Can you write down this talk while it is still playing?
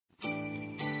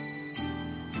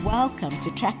Welcome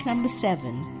to track number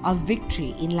 7 of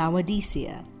Victory in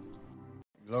Laodicea.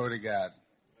 Glory to God.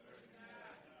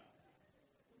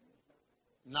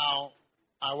 Now,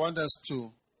 I want us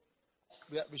to,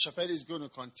 Bishop Eddie is going to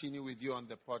continue with you on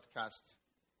the podcast.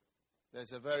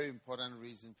 There's a very important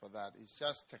reason for that. It's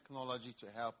just technology to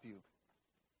help you.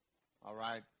 All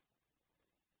right?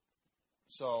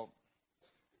 So,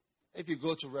 if you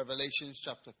go to Revelation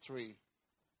chapter 3,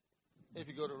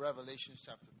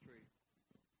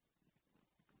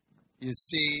 you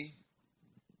see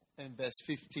in verse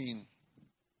 15,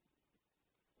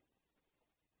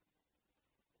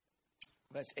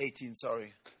 verse 18,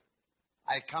 sorry.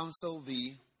 I counsel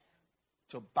thee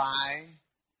to buy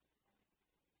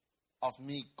of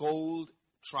me gold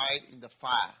tried in the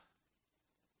fire,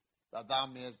 that thou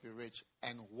mayest be rich,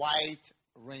 and white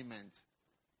raiment,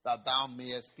 that thou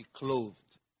mayest be clothed.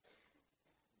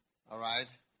 All right?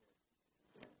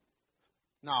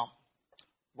 Now,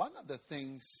 one of the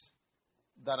things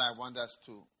that I want us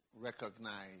to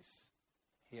recognize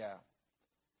here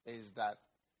is that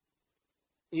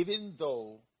even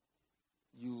though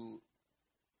you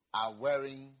are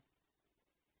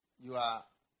you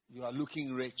are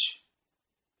looking rich,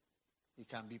 you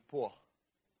can be poor,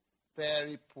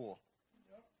 very poor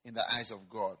in the eyes of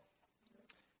God.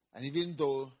 And even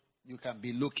though you can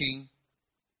be looking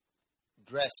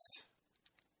dressed,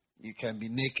 you can be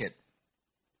naked.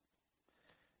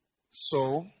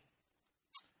 So,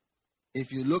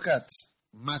 if you look at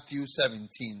Matthew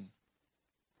 17,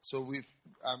 so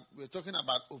we're talking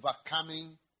about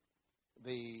overcoming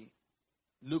the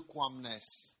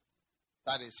lukewarmness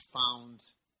that is found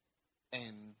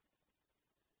in,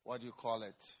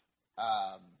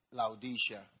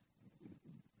 Laodicea,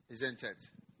 isn't it?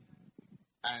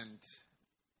 And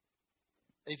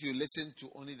if you listen to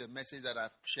only the message that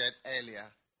I've shared earlier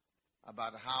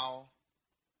about how,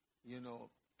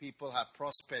 people have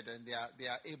prospered and they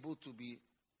are able to be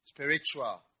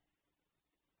spiritual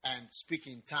and speak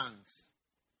in tongues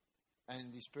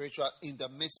and be spiritual in the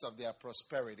midst of their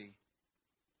prosperity,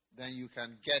 then you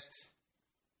can get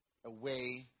a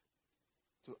way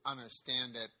to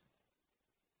understand it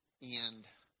and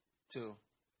to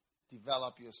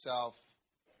develop yourself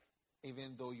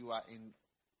even though you are in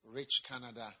rich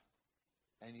Canada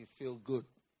and you feel good.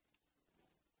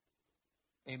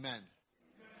 Amen.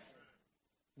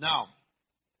 Now,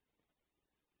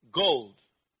 gold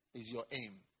is your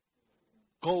aim.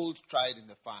 Gold tried in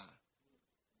the fire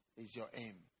is your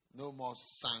aim. No more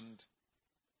sand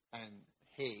and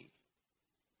hay.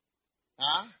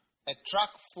 A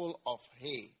truck full of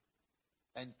hay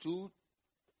and 2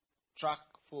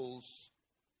 truckfuls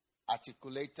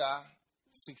articulator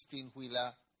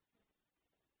 16-wheeler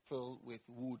filled with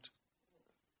wood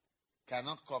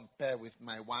cannot compare with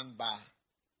my 1 bar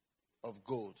of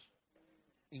gold,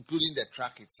 including the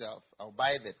truck itself. I'll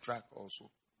buy the truck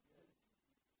also.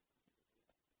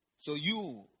 So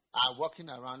you are walking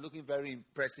around looking very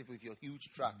impressive with your huge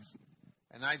trucks,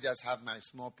 and I just have my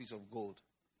small piece of gold.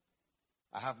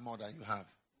 I have more than you have.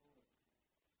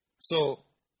 So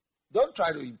don't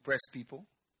try to impress people.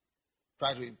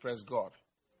 Try to impress God.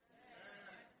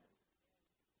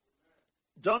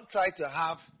 Don't try to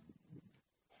have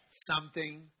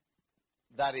something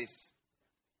that is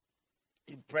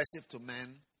impressive to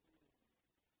men.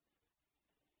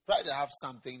 Try to have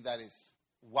something that is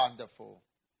wonderful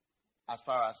as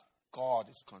far as God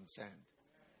is concerned.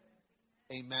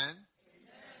 Amen.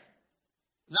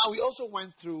 Now, we also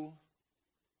went through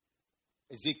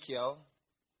Ezekiel.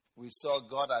 We saw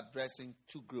God addressing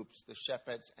 2 groups, the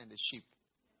shepherds and the sheep.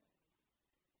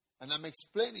 And I'm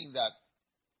explaining that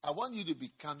I want you to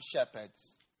become shepherds.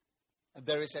 And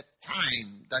there is a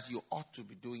time that you ought to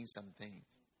be doing some things.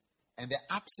 And the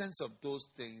absence of those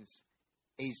things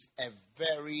is a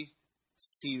very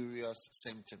serious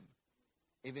symptom.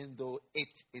 Even though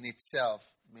it in itself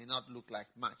may not look like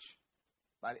much.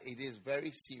 But it is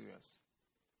very serious.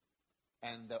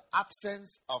 And the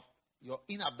absence of your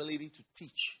inability to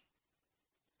teach.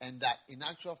 And that in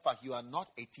actual fact you are not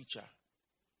a teacher.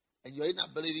 And your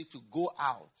inability to go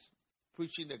out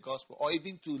preaching the gospel or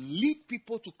even to lead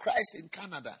people to Christ in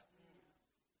Canada.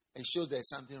 It shows there's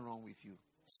something wrong with you.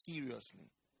 Seriously.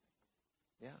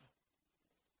 Yeah.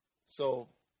 So,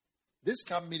 this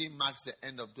camp meeting marks the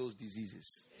end of those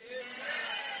diseases.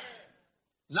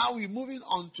 Now we're moving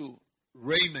on to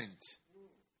raiment.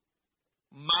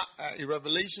 In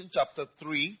Revelation chapter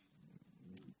 3,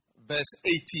 verse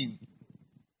 18.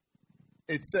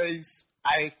 It says,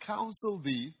 I counsel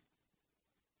thee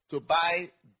to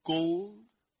buy gold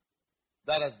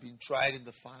that has been tried in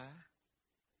the fire,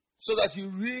 so that you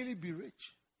really be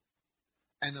rich.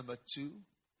 And number 2,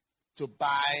 to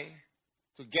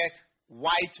get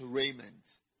white raiment,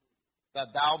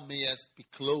 that thou mayest be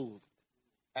clothed,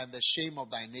 and the shame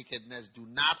of thy nakedness do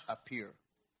not appear.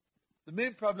 The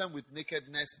main problem with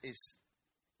nakedness is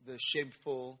the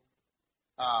shameful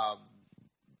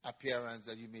appearance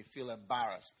that you may feel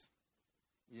embarrassed.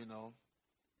 You know,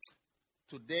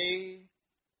 today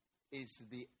is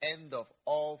the end of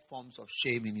all forms of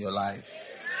shame in your life.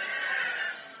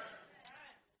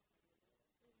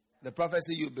 The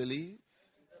prophecy you believe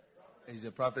is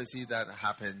the prophecy that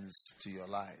happens to your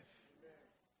life.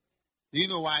 Do you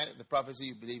know why the prophecy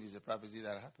you believe is the prophecy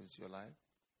that happens to your life?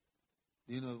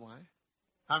 Do you know why?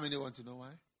 How many want to know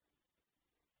why?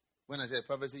 When I say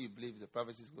prophecy you believe is the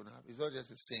prophecy is going to happen, it's not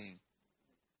just a saying.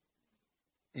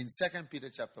 In 2 Peter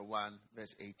chapter 1,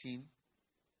 verse 18,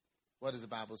 what does the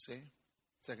Bible say?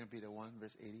 2 Peter 1,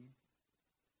 verse 18.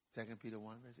 2 Peter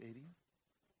 1, verse 18.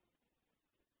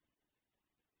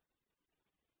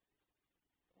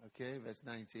 Okay, verse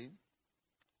 19.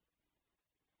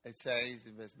 It says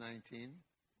in verse 19,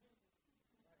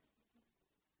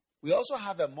 we also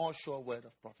have a more sure word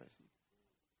of prophecy,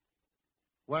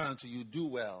 whereunto you do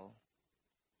well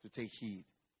to take heed.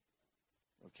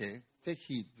 Okay? Take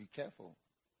heed, be careful.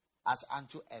 As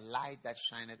unto a light that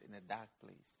shineth in a dark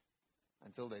place,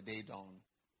 until the day dawn,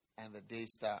 and the day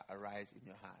star arise in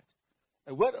your heart.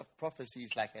 A word of prophecy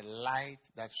is like a light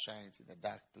that shines in a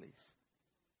dark place.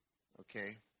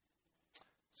 Okay?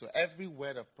 So every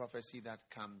word of prophecy that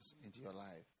comes into your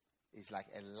life is like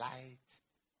a light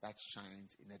that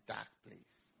shines in a dark place.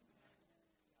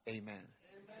 Amen.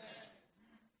 Amen.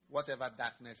 Whatever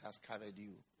darkness has covered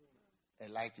you, a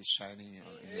light is shining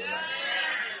in your life.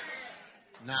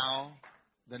 Now,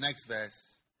 the next verse,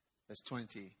 verse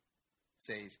 20,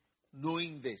 says,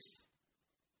 knowing this,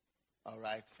 all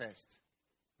right, first,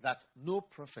 that no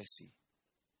prophecy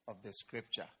of the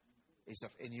scripture is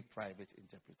of any private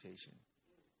interpretation.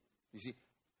 You see,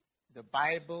 the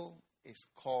Bible is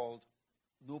called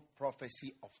no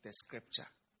prophecy of the scripture.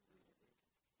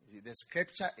 You see, the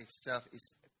scripture itself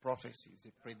is a prophecy, it's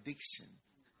a prediction.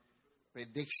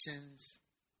 Predictions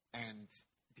and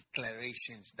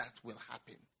declarations that will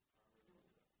happen.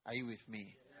 Are you with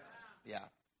me? Yeah.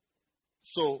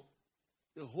 So,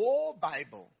 the whole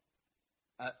Bible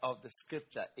of the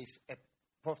scripture is a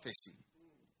prophecy.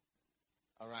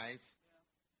 All right?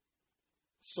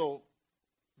 So,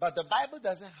 but the Bible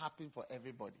doesn't happen for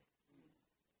everybody.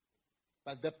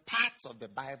 But the parts of the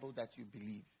Bible that you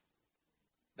believe,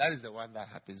 that is the one that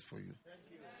happens for you.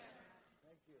 Thank you.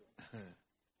 Thank you.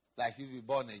 Like you be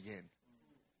born again.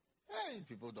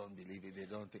 People don't believe it, they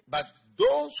don't think. But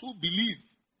those who believe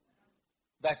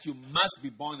that you must be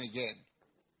born again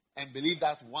and believe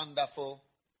that wonderful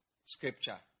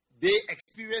scripture, they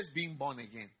experience being born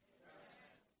again.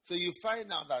 So you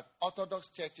find out that Orthodox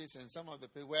churches and some of the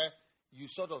people where you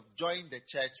sort of join the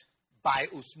church by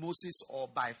osmosis or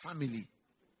by family.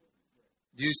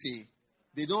 Do you see?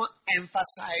 They don't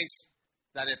emphasize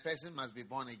that a person must be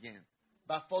born again.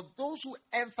 But for those who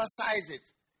emphasize it,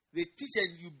 they teach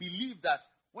and you believe that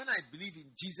when I believe in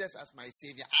Jesus as my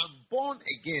Savior, I'm born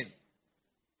again.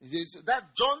 So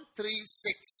that John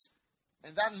 3:6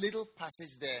 and that little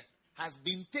passage there has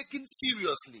been taken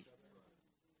seriously.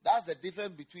 That's the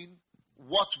difference between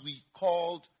what we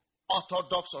called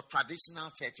Orthodox or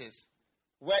traditional churches,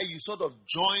 where you sort of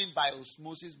join by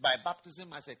osmosis, by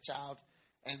baptism as a child,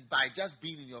 and by just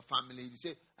being in your family. You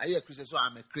say, are you a Christian? So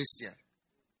I'm a Christian.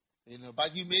 You know,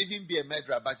 but you may even be a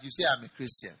murderer, but you say I'm a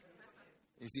Christian.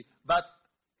 You see, but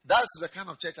that's the kind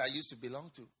of church I used to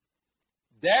belong to.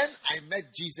 Then I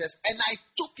met Jesus and I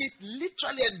took it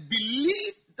literally and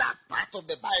believed that part of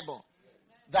the Bible.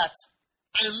 That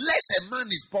unless a man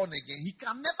is born again, he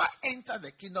can never enter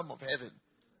the kingdom of heaven.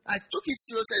 I took it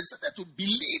seriously and started to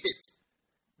believe it.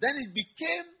 Then it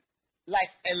became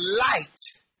like a light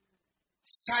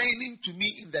shining to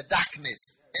me in the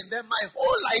darkness. And then my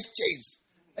whole life changed.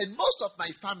 And most of my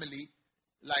family,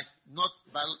 like not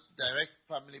direct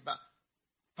family, but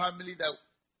family that,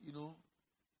 you know,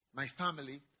 my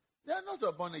family, they are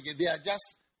not born again. They are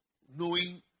just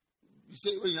knowing. You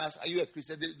say, when you ask, are you a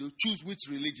Christian? They choose which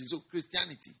religion. So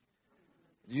Christianity.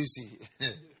 You see.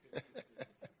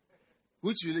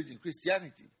 Which religion?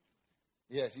 Christianity.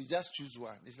 Yes, you just choose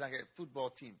one. It's like a football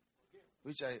team.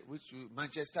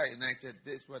 Manchester United,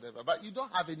 this, whatever. But you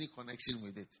don't have any connection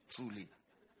with it, truly.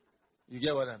 You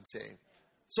get what I'm saying?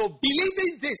 So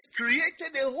believing this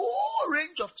created a whole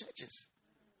range of churches.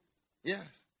 Yes.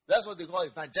 That's what they call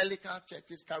evangelical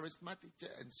churches, charismatic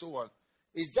churches, and so on.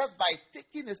 It's just by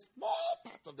taking a small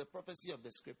part of the prophecy of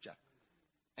the scripture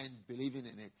and believing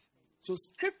in it. So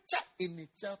scripture in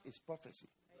itself is prophecy.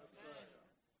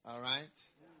 All right?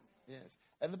 Yes.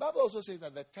 And the Bible also says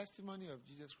that the testimony of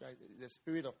Jesus Christ is the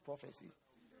spirit of prophecy.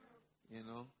 You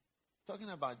know? Talking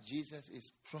about Jesus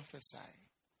is prophesying.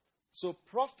 So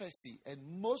prophecy,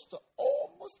 and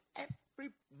almost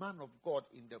every man of God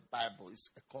in the Bible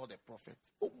is called a prophet.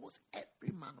 Almost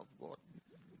every man of God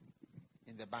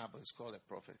in the Bible is called a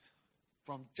prophet.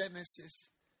 From Genesis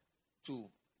to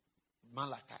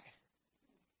Malachi,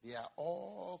 they are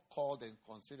all called and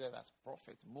considered as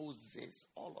prophets. Moses,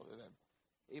 all of them.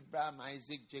 Abraham,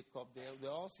 Isaac, Jacob, they're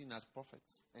all seen as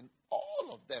prophets. And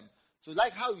all of them. So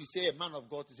like how you say a man of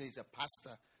God to say he's a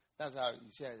pastor, that's how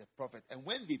you say he's a prophet. And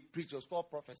when they preach, it's called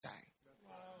prophesying.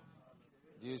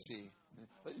 Do you see?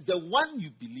 But the one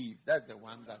you believe, that's the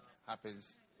one that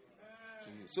happens to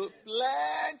you. So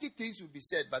plenty things will be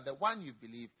said, but the one you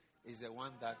believe is the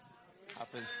one that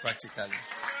happens practically.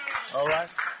 All right?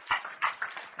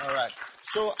 All right.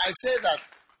 So I say that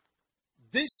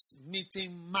this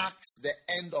meeting marks the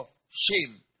end of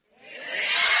shame.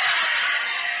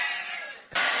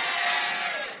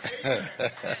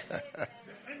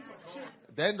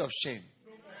 The end of shame.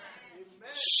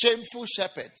 Shameful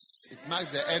shepherds. It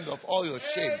marks the end of all your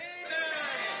shame.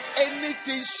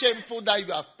 Anything shameful that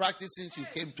you have practiced since you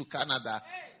came to Canada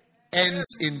ends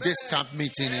in this camp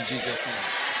meeting in Jesus' name.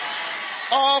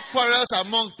 All quarrels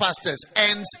among pastors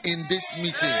ends in this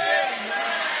meeting.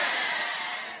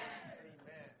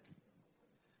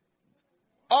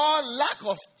 All lack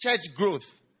of church growth,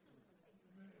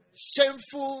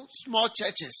 shameful small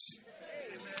churches,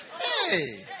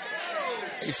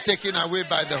 is taken away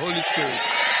by the Holy Spirit.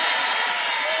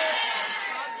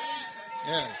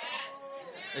 Yes.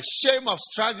 The shame of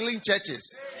struggling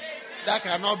churches that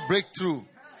cannot break through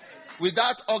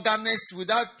without organists,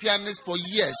 without pianists for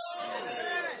years,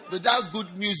 without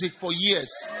good music for years.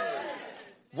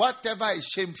 Whatever is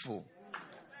shameful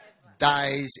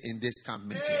dies in this camp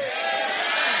meeting.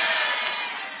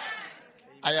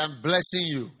 I am blessing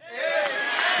you.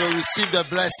 So receive the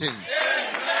blessing.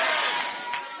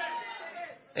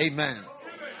 Amen.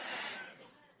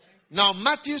 Now,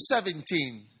 Matthew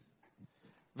 17,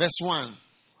 verse 1.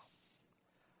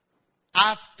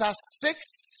 After 6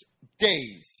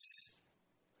 days,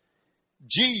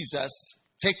 Jesus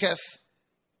taketh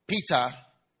Peter,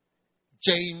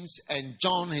 James, and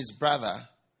John his brother,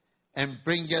 and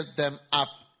bringeth them up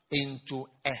into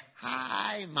a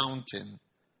high mountain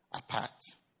apart.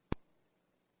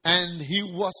 And he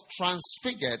was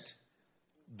transfigured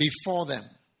before them.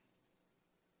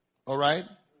 All right?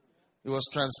 He was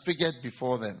transfigured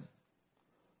before them.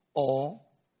 Or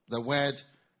the word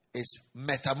is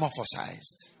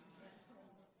metamorphosized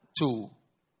to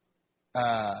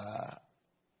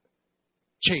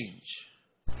change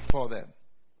for them.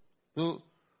 So,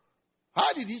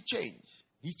 how did he change?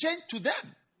 He changed to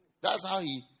them. That's how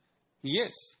he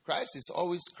is. Christ is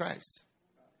always Christ.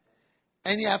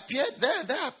 And he appeared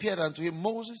there appeared unto him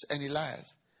Moses and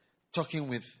Elias talking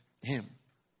with him.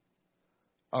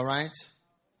 All right?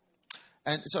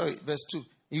 And verse 2.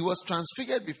 He was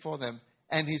transfigured before them,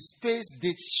 and his face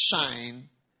did shine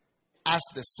as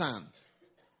the sun,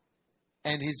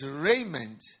 and his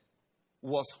raiment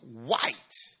was white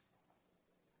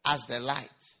as the light.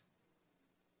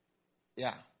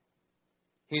 Yeah.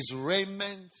 His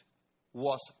raiment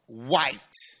was white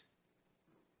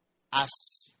as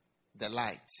the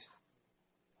light.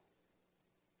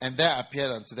 And there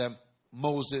appeared unto them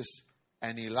Moses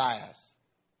and Elias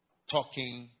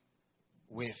talking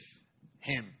with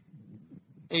him.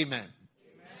 Amen.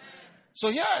 So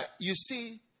here you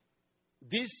see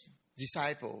these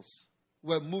disciples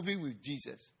were moving with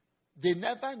Jesus. They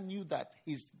never knew that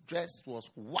his dress was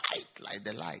white like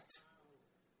the light.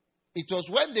 It was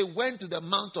when they went to the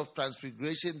Mount of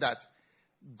Transfiguration that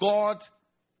God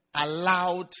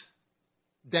allowed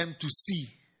them to see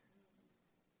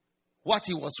what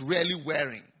he was really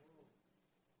wearing.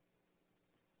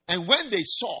 And when they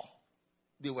saw,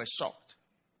 they were shocked.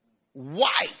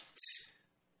 White,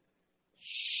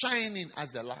 shining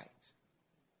as the light.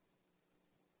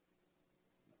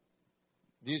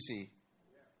 Do you see?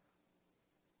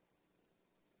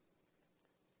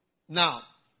 Now,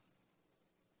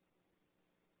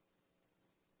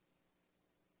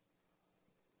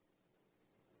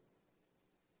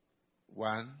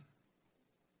 one,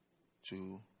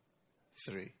 two,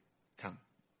 three, come.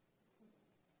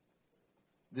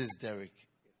 This is Derek,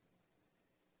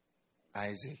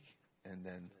 Isaac, and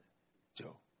then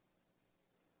Joe.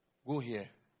 Go here,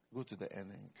 go to the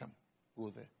end and come. Go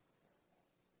there.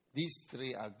 These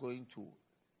three are going to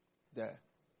the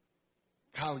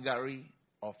Calgary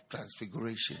of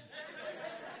Transfiguration.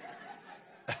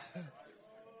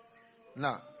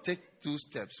 Now, take 2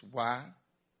 steps. 1,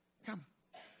 Come.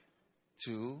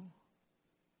 2,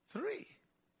 3.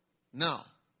 Now,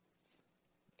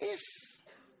 if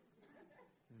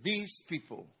these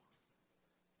people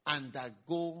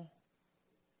undergo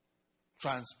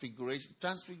transfiguration,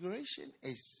 transfiguration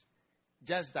is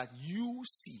just that you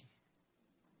see.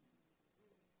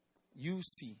 You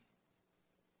see.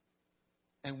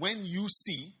 And when you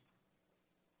see,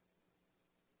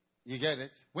 you get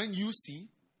it? When you see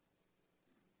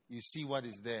what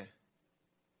is there.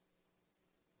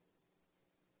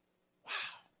 Wow.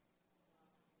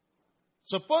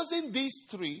 Supposing these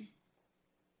three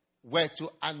were to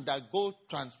undergo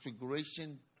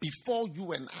transfiguration before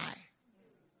you and I,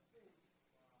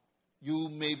 you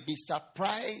may be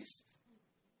surprised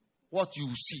what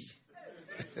you see.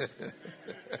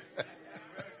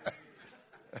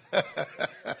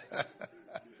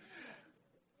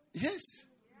 Yes.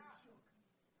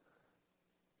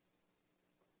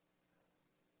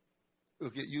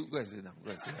 Okay, you go and sit down.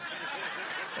 Go and sit down.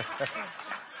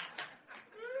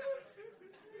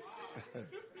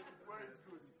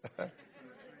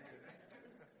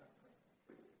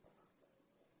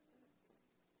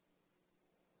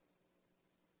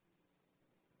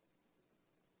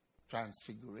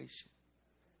 Transfiguration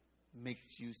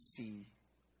makes you see.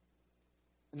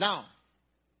 Now,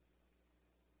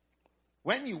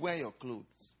 when you wear your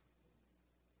clothes,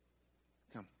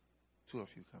 come, 2 of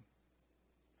you come.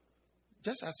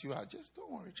 Just as you are, just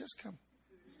don't worry, just come.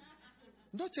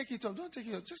 Don't take it off,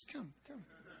 just come.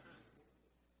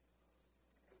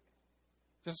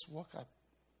 Just walk up.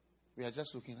 We are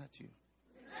just looking at you.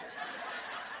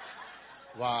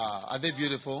 Wow, are they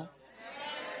beautiful?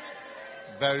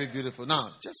 Very beautiful.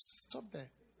 Now, just stop there.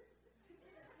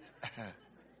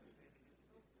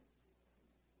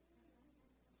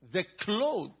 The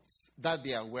clothes that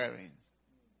they are wearing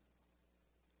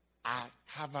are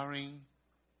covering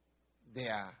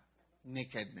their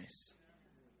nakedness.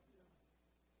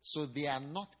 So they are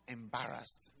not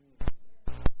embarrassed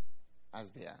as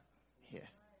they are here.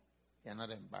 They are not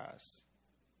embarrassed.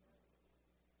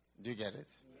 Do you get it?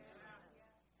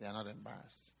 They are not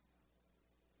embarrassed.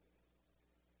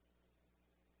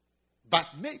 But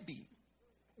maybe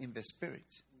in the spirit,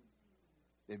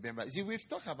 they remember. See, we've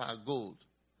talked about gold.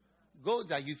 Gold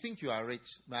that you think you are rich,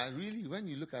 but really, when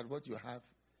you look at what you have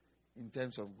in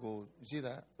terms of gold, you see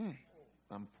that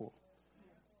I'm poor.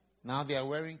 Now they are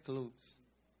wearing clothes.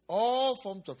 All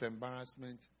forms of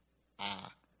embarrassment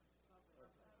are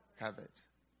covered,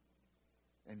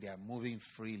 and they are moving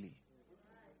freely.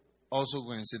 Also,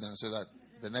 go and sit down so that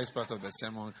the next part of the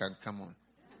sermon can come on.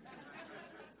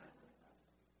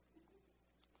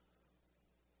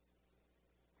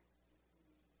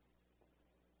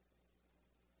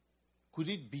 Could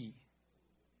it be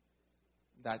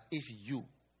that if you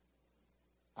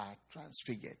are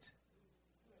transfigured,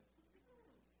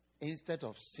 instead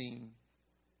of seeing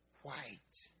white,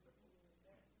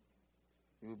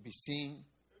 you will be seeing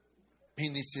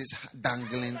penises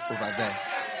dangling over there?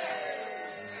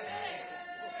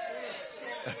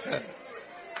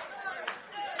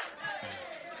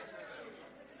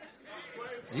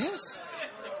 Yes.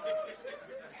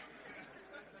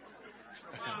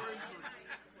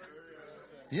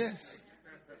 Yes.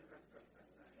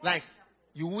 Like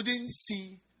you wouldn't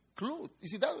see clothes. You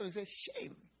see, that was a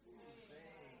shame.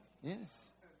 Yes.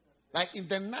 Like in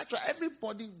the natural,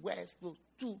 everybody wears clothes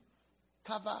to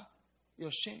cover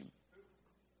your shame.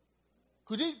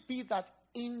 Could it be that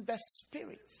in the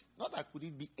spirit, not that could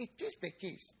it be, it is the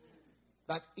case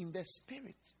that in the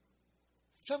spirit,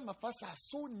 some of us are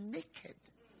so naked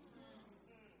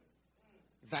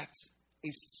that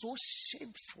it's so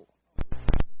shameful.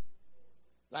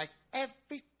 Like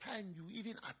every time you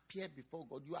even appear before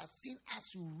God, you are seen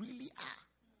as you really are.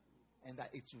 And that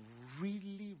it's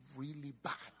really, really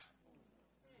bad.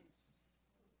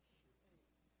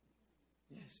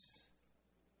 Yes.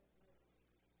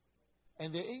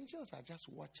 And the angels are just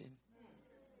watching.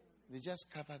 They just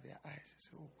cover their eyes and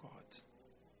say, oh God.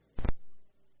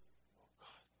 Oh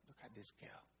God, look at this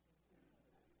girl.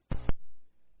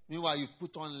 Meanwhile, you've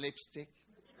put on lipstick.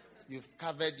 You've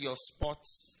covered your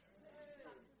spots.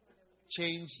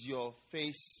 Changed your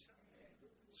face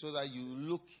so that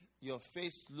your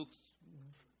face looks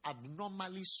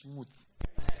abnormally smooth.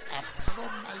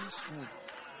 Abnormally smooth.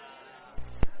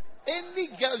 Any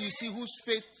girl you see whose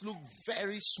face looks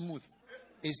very smooth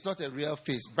is not a real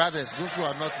face. Brothers, those who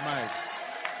are not married.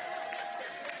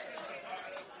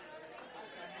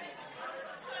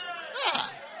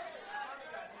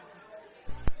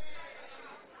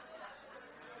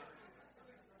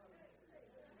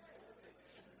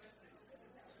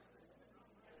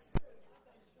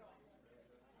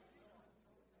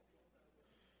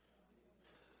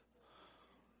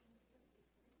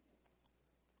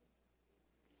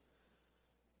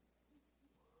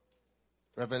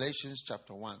 Revelation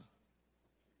chapter 1.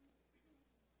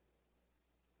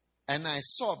 And I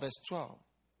saw, verse 12,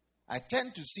 I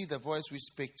turned to see the voice which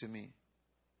spake to me.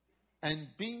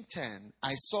 And being turned,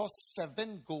 I saw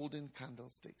 7 golden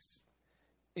candlesticks.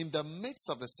 In the midst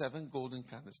of the 7 golden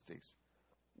candlesticks,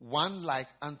 one like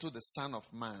unto the Son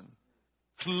of Man,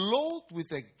 clothed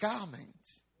with a garment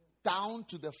down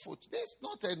to the foot. These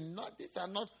are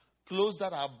not clothes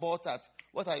that are bought at,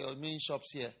 what are your main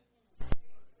shops here?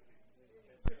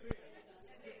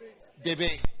 The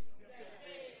Bay.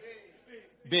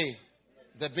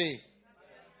 The Bay.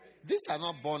 These are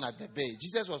not born at the Bay.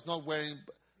 Jesus was not wearing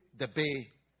the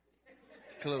Bay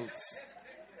clothes.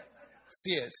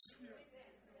 Sears.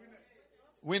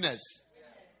 Winners.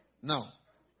 No.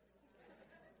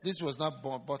 This was not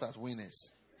bought at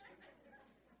Winners.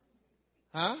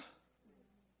 Huh?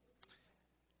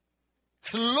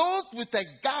 Clothed with a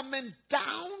garment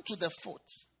down to the foot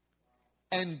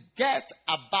and girt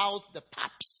about the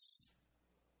paps.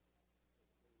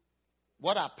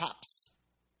 What are paps?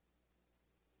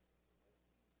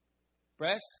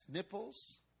 Breasts,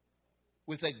 nipples,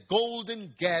 with a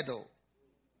golden girdle.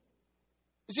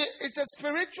 You see, it's a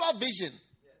spiritual vision.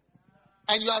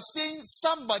 And you are seeing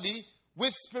somebody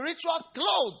with spiritual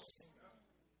clothes.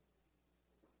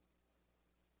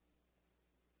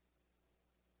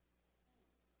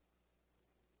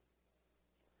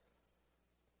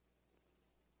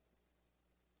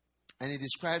 And he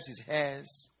describes his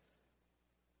hairs,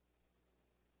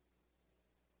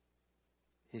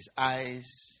 his eyes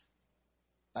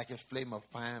like a flame of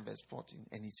fire, verse 14,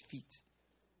 and his feet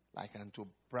like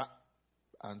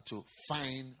unto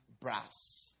fine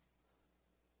brass.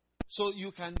 So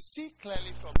you can see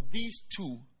clearly from these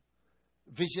two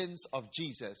visions of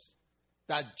Jesus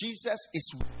that Jesus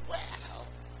is well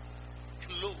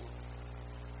clothed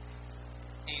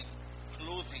in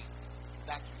clothing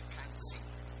that we can see.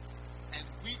 And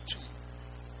we too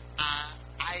are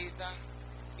either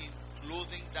in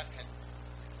clothing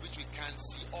which we can't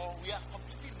see, or we are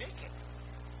completely naked.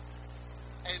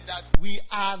 And that we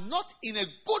are not in a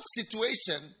good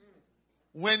situation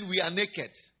when we are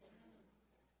naked.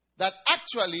 That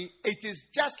actually it is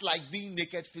just like being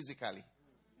naked physically.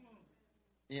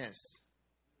 Yes.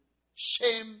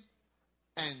 Shame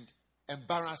and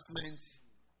embarrassment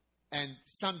and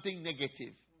something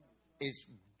negative is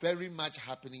very much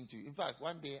happening to you. In fact,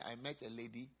 one day I met a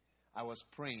lady, I was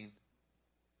praying,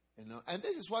 and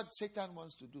this is what Satan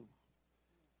wants to do.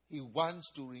 He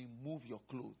wants to remove your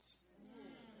clothes.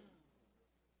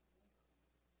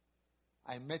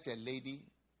 I met a lady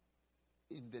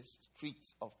in the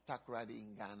streets of Takoradi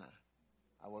in Ghana.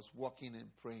 I was walking and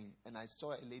praying, and I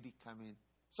saw a lady coming.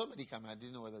 Somebody coming. I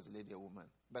didn't know whether it was a lady or a woman,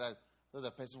 but I thought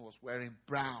the person was wearing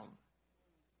brown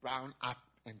up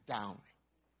and down.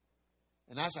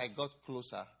 And as I got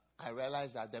closer, I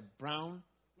realized that the brown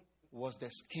was the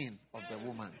skin of the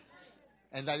woman,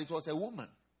 and that it was a woman,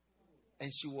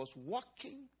 and she was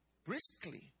walking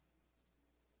briskly.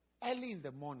 Early in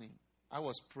the morning, I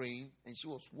was praying, and she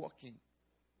was walking.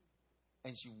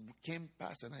 And she came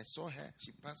past, and I saw her.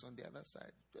 She passed on the other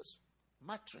side, just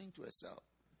muttering to herself.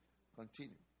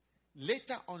 Continue.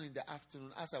 Later on in the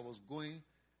afternoon, as I was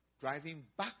driving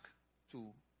back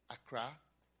to Accra,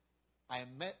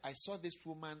 I saw this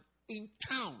woman in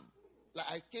town. Like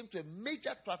I came to a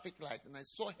major traffic light, and I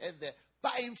saw her there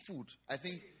buying food. I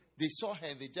think they saw her,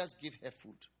 and they just give her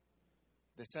food.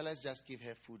 The sellers just give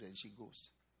her food, and she goes.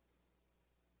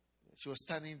 She was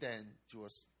standing there, and she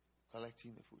was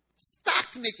collecting the food.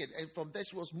 Stark naked. And from there,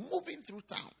 she was moving through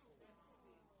town.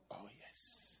 Oh,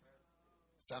 yes.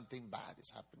 Something bad is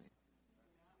happening.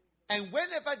 And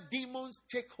whenever demons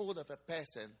take hold of a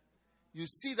person, you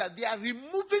see that they are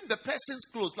removing the person's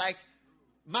clothes. Like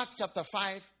Mark chapter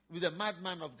 5 with the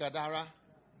madman of Gadara.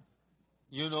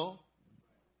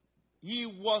 He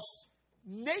was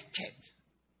naked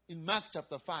in Mark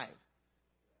chapter 5.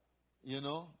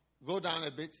 Go down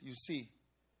a bit, you see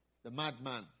the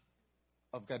madman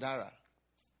of Gadara.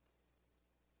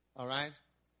 All right?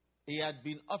 He had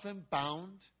been often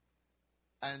bound,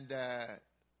 and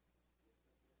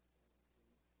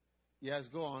yes,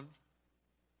 go on.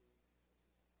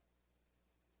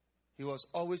 He was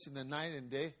always in the night and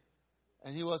day,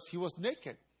 and he was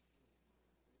naked.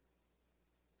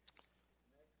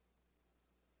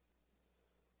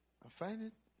 I find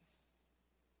it.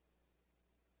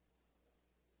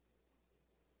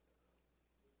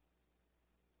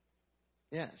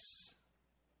 Yes.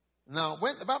 Now,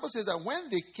 when the Bible says that when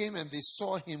they came and they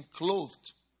saw him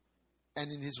clothed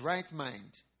and in his right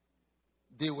mind,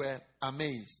 they were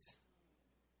amazed.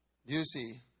 Do you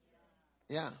see?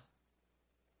 Yeah.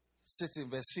 Sitting,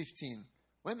 verse 15.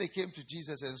 When they came to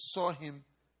Jesus and saw him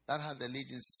that had the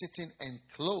legion sitting and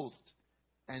clothed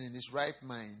and in his right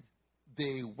mind,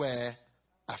 they were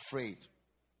afraid.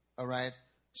 All right?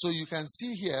 So you can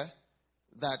see here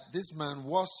that this man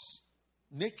was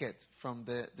naked from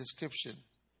the description.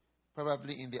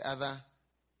 Probably in the other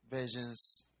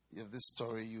versions of this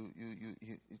story,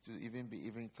 it will even be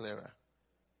even clearer.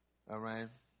 All right?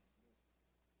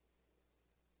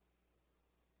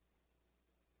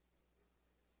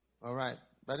 All right.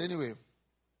 But anyway,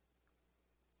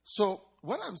 so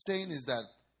what I'm saying is that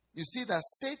you see that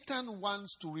Satan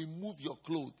wants to remove your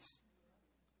clothes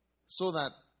so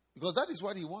that, because that is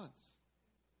what he wants.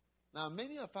 Now,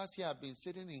 many of us here have been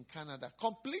sitting in Canada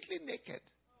completely naked.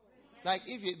 Like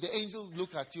if the angels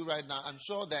look at you right now, I'm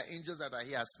sure there are angels that are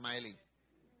here smiling.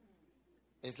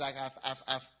 It's like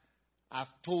I've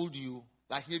told you,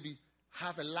 like maybe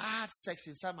have a large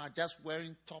section. Some are just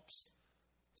wearing tops.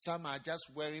 Some are just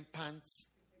wearing pants.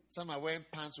 Some are wearing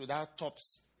pants without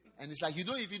tops. And it's like you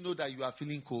don't even know that you are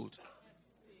feeling cold.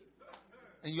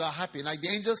 And you are happy. Like the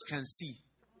angels can see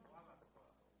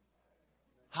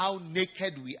how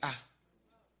naked we are.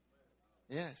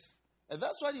 Yes. And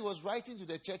that's what he was writing to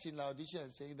the church in Laodicea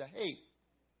and saying that, hey,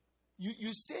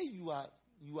 you say you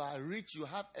are rich, you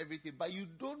have everything, but you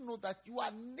don't know that you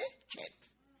are naked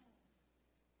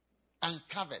and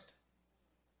covered.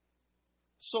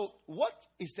 So what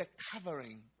is the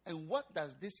covering? And what do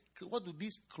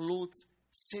these clothes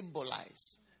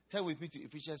symbolize? Turn with me to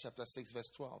Ephesians chapter 6, verse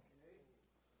 12.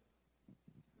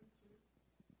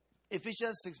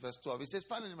 Ephesians 6, verse 12. It says,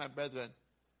 finally, my brethren,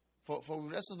 for we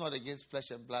wrestle not against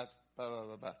flesh and blood, blah, blah,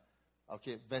 blah, blah.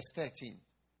 Okay, verse 13.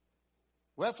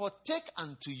 Wherefore, take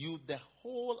unto you the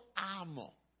whole armor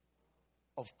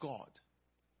of God,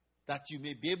 that you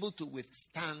may be able to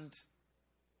withstand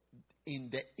in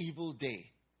the evil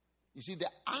day. You see, the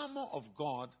armor of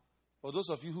God, for those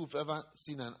of you who've ever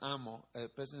seen a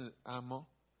person in armor,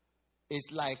 is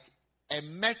like a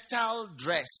metal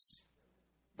dress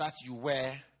that you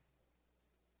wear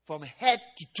from head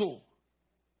to toe.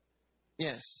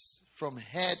 Yes, from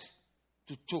head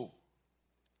to toe.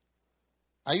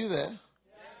 Are you there?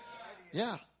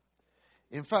 Yeah.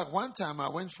 In fact, one time I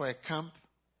went for a camp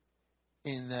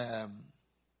in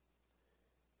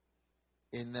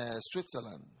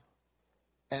Switzerland,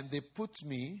 and they put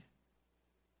me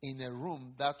in a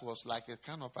room that was like a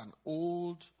kind of an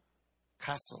old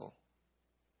castle,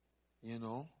 you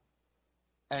know,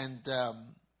 and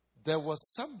there was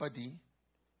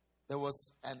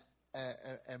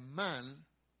a man,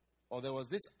 or there was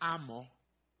this armor.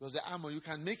 There was the armor, you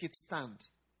can make it stand.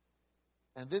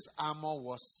 And this armor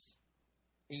was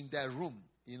in the room.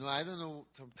 You know, I don't know,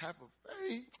 some type of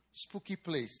very spooky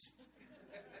place.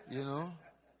 You know.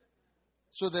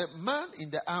 So the man in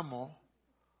the armor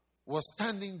was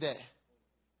standing there.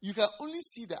 You can only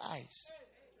see the eyes.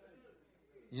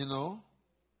 You know.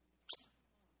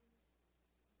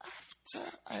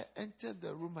 After I entered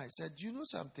the room, I said, you know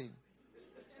something?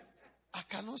 I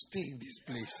cannot stay in this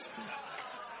place.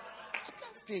 I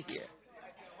can't stay here.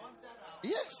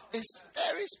 Yes, it's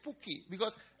very spooky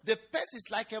because the pest is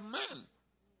like a man.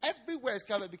 Everywhere is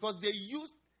covered because they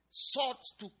use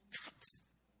swords to cut.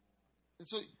 And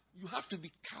so you have to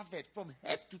be covered from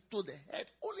head to toe, the head,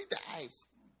 only the eyes.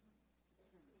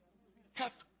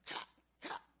 Cut.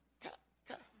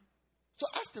 So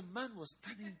as the man was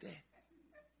standing there,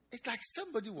 it's like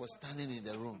somebody was standing in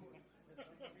the room.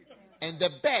 And the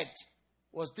bed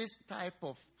was this type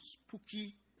of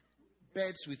spooky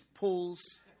beds with poles.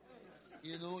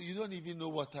 You know, you don't even know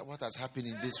what has happened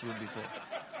in this room before.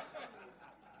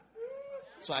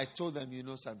 So I told them, you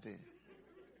know something?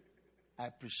 I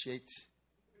appreciate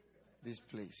this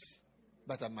place,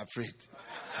 but I'm afraid.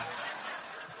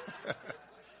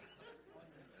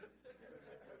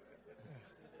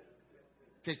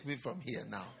 Take me from here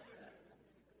now.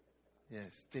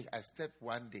 Yes, I stepped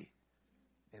one day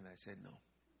and I said, no,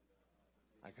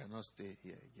 I cannot stay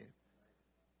here again.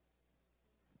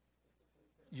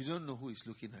 You don't know who is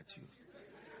looking at you.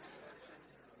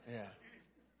 Yeah.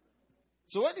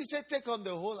 So when he said take on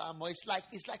the whole armor, it's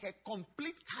like a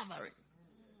complete covering.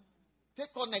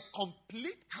 Take on a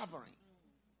complete covering.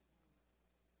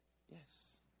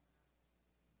 Yes.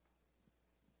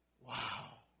 Wow.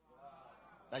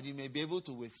 That you may be able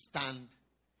to withstand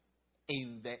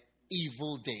in the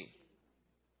evil day.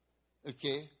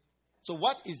 Okay? So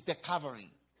what is the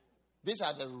covering? These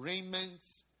are the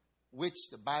raiments which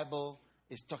the Bible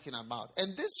is talking about.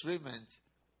 And this raiment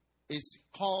is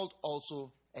called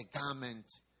also a garment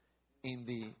in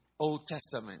the Old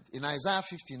Testament. In Isaiah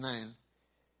 59,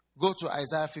 go to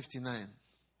Isaiah 59,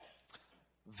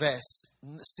 verse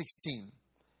 16.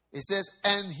 It says,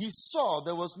 and he saw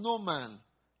there was no man,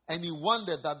 and he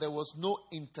wondered that there was no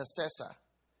intercessor.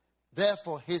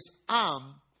 Therefore his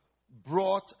arm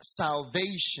brought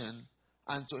salvation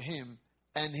unto him,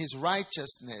 and his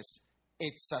righteousness,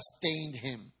 it sustained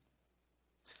him.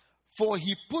 For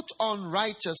he put on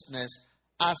righteousness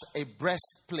as a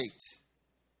breastplate,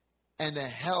 and a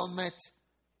helmet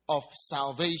of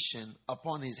salvation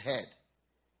upon his head.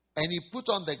 And he put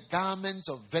on the garments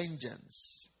of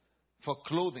vengeance for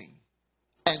clothing,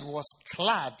 and was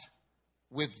clad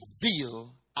with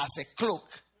zeal as a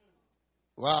cloak.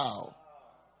 Wow.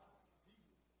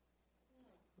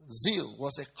 Zeal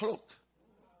was a cloak.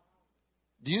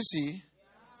 Do you see?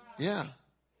 Yeah.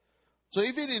 So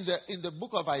even in the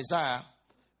book of Isaiah,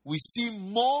 we see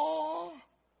more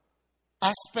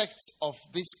aspects of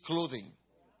this clothing.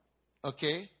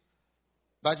 Okay?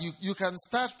 But you can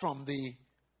start from the,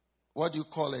 what do you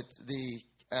call it? The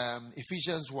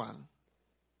Ephesians 1.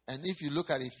 And if you look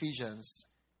at Ephesians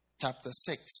chapter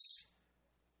 6,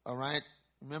 all right?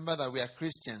 Remember that we are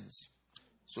Christians.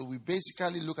 So we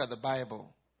basically look at the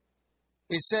Bible.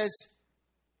 It says,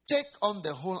 take on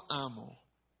the whole armor,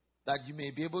 that you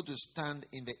may be able to stand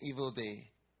in the evil day,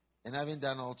 and having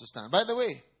done all to stand. By the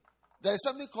way, there is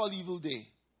something called evil day.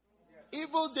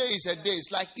 Evil day is a day.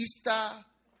 It's like Easter,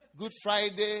 Good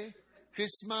Friday,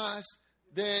 Christmas.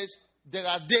 There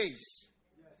are days.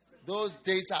 Those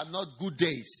days are not good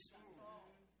days.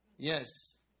 Yes.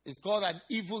 It's called an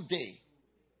evil day.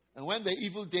 And when the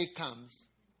evil day comes,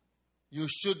 you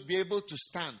should be able to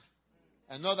stand.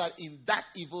 And know that in that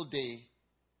evil day,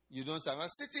 you don't stand. Well,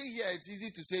 sitting here, it's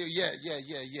easy to say,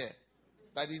 yeah.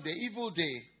 But in the evil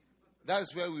day,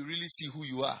 that's where we really see who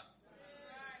you are.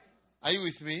 Are you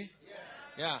with me?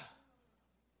 Yeah.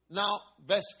 Now,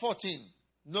 verse 14.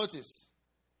 Notice.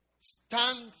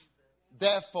 Stand,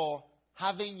 therefore,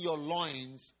 having your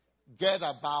loins girt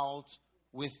about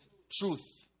with truth.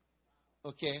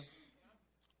 Okay?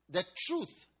 The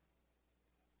truth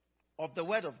of the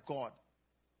word of God,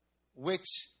 which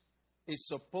is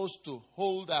supposed to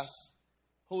hold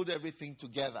everything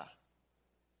together.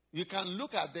 You can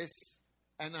look at this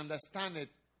and understand it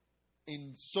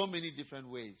in so many different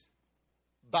ways.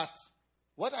 But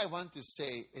what I want to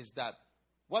say is that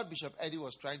what Bishop Eddie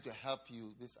was trying to help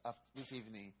you this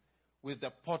evening with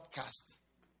the podcast,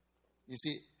 you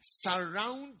see,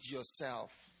 surround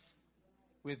yourself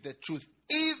with the truth,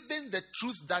 even the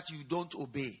truth that you don't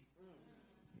obey.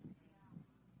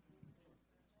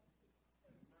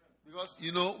 Because,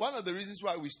 you know, one of the reasons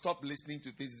why we stop listening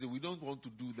to things is that we don't want to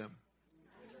do them.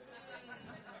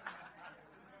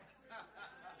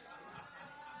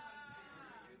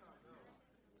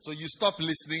 So you stop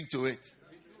listening to it.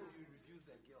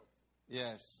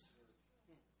 Yes.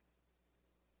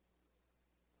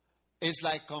 It's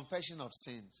like confession of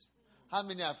sins. How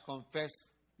many have confessed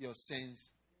your sins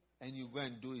and you go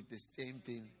and do it the same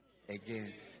thing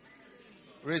again?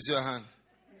 Raise your hand.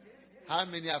 How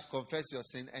many have confessed your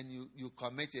sin and you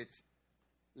commit it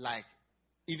like,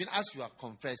 even as you are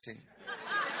confessing?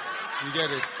 You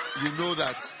get it? You know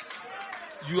that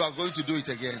you are going to do it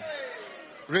again.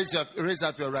 Raise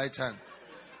up your right hand.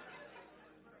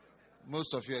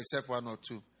 Most of you except one or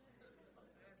two.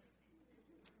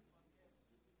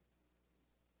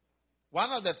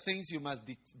 One of the things you must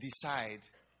decide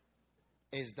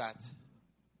is that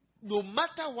no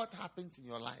matter what happens in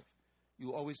your life,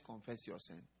 you always confess your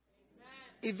sin.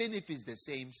 Even if it's the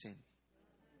same sin.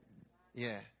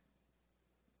 Yeah.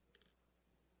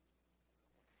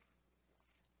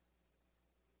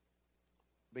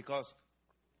 Because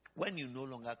when you no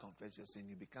longer confess your sin,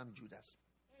 you become Judas.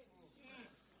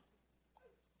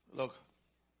 Look.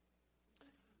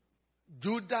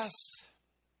 Judas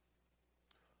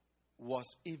was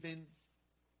even,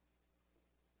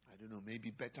 I don't know,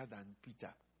 maybe better than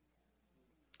Peter.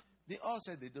 They all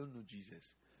said they don't know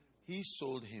Jesus. He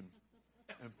sold him.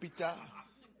 And Peter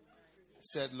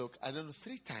said, look, I don't know,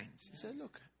 3 times. He said,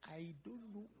 look, I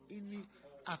don't know any,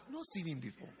 I've not seen him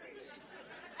before.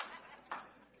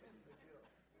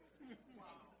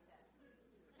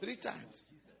 3 times.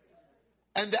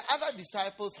 And the other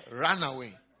disciples ran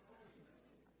away.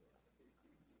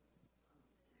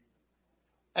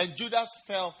 And Judas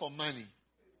fell for money.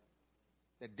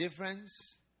 The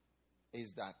difference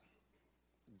is that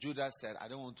Judas said, I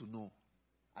don't want to know.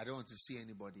 I don't want to see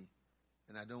anybody.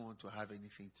 And I don't want to have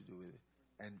anything to do with it.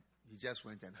 And he just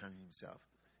went and hung himself.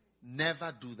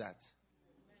 Never do that.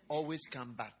 Always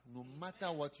come back. No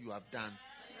matter what you have done.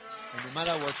 And no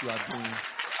matter what you are doing.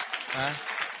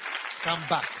 Come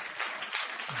back.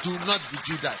 Do not be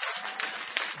Judas.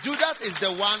 Judas is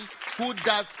the one who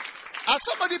does. Has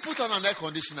somebody put on an air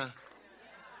conditioner?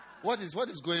 What is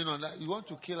going on? You want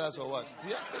to kill us or what?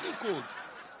 We are pretty cold.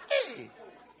 Hey!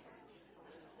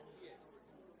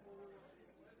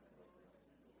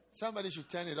 Somebody should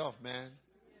turn it off, man.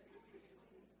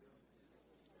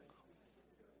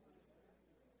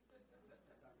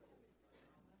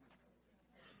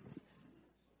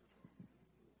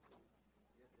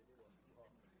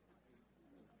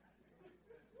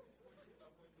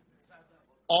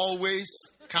 Always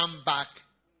come back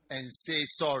and say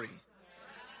sorry.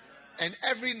 And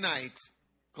every night,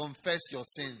 confess your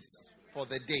sins for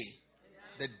the day.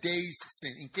 The day's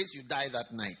sin, in case you die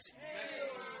that night.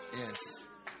 Yes.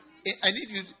 And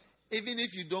even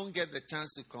if you don't get the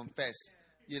chance to confess,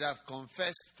 you'd have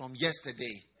confessed from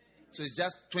yesterday. So it's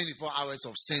just 24 hours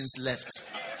of sins left.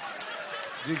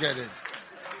 Do you get it?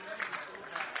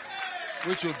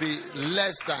 Which will be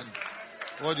less than,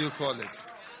 what do you call it?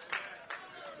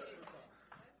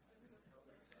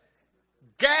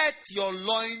 Get your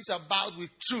loins about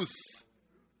with truth.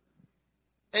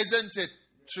 Isn't it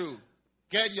true?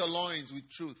 Get your loins with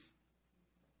truth.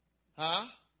 Huh?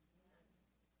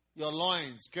 Your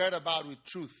loins, girt about with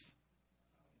truth.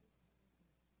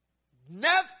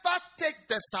 Never take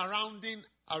the surrounding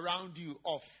around you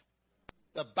off.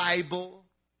 The Bible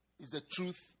is the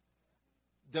truth.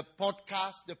 The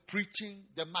podcast, the preaching,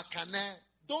 the makaneh.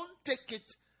 Don't take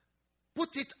it.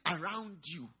 Put it around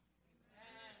you.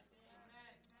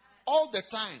 All the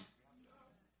time.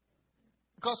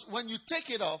 Because when you take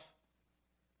it off,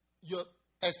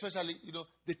 especially,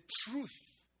 the truth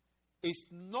is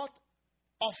not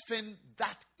often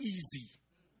that easy.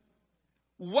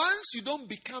 Once you don't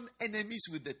become enemies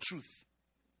with the truth,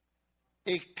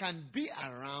 it can be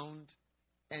around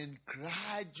and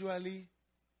gradually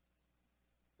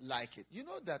like it. You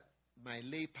know that my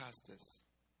lay pastors,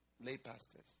 Lighthouse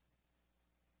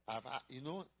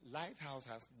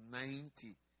has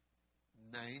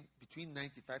 99, between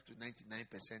 95 to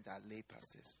 99% are lay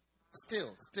pastors.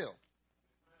 Still,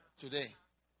 today.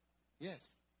 Yes.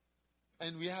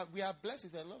 And we are blessed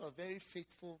with a lot of very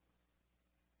faithful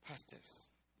pastors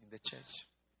in the church.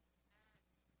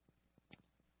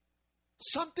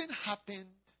 Something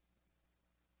happened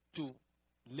to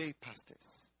lay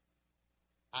pastors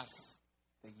as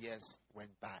the years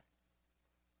went by.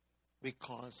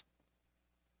 Because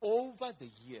over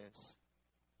the years,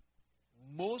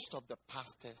 most of the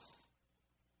pastors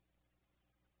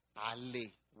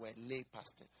were lay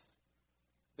pastors.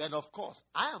 Then, of course,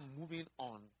 I am moving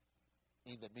on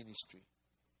in the ministry.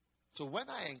 So when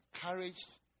I can't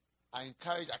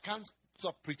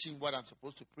stop preaching what I'm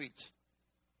supposed to preach.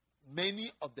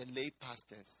 Many of the lay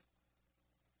pastors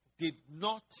did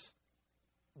not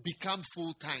become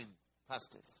full-time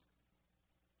pastors.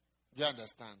 Do you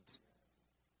understand?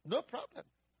 No problem.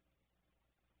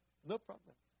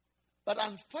 But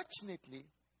unfortunately,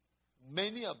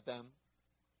 many of them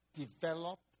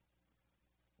develop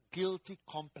guilty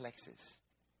complexes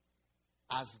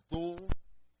as though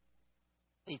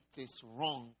it is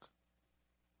wrong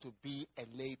to be a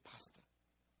lay pastor.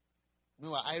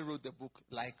 Meanwhile, I wrote the book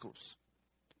Lycos.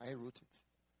 I wrote it.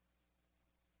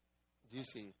 Do you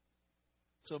see it?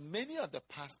 So many of the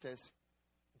pastors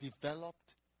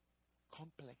developed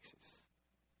complexes.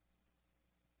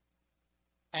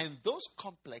 And those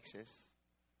complexes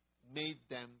made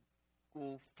them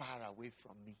go far away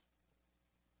from me.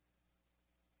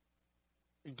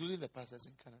 Including the pastors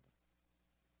in Canada.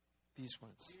 These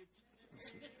ones.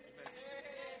 This week.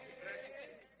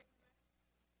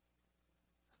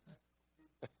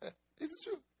 It's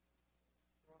true.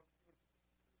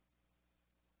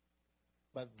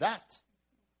 But that,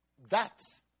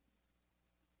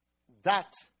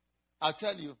 I'll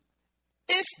tell you,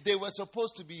 if they were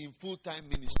supposed to be in full-time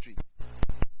ministry,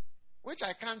 which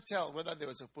I can't tell whether they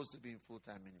were supposed to be in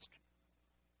full-time ministry,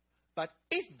 but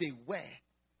if they were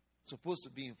supposed to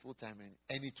be in full-time ministry,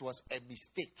 and it was a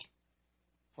mistake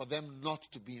for them not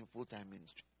to be in full-time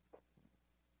ministry,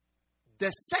 the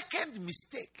second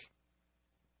mistake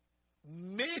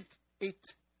made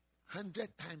it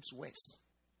 100 times worse.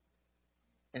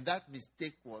 And that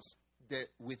mistake was the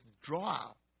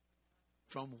withdrawal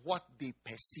from what they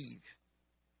perceive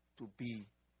to be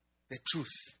the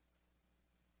truth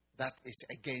that is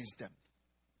against them.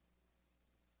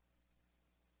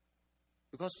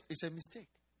 Because it's a mistake.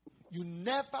 You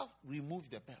never remove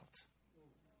the belt.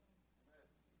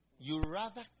 You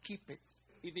rather keep it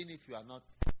even if you are not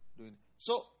doing it.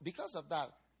 So because of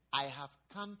that, I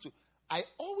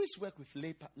always work with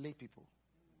lay people.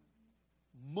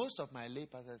 Most of my lay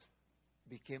pastors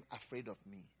became afraid of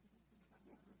me.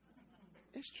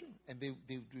 It's true. And they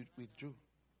withdrew.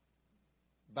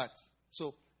 But,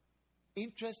 so,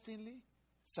 interestingly,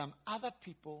 some other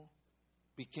people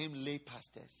became lay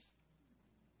pastors,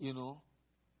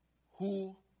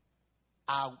 who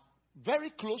are very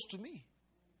close to me.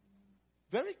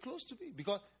 Very close to me.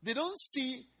 Because they don't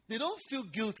feel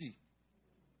guilty.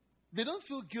 They don't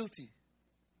feel guilty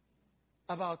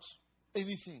about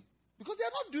anything. Because they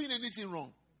are not doing anything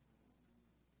wrong.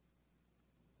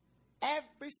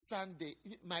 Every Sunday,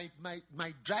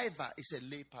 my driver is a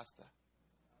lay pastor.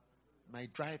 My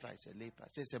driver is a lay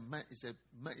pastor. It's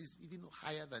even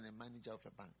higher than a manager of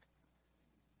a bank.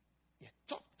 Yeah,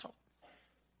 top.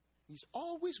 He's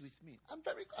always with me. I'm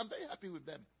very happy with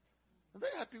them. I'm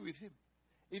very happy with him.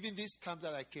 Even this camp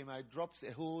that I came, I dropped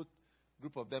a whole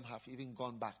group of them have even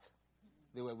gone back.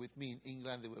 They were with me in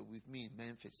England. They were with me in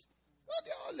Memphis. Oh,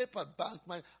 they're all lay bank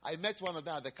man. I met one of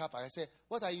them at the car park. I said,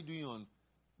 "What are you doing on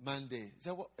Monday?" He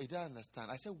said, "What?" I don't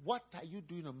understand. I said, "What are you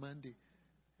doing on Monday?"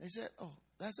 I said, "Oh,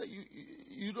 that's it.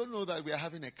 You don't know that we are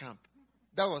having a camp."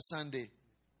 That was Sunday.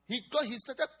 He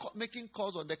started making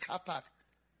calls on the car park,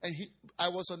 and I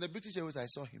was on the British Airways. I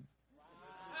saw him.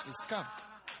 His camp.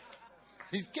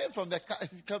 He came from the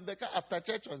car after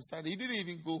church on Sunday. He didn't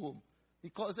even go home. He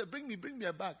called, said, bring me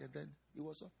a bag," and then he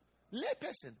was a lay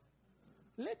person,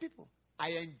 lay people.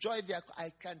 I enjoy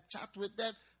I can chat with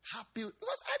them, happy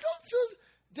because I don't feel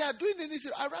they are doing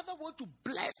anything. I rather want to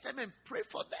bless them and pray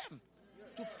for them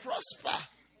to prosper.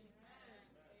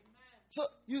 So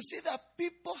you see that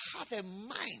people have a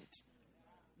mind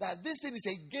that this thing is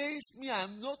against me.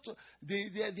 I'm not.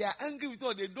 They are angry with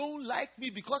me. They don't like me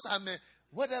because I'm a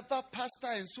whatever pastor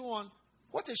and so on.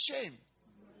 What a shame.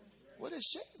 What a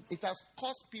shame. It has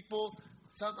cost people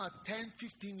some 10,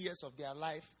 15 years of their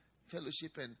life,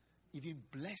 fellowship, and even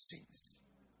blessings.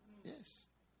 Yes.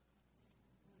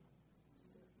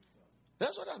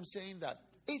 That's what I'm saying, that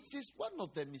it is one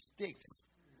of the mistakes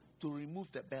to remove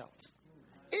the belt.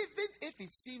 Even if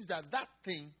it seems that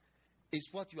thing is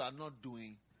what you are not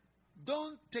doing,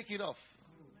 don't take it off.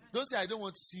 Don't say, "I don't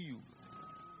want to see you.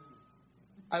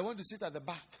 I want to sit at the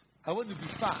back. I want to be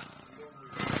far."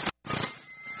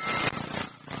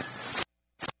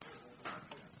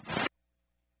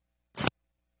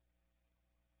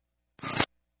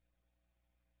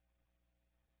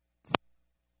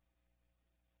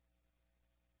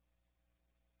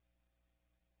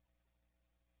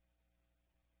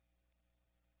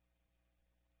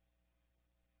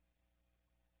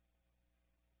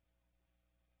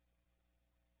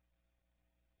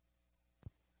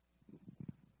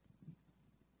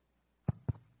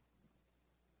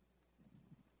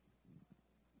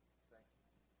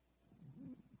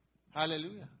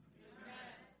 Hallelujah.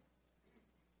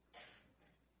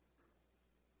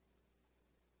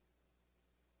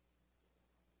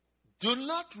 Do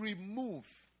not remove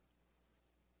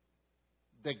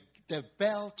the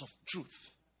belt of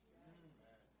truth.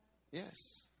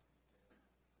 Yes.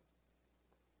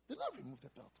 Do not remove the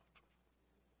belt of truth.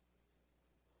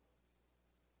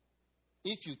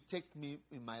 If you take me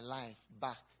in my life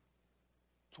back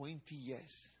 20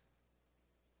 years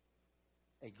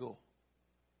ago,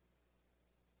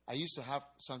 I used to have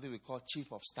something we call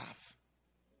chief of staff.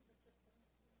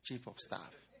 Chief of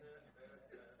staff.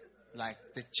 Like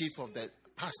the chief of the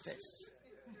pastors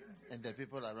and the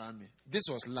people around me. This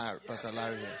was Larry, Pastor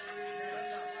Larry here.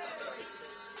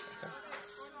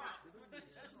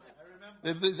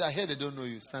 I hear they don't know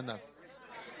you. Stand up.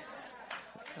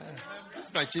 This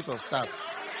is my chief of staff.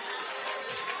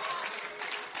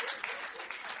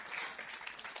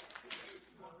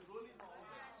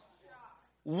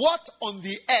 What on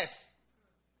the earth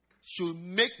should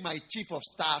make my chief of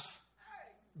staff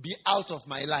be out of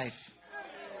my life?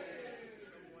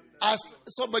 As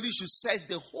somebody should search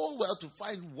the whole world to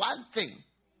find one thing.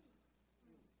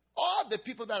 All the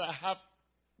people that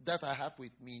I have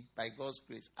with me by God's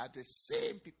grace are the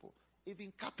same people.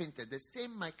 Even carpenter, the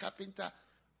same my carpenter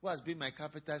who has been my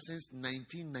carpenter since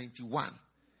 1991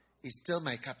 is still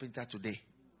my carpenter today.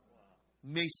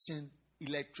 Mason,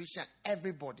 electrician,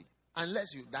 everybody.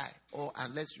 Unless you die or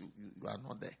unless you are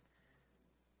not there.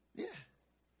 Yeah.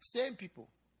 Same people.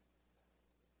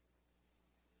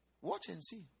 Watch and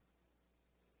see.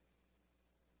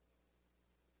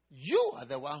 You are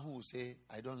the one who will say,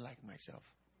 "I don't like myself."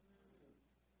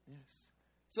 Yes.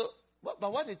 So, but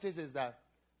what it is that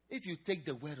if you take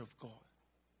the word of God,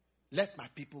 "Let my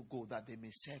people go that they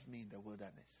may serve me in the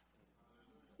wilderness."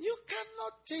 You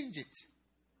cannot change it.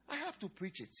 I have to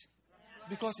preach it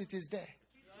because it is there.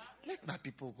 Let my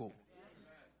people go.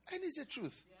 And it's the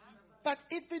truth. But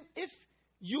even if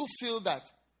you feel that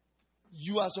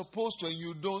you are supposed to and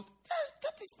you don't,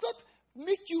 that is not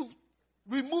make you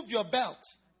remove your belt.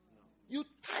 You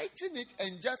tighten it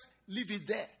and just leave it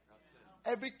there.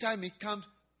 Every time it comes,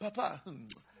 Papa,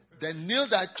 then kneel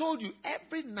down. I told you,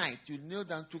 every night you kneel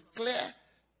down to clear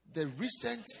the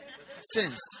recent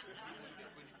sins.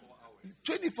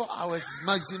 24 hours is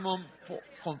maximum for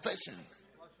confessions.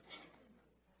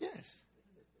 Yes.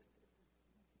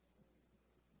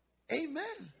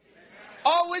 Amen.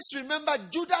 Always remember,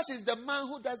 Judas is the man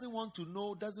who doesn't want to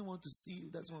know, doesn't want to see,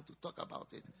 doesn't want to talk about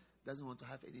it, doesn't want to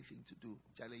have anything to do.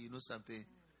 Charlie, you know something?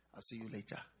 I'll see you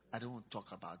later. I don't want to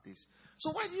talk about this.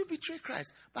 So why do you betray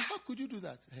Christ? But how could you do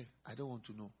that? Hey, I don't want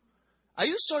to know. Are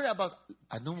you sorry about,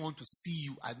 I don't want to see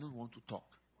you, I don't want to talk.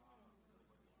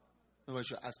 Nobody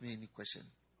should ask me any question.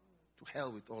 To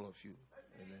hell with all of you.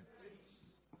 Amen.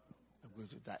 I'm going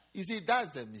to die. You see,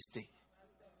 that's the mistake.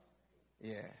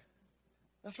 Yeah.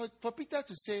 And for Peter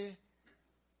to say,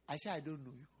 I say I don't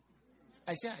know you.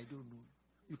 I say I don't know you.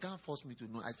 You can't force me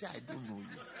to know. I say I don't know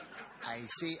you. I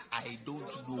say I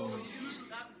don't know you.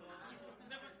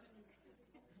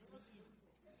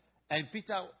 And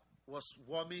Peter was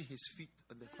warming his feet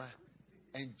on the fire.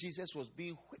 And Jesus was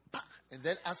being whipped back. And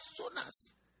then as soon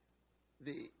as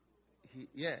he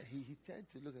turned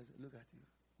to look at you.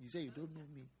 You say you don't know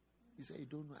me. You say you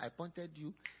don't know. I appointed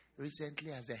you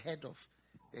recently as the head of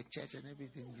the church and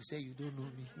everything. You say you don't know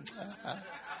me.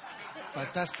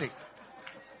 Fantastic.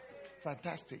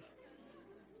 Fantastic.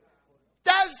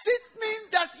 Does it mean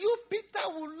that you, Peter,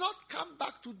 will not come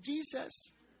back to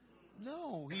Jesus?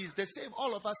 No, he is the same.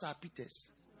 All of us are Peters.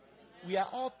 We are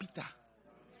all Peter.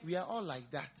 We are all like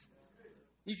that.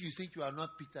 If you think you are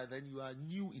not Peter, then you are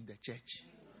new in the church.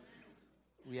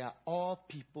 We are all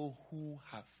people who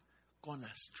have gone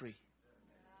astray.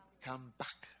 Come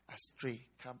back astray.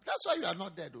 That's why you are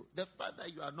not dead. Though. The fact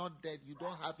that you are not dead, you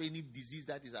don't have any disease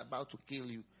that is about to kill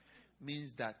you,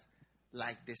 means that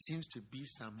like there seems to be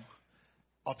some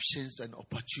options and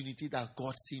opportunity that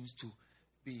God seems to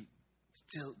be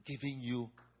still giving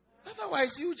you.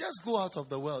 Otherwise, you just go out of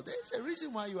the world. There's a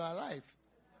reason why you are alive.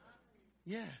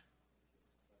 Yeah.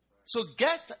 So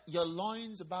get your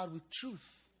loins about with truth.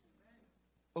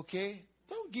 Okay?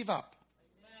 Don't give up.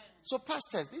 So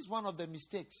pastors, this is one of the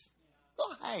mistakes.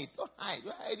 Don't hide. Don't hide.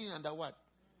 You're hiding under what?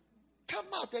 Come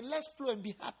out and let's flow and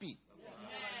be happy.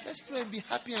 Let's flow and be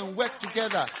happy and work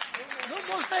together. No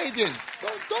more hiding.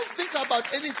 Don't think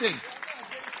about anything.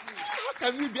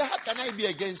 How can I be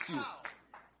against you?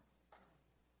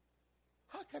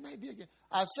 How can I be against?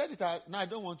 I've said it. Now I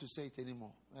don't want to say it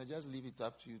anymore. I just leave it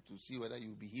up to you to see whether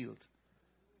you'll be healed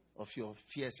of your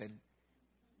fears. And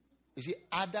you see,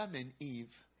 Adam and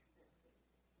Eve,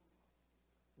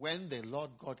 when the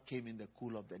Lord God came in the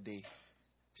cool of the day,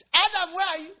 he said, Adam, where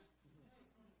are you?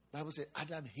 The Bible said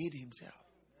Adam hid himself.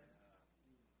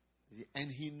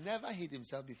 And he never hid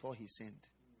himself before he sinned.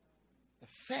 The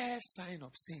first sign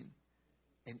of sin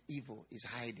and evil is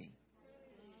hiding,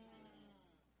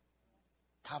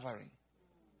 covering,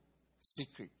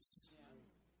 secrets.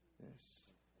 Yes.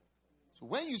 So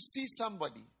when you see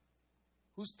somebody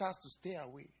who starts to stay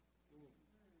away,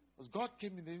 because God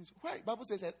came in the why? The Bible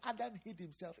says that Adam hid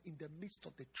himself in the midst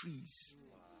of the trees.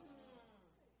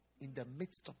 In the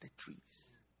midst of the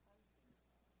trees.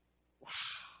 Wow.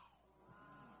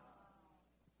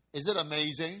 Is it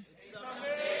amazing? It's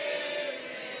amazing.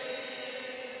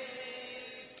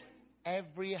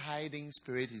 Every hiding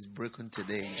spirit is broken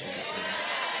today in Jesus'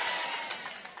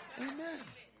 name. Amen.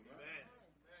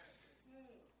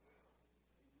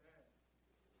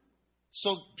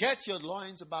 So get your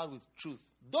loins about with truth.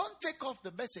 Don't take off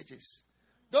the messages.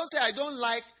 Don't say, I don't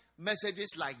like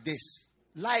messages like this.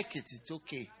 Like it, it's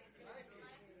okay.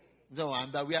 No,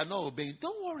 and that we are not obeying.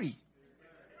 Don't worry.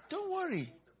 Don't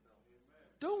worry.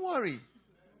 Don't worry.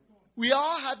 We are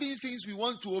all having things we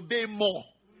want to obey more.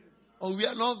 Or we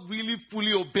are not really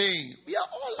fully obeying. We are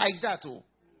all like that. Oh.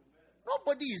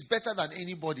 Nobody is better than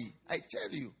anybody. I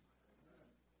tell you.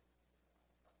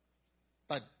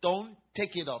 But don't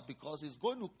take it up because it's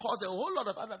going to cause a whole lot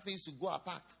of other things to go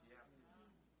apart.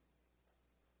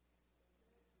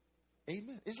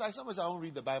 Amen. It's like somebody says, I won't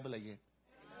read the Bible again.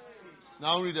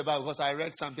 Now I won't read the Bible because I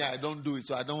read something, I don't do it,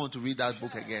 so I don't want to read that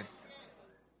book again.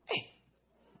 Hey.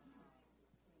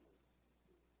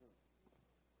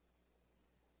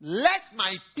 Let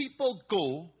my people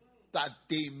go that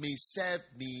they may serve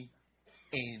me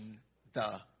in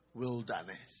the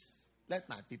wilderness. Let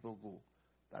my people go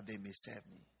that they may serve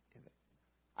me.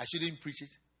 I shouldn't preach it.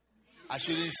 I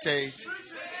shouldn't say it.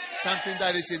 Something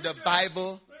that is in the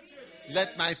Bible.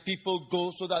 Let my people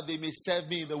go so that they may serve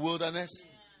me in the wilderness.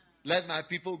 Let my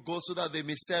people go so that they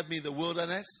may serve me in the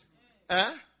wilderness.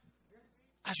 I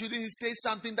shouldn't say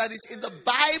something that is in the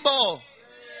Bible.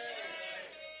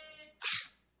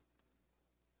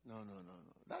 No.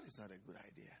 That is not a good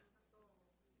idea.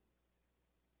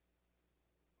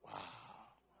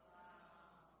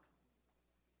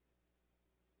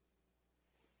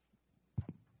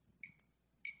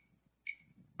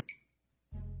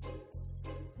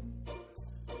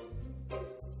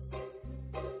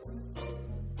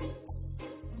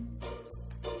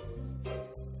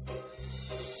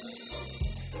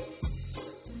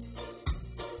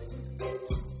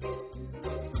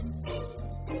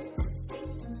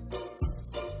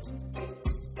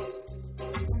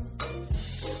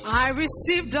 I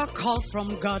received a call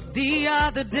from God the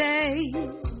other day.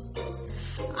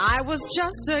 I was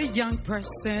just a young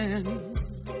person.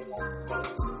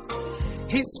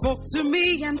 He spoke to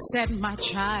me and said, my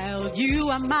child, you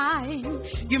are mine.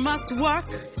 You must work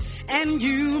and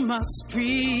you must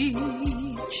preach.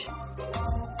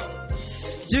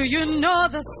 Do you know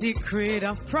the secret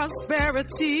of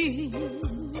prosperity?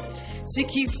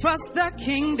 Seek ye first the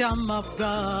kingdom of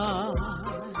God.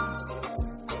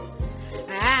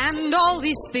 And all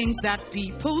these things that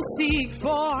people seek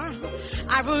for,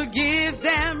 I will give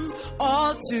them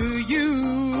all to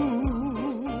you.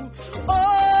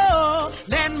 Oh,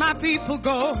 let my people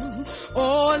go.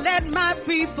 Oh, let my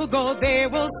people go. They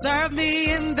will serve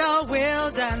me in the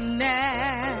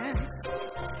wilderness.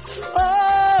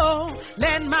 Oh,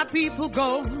 let my people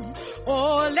go.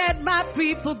 Oh, let my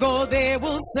people go. They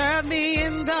will serve me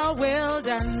in the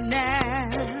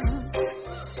wilderness.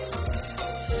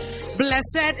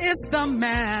 Blessed is the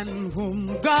man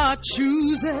whom God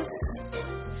chooses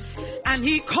and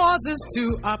he causes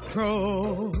to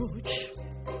approach.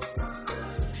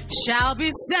 Shall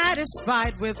be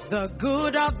satisfied with the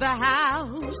good of the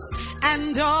house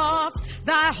and of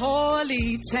thy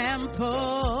holy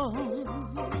temple.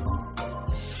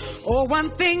 Oh, one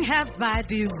thing have I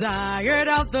desired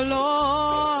of the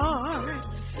Lord,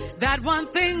 that one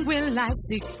thing will I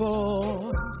seek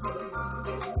for,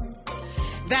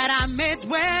 that I may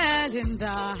dwell in the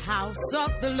house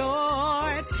of the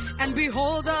Lord and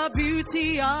behold the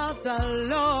beauty of the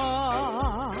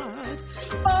Lord.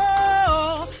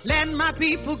 Oh, let my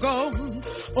people go.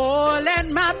 Oh, let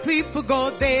my people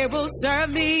go. They will serve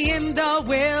me in the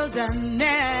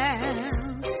wilderness.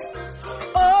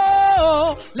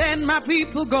 Oh, let my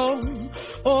people go.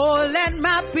 Oh, let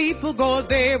my people go.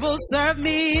 They will serve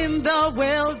me in the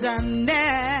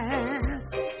wilderness.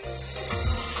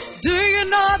 Do you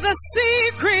know the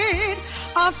secret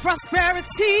of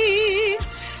prosperity?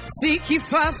 Seek ye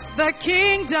first the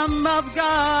kingdom of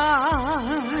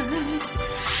God.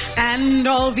 And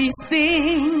all these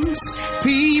things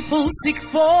people seek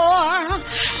for,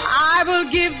 I will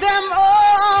give them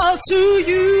all to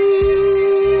you.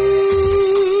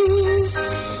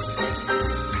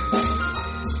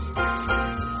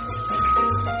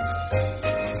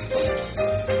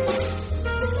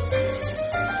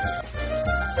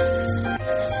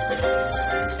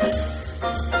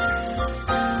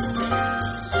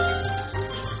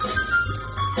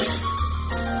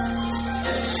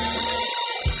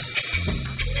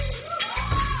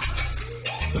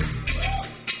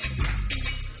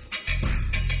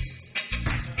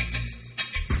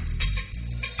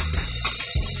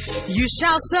 You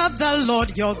shall serve the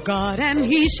Lord your God, and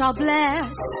he shall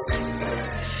bless.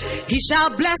 He shall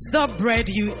bless the bread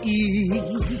you eat.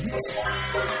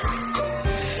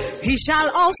 He shall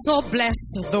also bless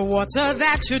the water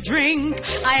that you drink.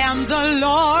 I am the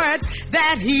Lord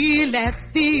that healeth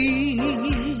thee.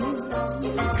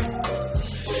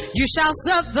 You shall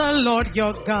serve the Lord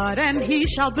your God, and he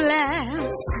shall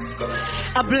bless.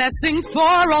 A blessing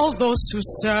for all those who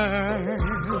serve.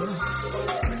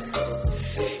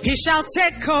 He shall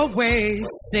take away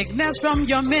sickness from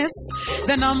your midst.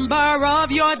 The number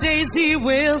of your days he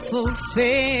will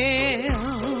fulfill.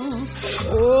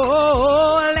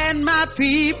 Oh, let my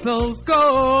people go.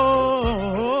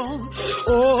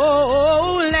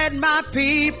 Oh, let my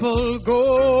people go.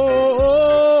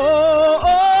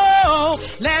 Oh,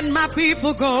 let my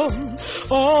people go.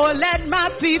 Oh, let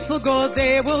my people go.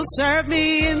 They will serve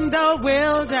me in the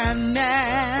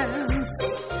wilderness.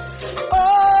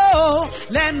 Oh,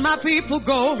 let my people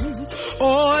go.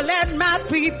 Oh, let my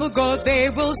people go. They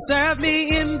will serve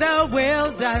me in the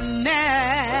wilderness.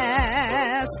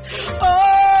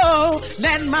 Oh,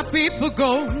 let my people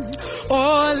go.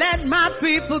 Oh, let my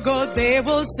people go. They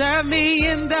will serve me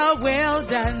in the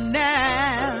wilderness.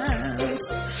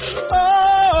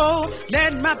 Oh,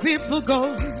 let my people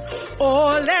go.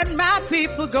 Oh, let my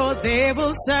people go. They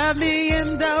will serve me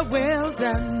in the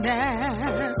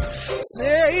wilderness.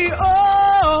 Say,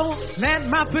 oh, let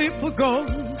my people go.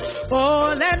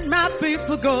 Oh, let my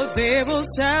people go. They will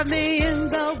serve me in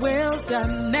the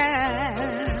wilderness.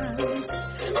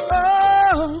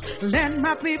 Oh, let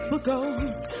my people go.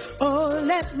 Oh,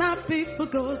 let my people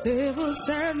go. They will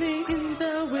serve me in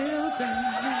the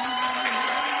wilderness.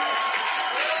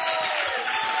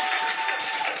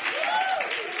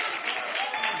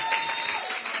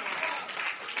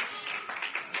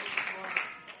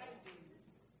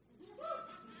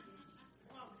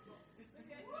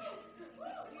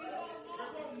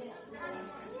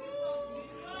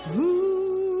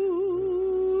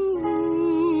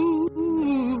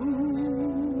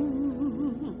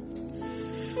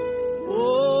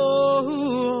 Oh,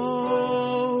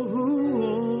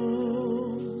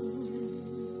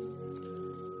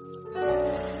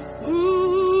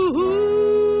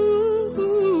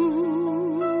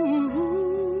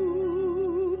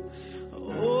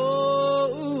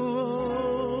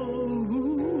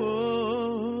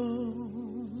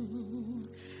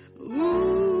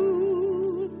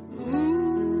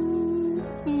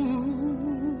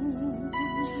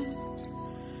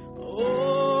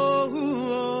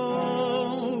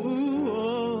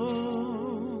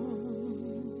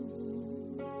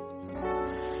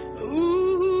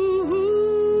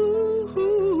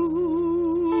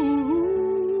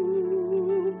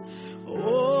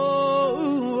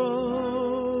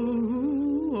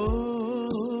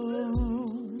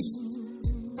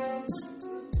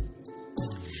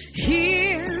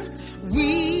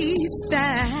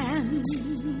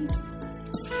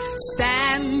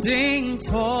 standing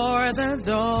for the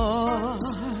Lord,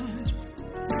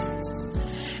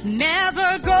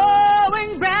 never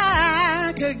going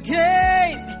back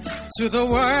again to the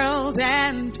world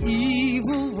and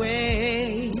evil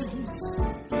ways.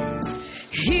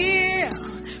 Here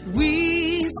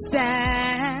we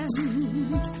stand,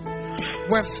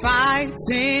 we're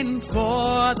fighting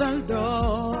for the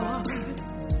Lord.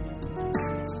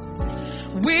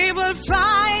 We will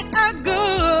fight a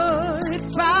good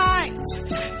fight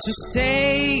to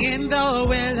stay in the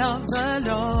will of the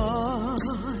Lord.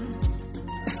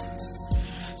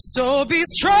 So be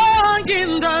strong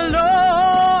in the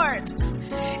Lord,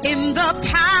 in the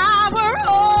power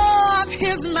of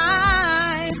His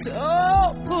might.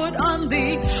 Oh, put on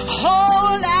the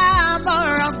whole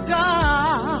armor of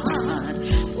God,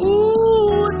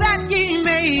 that ye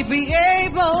may be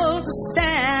able to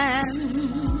stand.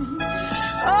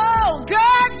 Oh,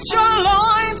 gird your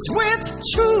loins with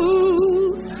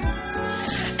truth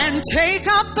and take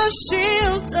up the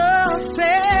shield of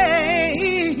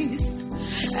faith,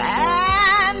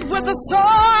 and with the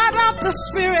sword of the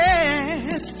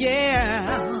Spirit,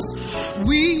 yeah,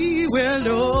 we will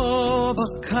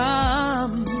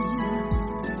overcome.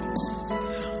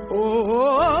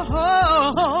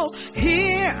 Oh,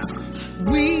 here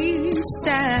we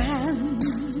stand,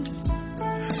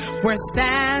 we're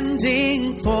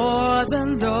standing for the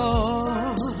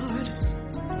Lord,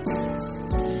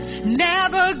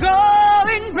 never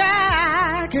going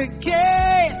back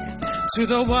again to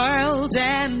the world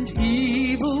and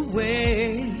evil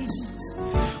ways.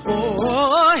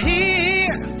 Oh,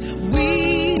 here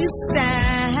we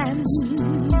stand,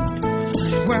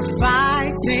 we're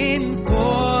fighting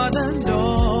for the Lord.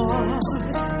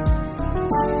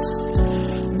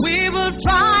 We will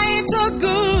fight a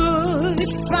good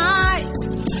fight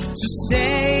to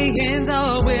stay in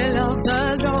the will of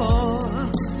the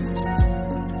Lord.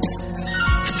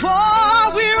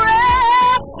 For we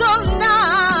wrestle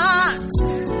not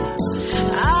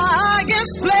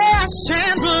against flesh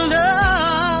and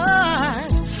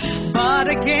blood, but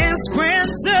against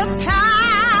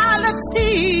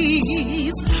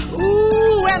principalities,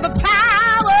 and the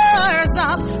powers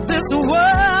of this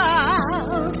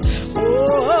world.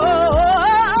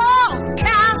 Oh,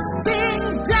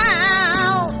 casting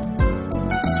down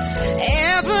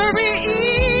every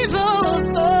evil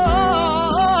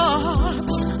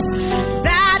thought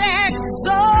that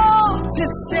exalts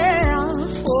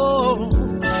itself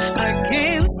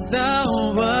against the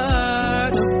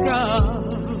word of God.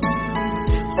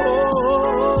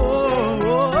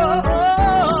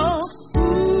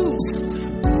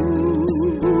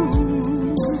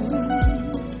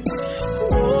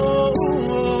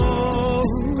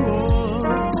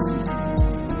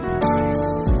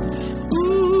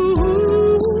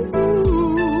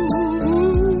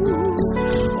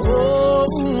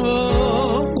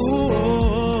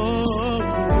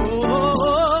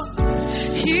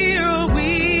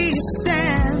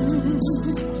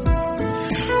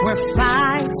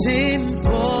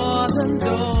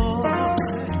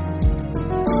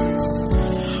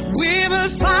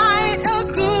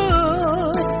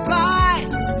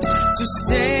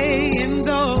 Stay in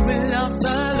the will of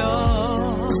the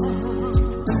Lord.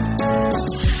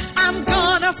 I'm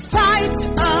gonna fight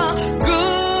a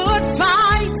good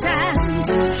fight, and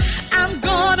I'm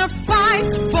gonna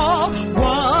fight for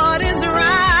what is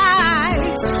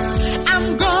right.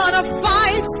 I'm gonna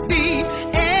fight the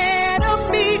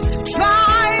enemy,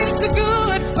 fight a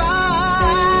good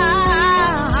fight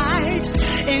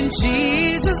in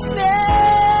Jesus' name.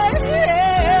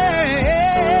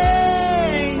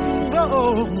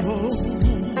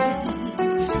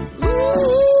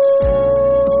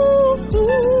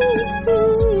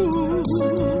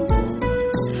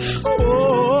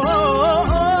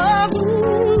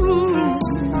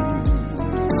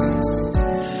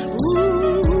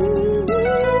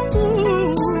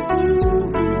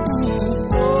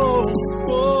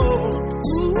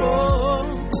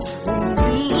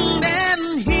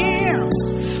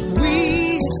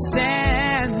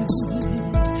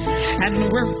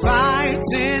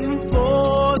 Fighting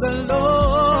for the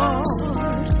Lord.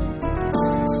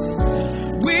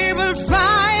 We will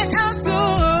fight a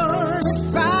good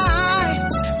fight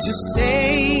to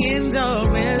stay in the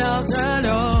will of the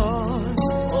Lord.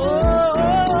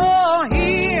 Oh,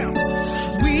 here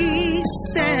we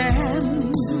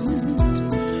stand,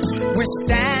 we're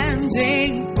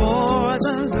standing for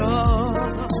the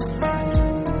Lord.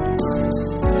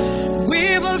 We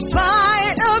will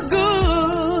fight a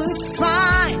good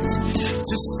fight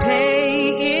to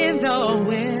stay in the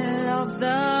will of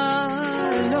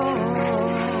the Lord.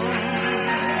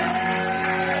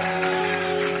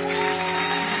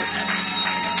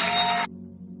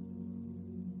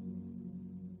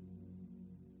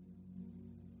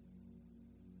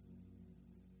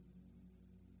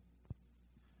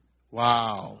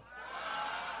 Wow.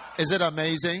 Is it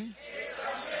amazing?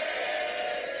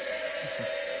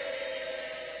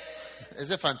 Is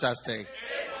it fantastic?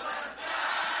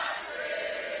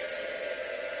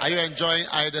 Are you enjoying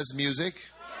Ida's music?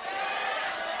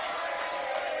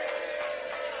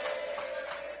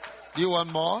 Do you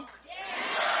want more?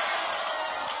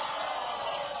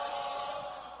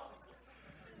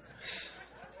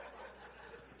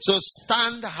 So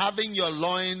stand having your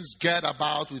loins girt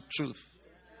about with truth.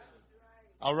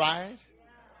 All right?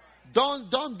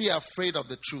 Don't be afraid of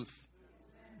the truth.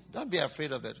 Don't be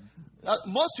afraid of it.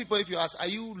 Most people, if you ask, are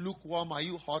you lukewarm? Are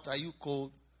you hot? Are you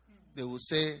cold? They will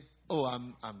say, "Oh,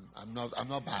 I'm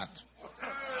not bad."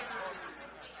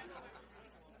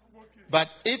 But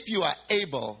if you are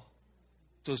able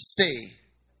to say,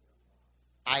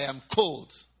 "I am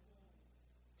cold,"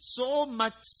 so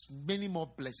many more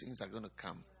blessings are going to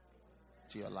come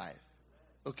to your life.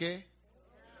 Okay?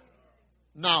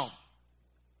 Now,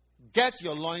 get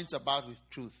your loins about with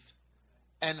truth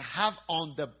and have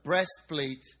on the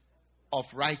breastplate of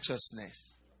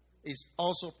righteousness. It's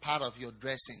also part of your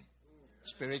dressing,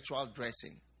 spiritual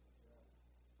dressing.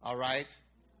 All right?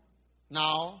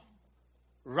 Now,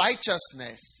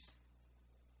 righteousness,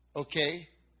 okay,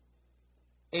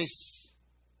 is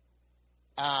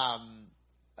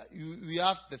we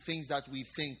have the things that we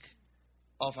think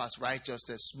of as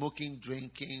righteousness: smoking,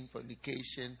 drinking,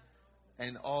 fornication,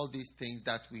 and all these things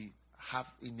that we have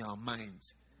in our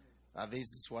minds. This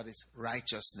is what is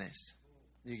righteousness.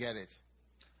 You get it?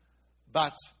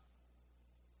 But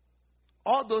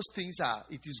all those things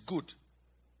it is good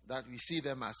that we see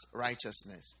them as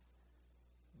righteousness.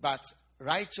 But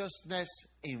righteousness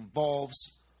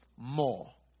involves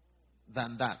more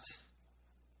than that.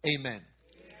 Amen.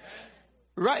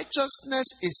 Righteousness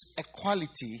is a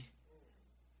quality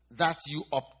that you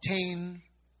obtain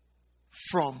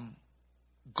from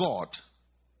God.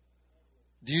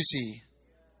 Do you see?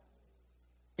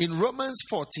 In Romans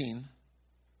 14,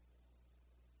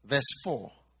 verse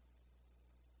 4,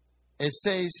 it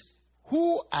says,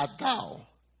 "Who art thou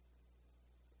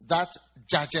that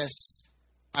judgest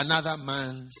another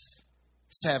man's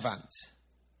servant?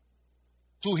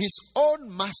 To his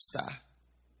own master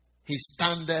he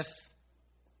standeth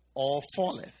or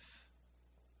falleth.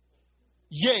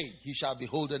 Yea, he shall be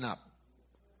holden up.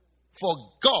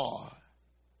 For God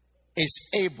is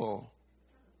able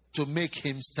to make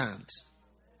him stand."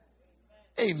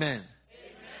 Amen.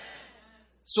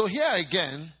 So here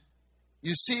again,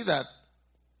 you see that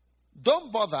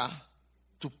don't bother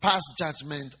to pass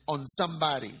judgment on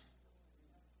somebody.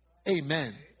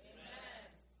 Amen.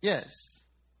 Yes.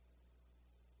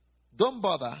 Don't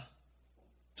bother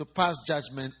to pass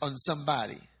judgment on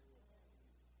somebody,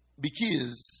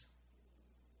 because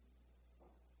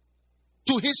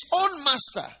to his own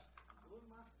master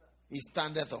he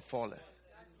standeth or falleth.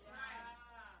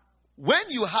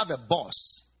 When you have a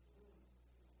boss,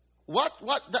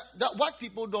 what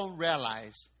people don't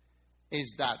realize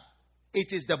is that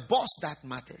it is the boss that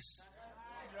matters.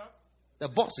 The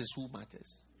boss is who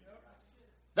matters.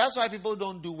 That's why people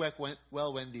don't do work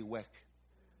well when they work.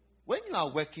 When you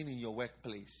are working in your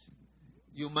workplace,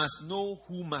 you must know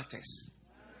who matters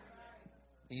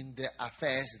in the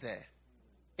affairs there.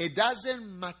 It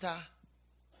doesn't matter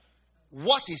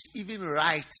what is even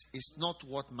right, is not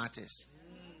what matters.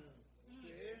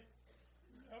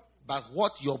 But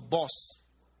what your boss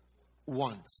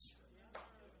wants.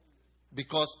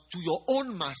 Because to your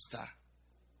own master,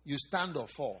 you stand or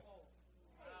fall.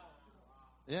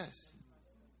 Yes.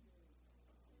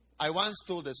 I once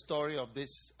told the story of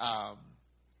this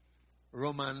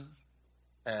Roman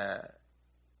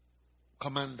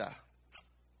commander.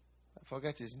 I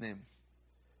forget his name.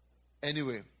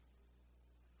 Anyway,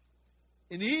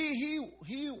 and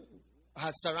he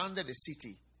had surrounded the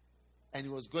city, and he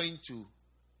was going to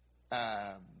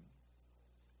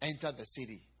enter the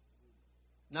city.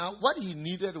 Now, what he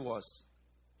needed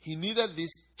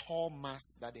this tall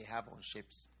mast that they have on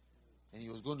ships, and he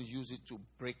was going to use it to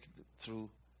break through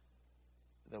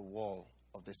the wall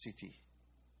of the city.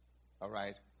 All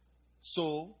right.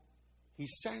 So he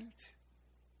sent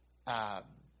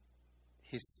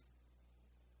his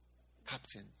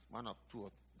captains, one or two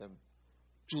of them,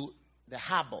 to the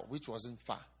harbor, which wasn't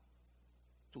far,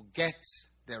 to get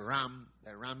the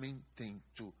ramming thing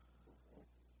to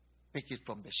pick it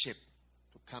from the ship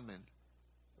to come and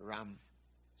ram.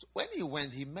 So when he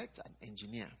went, he met an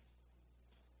engineer,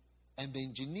 and the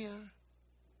engineer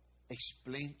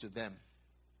explained to them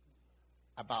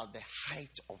about the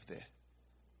height of the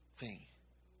thing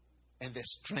and the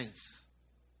strength,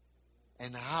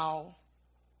 and how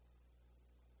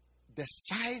the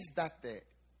size that the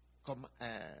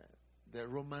the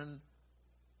Roman,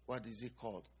 what is it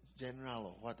called, general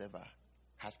or whatever,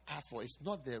 has asked for is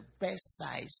not the best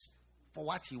size for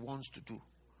what he wants to do.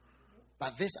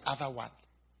 But this other one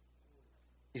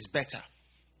is better.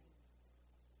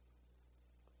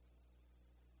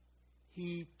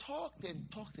 He talked and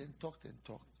talked and talked and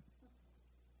talked.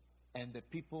 And the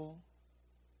people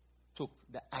took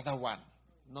the other one,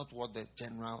 not what the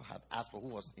general had asked for, who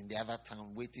was in the other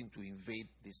town waiting to invade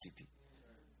the city.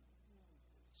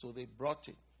 So they brought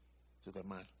it to the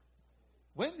man.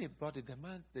 When they brought it,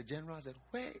 the general said,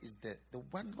 where is the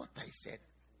one what I said?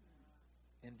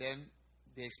 And then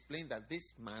they explained that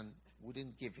this man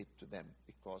wouldn't give it to them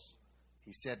because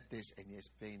he said this and he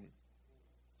explained it.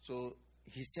 So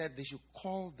he said they should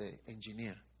call the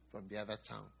engineer from the other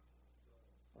town.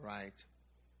 Right?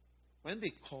 When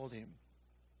they called him,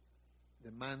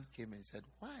 the man came and said,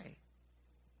 why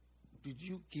did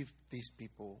you give these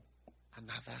people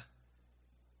another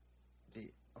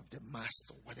day of the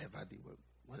mast or whatever they were,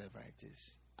 whatever it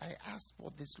is? I asked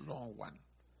for this long one.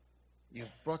 You've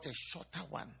brought a shorter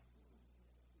one.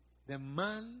 The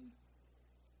man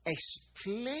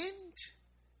explained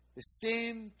the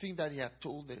same thing that he had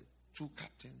told the two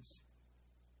captains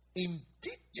in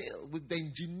detail with the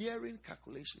engineering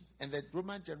calculation. And the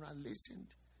Roman general listened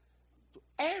to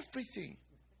everything.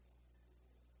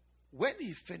 When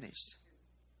he finished,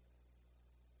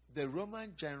 the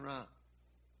Roman general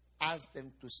asked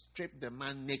them to strip the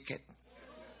man naked.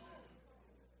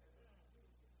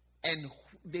 And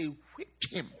they whipped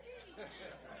him.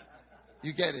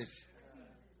 You get it?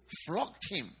 Flogged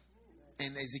him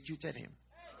and executed him.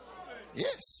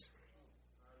 Yes.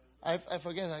 I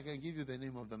forget, I can give you the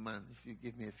name of the man if you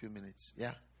give me a few minutes.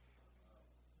 Yeah.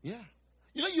 Yeah.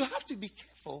 You know, you have to be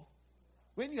careful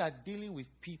when you are dealing with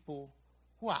people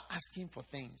who are asking for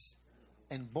things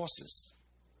and bosses.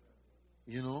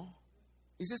 You know?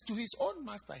 He says to his own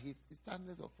master, he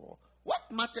stands up for.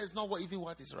 What matters not even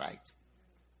what is right,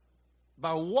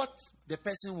 but what the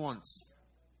person wants.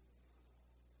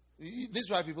 This is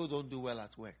why people don't do well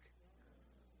at work.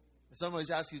 Somebody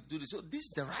asks you to do this. So this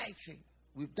is the right thing.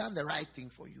 We've done the right thing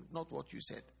for you, not what you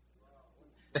said.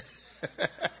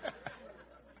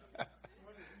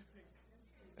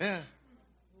 Yeah.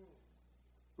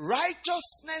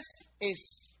 Righteousness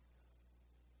is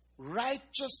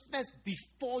righteousness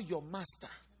before your master,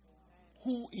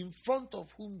 who in front of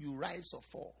whom you rise or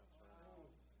fall.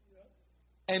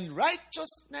 And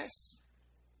righteousness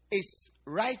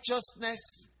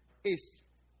is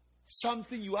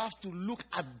something you have to look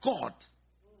at God.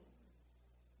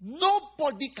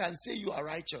 Nobody can say you are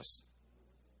righteous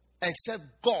except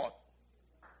God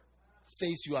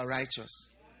says you are righteous.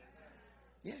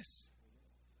 Yes.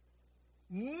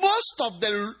 Most of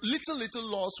the little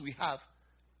laws we have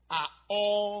are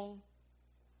all,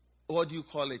 what do you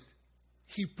call it?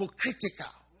 Hypocritical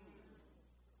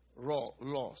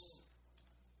laws.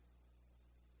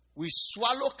 We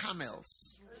swallow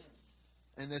camels,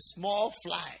 and a small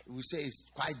fly, we say, is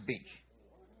quite big.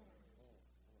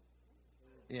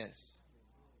 Yes.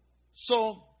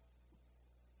 So,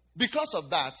 because of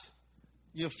that,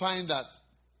 you find that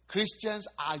Christians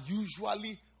are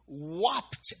usually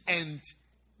warped and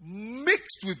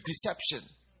mixed with deception.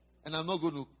 And I'm not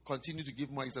going to continue to give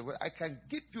more examples. I can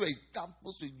give you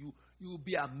examples so you will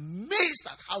be amazed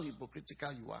at how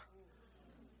hypocritical you are.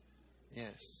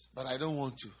 Yes. But I don't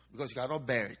want to, because you cannot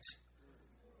bear it.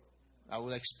 I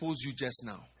will expose you just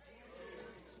now.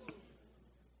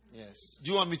 Yes.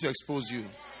 Do you want me to expose you?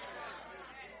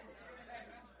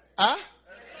 Huh?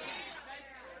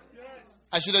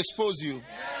 I should expose you.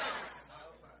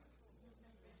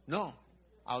 No,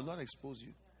 I will not expose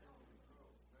you.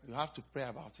 You have to pray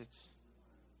about it.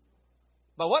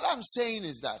 But what I'm saying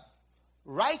is that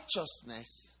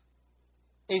righteousness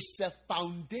is a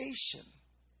foundation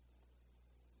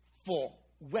for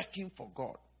working for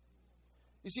God.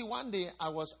 You see, one day I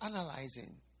was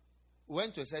analyzing,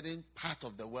 went to a certain part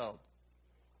of the world,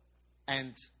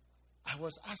 and I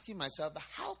was asking myself,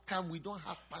 how come we don't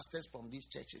have pastors from these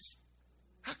churches?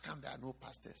 How come there are no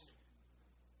pastors?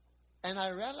 And I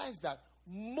realized that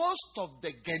most of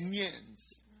the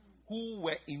Ghanaians who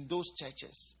were in those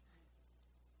churches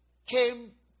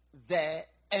came there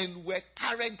and were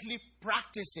currently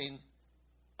practicing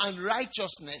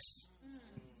unrighteousness.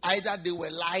 Either they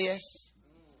were liars.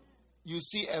 You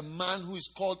see a man who is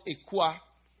called Ekua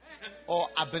or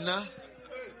Abena.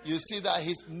 You see that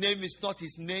his name is not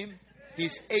his name.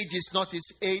 His age is not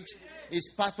his age. His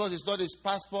passport is not his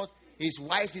passport. His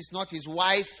wife is not his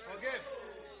wife.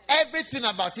 Everything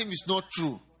about him is not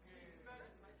true.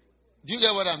 Do you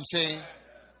get what I'm saying?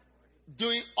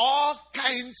 doing all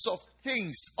kinds of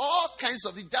things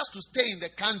just to stay in the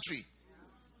country.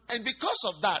 And because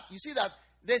of that, you see that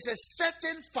there's a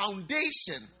certain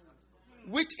foundation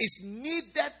which is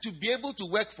needed to be able to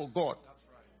work for God.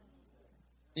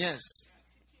 Yes.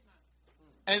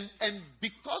 And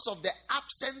because of the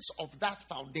absence of that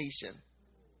foundation,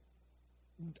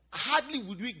 hardly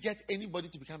would we get anybody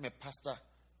to become a pastor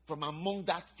from among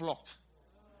that flock.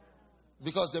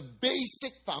 Because the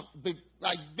basic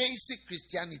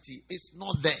Christianity is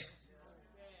not there.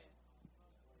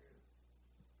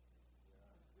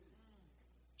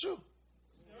 True.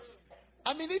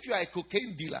 I mean, if you are a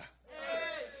cocaine dealer,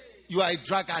 you are a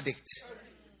drug addict,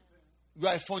 you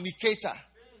are a fornicator,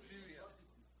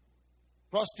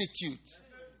 prostitute,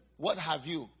 what have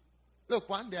you. Look,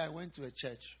 one day I went to a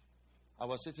church. I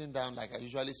was sitting down like I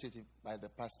usually sit by the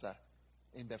pastor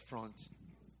in the front.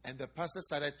 And the pastor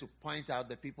started to point out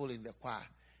the people in the choir.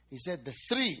 He said,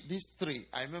 these three,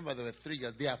 I remember there were three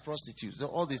girls, they are prostitutes.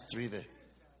 All these three there,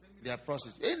 they are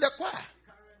prostitutes. In the choir.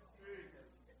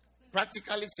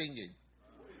 Practically singing.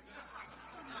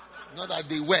 Not that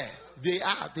they were.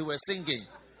 They were singing.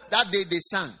 That day they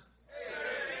sang.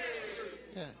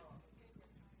 Yeah.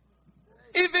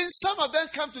 Even some of them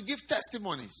come to give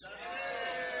testimonies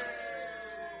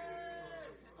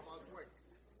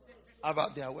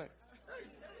about their work.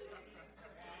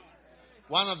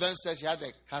 One of them said she had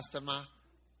a customer,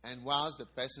 and whilst the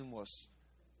person was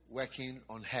working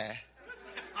on her,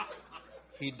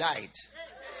 he died.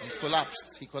 He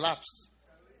collapsed.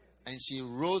 And she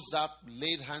rose up,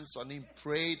 laid hands on him,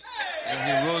 prayed, and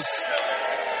he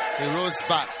rose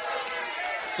back.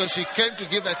 So she came to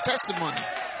give a testimony.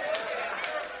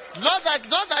 Not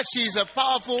that she is a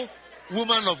powerful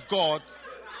woman of God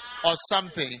or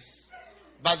something,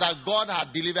 but that God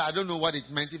had delivered. I don't know what it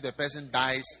meant if the person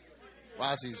dies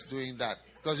whilst he's doing that.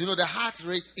 Because, the heart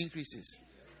rate increases.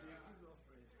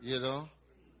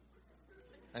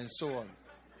 And so on.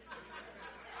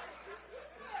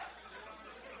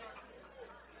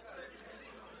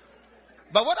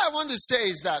 But what I want to say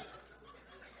is that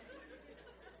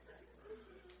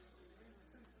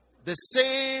the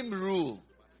same rule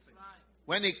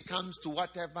when it comes to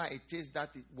whatever it is that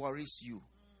it worries you.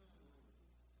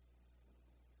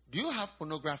 Do you have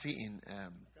pornography in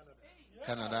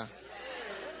Canada?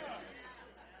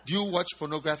 Do you watch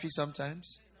pornography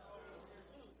sometimes?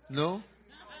 No?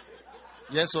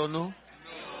 Yes or no?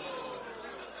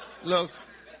 Look.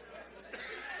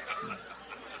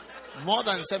 More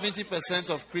than 70%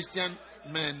 of Christian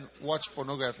men watch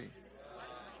pornography.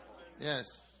 Yes.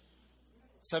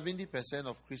 70%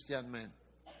 of Christian men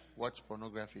watch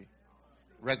pornography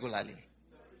regularly.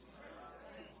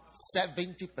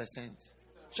 70%.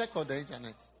 Check on the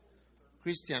internet.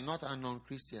 Christian, not unknown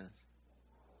Christians.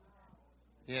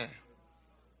 Yeah.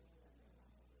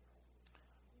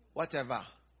 Whatever.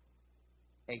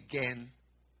 Again,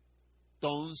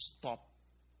 don't stop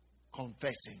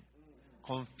confessing.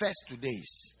 Confess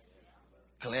today's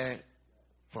clear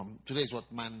from today's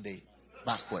what Monday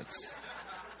backwards.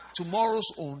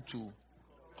 Tomorrow's own too.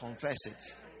 Confess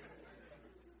it.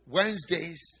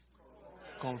 Wednesdays,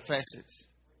 confess it.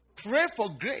 Pray for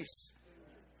grace.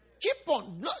 Keep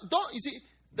on. Don't you see?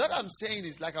 That I'm saying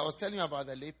is like I was telling you about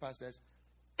the lay pastors.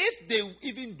 If they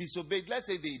even disobeyed, let's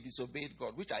say they disobeyed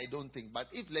God, which I don't think, but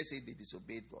if let's say they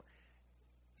disobeyed God,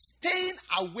 staying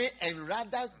away and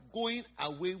rather going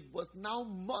away was now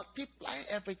multiplying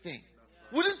everything.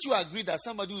 Wouldn't you agree that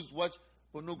somebody who's watched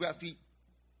pornography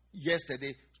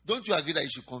yesterday, don't you agree that you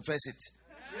should confess it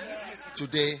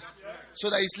today? So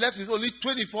that he's left with only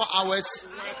 24 hours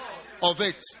of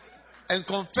it. And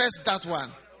confess that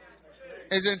one.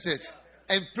 Isn't it?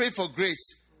 And pray for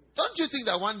grace. Don't you think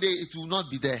that one day it will not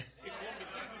be there?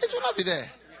 It will not be there.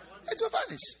 It will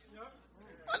vanish.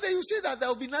 And then you see that there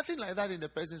will be nothing like that in the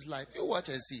person's life. You watch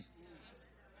and see.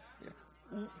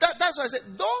 Yeah. That's why I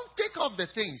said, don't take off the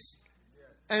things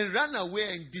and run away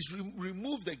and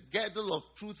remove the girdle of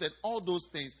truth and all those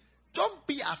things. Don't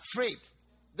be afraid.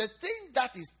 The thing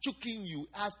that is choking you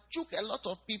has choked a lot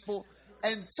of people,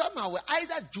 and somehow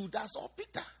either Judas or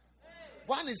Peter.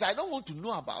 One is, I don't want to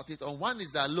know about it, or one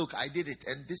is that, look, I did it,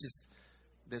 and this is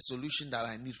the solution that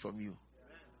I need from you.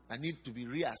 I need to be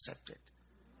reaccepted.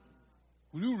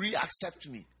 Will you reaccept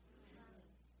me?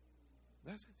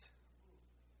 That's it.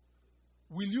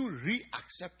 Will you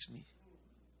reaccept me?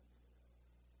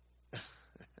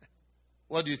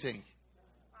 What do you think?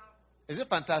 Is it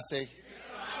fantastic?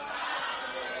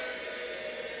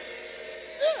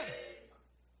 Yeah.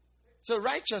 So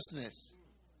righteousness,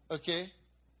 okay?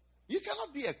 You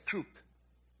cannot be a crook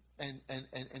and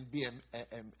be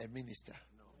a minister.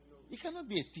 You cannot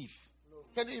be a thief.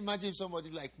 Can you imagine if somebody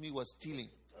like me was stealing?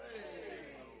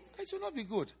 It will not be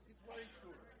good.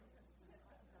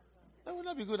 That will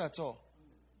not be good at all.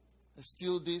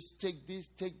 Steal this, take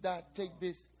that, take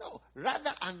this. No,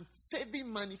 rather I'm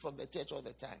saving money from the church all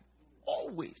the time.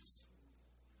 Always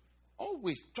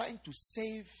trying to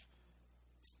save,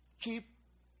 keep,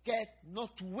 get,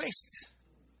 not to waste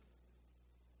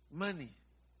money.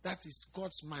 That is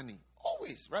God's money.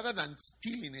 Always, rather than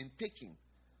stealing and taking.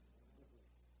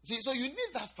 See, so you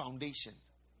need that foundation.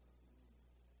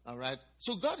 All right?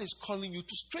 So God is calling you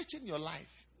to straighten your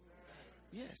life.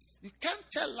 Yes. You can't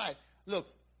tell life. Look,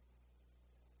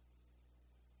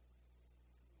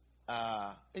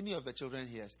 any of the children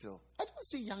here still? I don't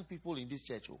see young people in this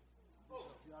church. Oh,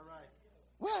 you are right.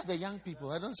 Where are the young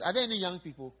people? Are there any young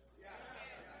people?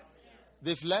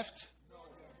 They've left?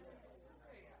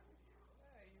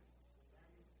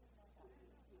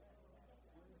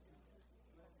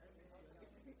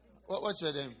 What's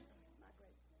your name?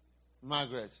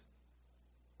 Margaret.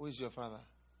 Who is your father?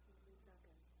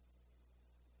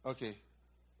 Okay,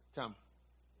 come.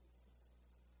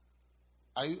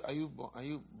 Are you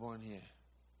born here?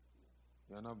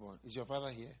 You are not born. Is your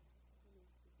father here?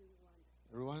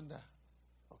 Rwanda.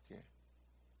 Okay.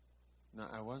 Now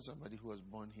I want somebody who was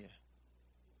born here.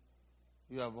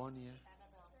 You are born here?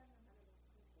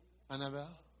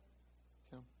 Annabelle?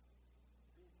 Come.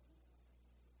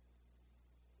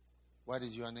 What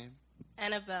is your name?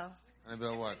 Annabelle.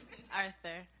 Annabelle what?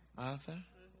 Arthur. Arthur?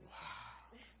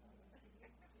 Wow.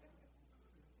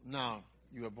 Now,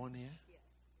 you were born here?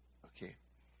 Okay.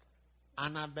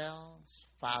 Annabelle's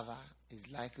father is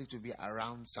likely to be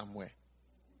around somewhere.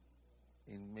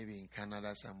 Maybe in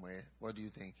Canada somewhere. What do you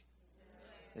think?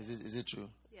 Is it true?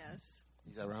 Yes.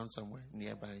 He's around somewhere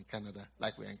nearby in Canada.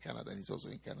 Like we're in Canada and he's also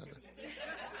in Canada.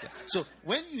 Yeah. So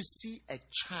when you see a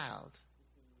child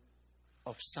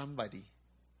of somebody,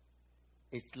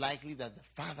 it's likely that the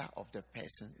father of the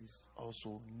person is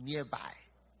also nearby.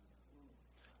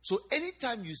 So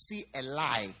anytime you see a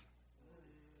lie,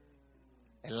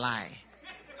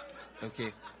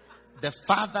 okay, the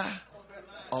father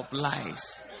of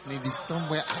lies may be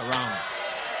somewhere around.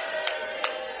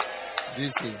 Do you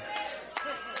see?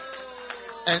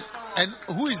 And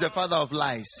who is the father of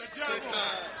lies?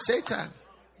 Satan.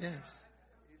 Yes.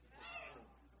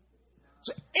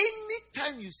 So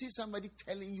anytime you see somebody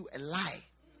telling you a lie,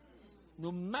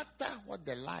 no matter what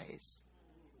the lie is,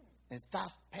 and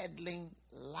start peddling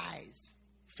lies,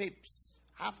 fibs,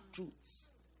 half-truths,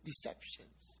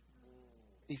 deceptions,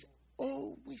 it's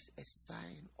always a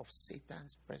sign of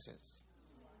Satan's presence.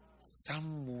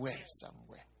 Somewhere,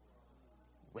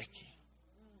 working.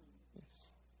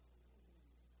 Yes.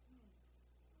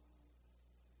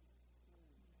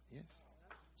 Yes.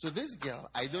 So this girl,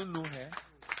 I don't know her,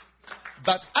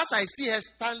 but as I see her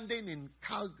standing in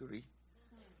Calgary,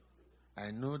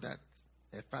 I know that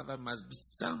her father must be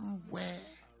somewhere.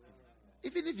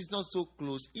 Even if it's not so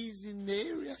close, he's in the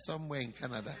area somewhere in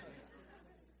Canada.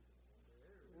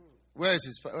 Where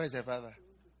is her father?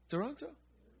 Toronto?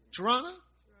 Toronto?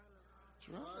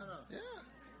 Yeah.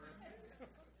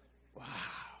 Wow.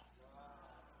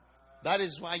 That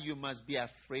is why you must be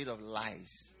afraid of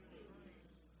lies.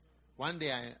 One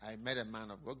day I met a man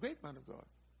of God, great man of God.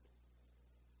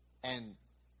 And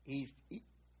he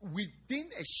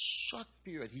within a short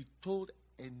period, he told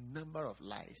a number of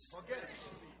lies.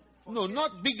 No,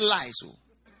 not big lies,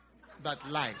 but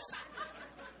lies.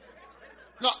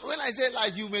 No, when I say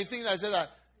lies, you may think I said that.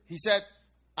 He said,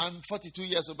 I'm 42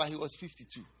 years old, but he was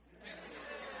 52.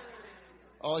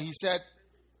 Or he said,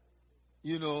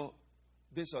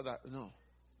 this or that. No.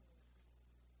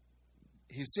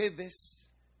 He said this,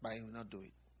 but he will not do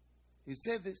it. He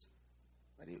said this,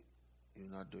 but he will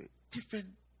not do it. Different.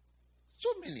 So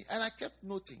many. And I kept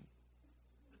noting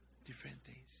different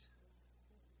things.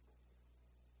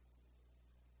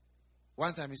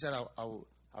 One time he said, I will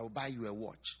buy you a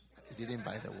watch. He didn't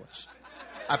buy the watch.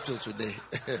 Up till today.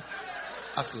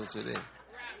 Up till today.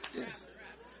 Yes.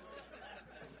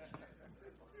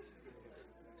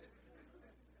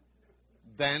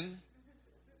 Then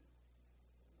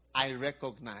I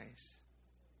recognize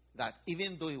that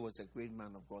even though he was a great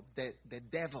man of God, the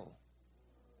devil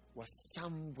was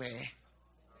somewhere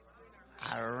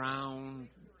around.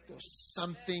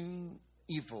 Something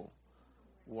evil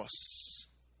was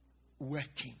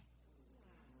working.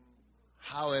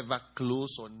 However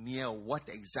close or near, what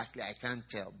exactly I can't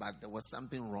tell, but there was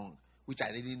something wrong, which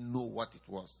I didn't know what it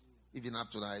was. Even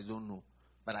up to that, I don't know.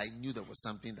 But I knew there was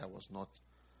something that was not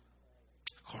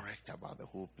correct about the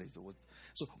whole place.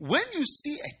 So when you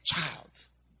see a child,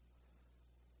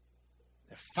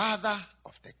 the father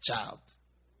of the child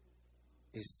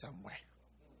is somewhere.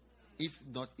 if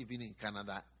not even in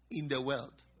Canada, in the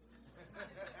world.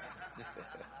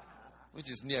 Which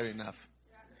is near enough.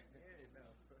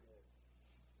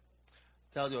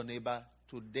 Tell your neighbor,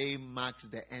 today marks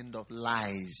the end of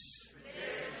lies.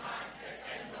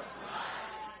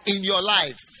 In your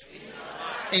life.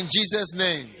 In Jesus'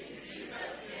 name.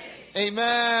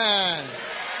 Amen.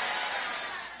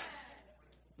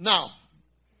 Now,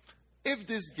 if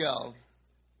this girl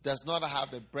does not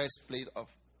have a breastplate of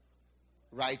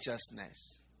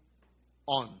righteousness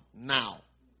on now,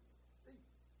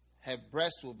 her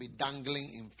breast will be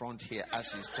dangling in front here as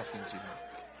she's talking to you.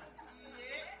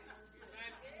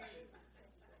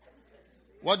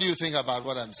 What do you think about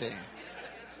what I'm saying?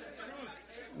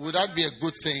 Would that be a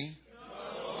good thing?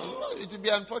 No, it would be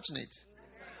unfortunate.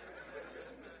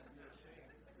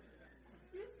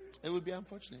 It would be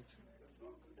unfortunate.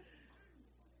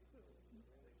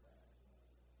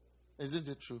 Isn't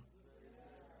it true?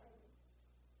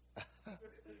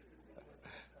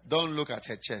 Don't look at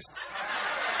her chest.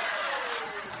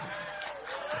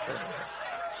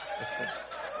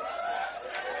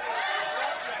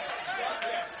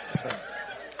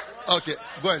 Okay,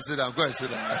 go and sit down. Go and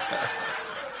sit down.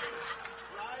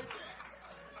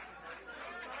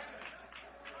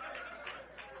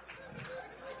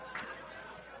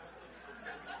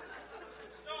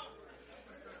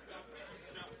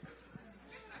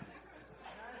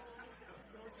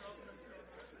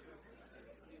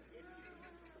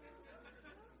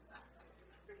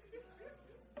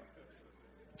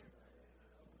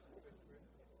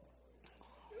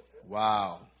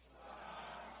 Wow.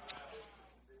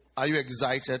 Are you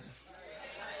excited?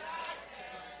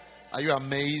 Are you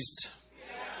amazed?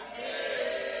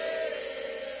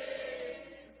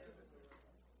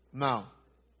 Now,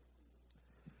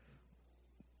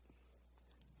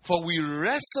 for we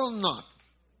wrestle not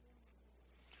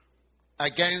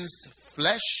against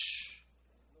flesh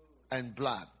and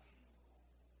blood.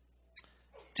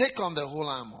 Take on the whole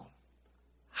armor.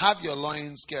 Have your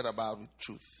loins girt about with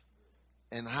truth.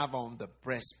 And have on the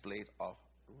breastplate of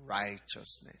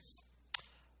righteousness.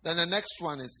 Then the next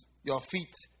one is your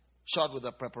feet shod with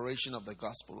the preparation of the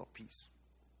gospel of peace.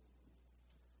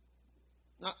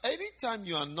 Now, anytime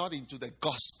you are not into the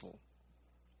gospel,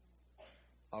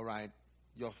 all right,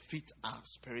 your feet are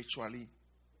spiritually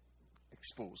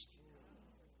exposed.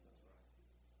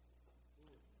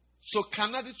 So,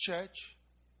 Canada Church,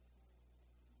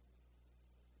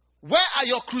 where are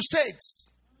your crusades?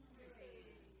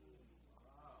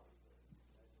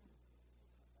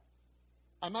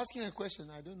 I'm asking a question.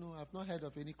 I don't know. I've not heard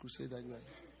of any crusade that you have.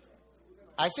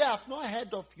 I say I've not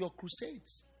heard of your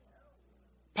crusades.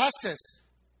 Pastors,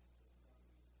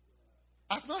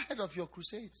 I've not heard of your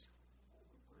crusades.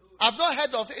 I've not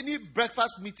heard of any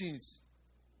breakfast meetings.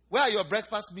 Where are your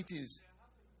breakfast meetings?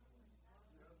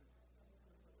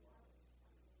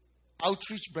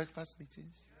 Outreach breakfast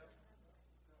meetings.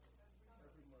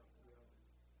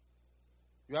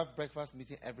 You have breakfast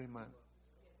meeting every month.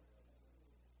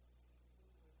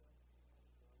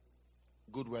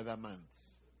 Good weather months.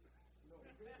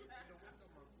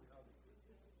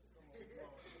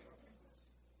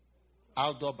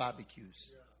 Outdoor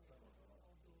barbecues.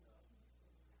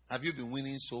 Have you been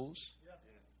winning souls?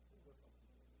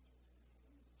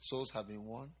 Souls have been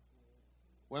won.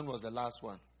 When was the last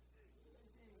one?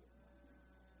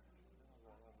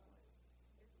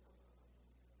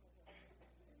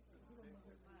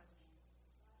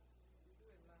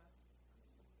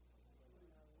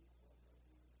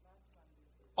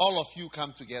 All of you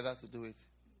come together to do it.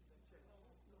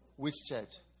 Which church?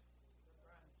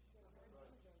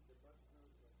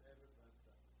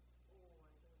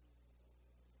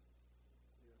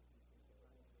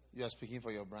 You are speaking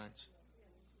for your branch.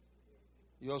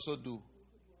 You also do.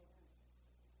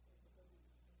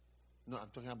 No, I'm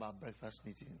talking about breakfast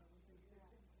meeting.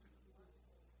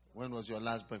 When was your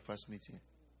last breakfast meeting?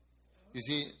 You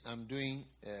see, I'm doing,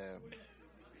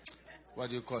 what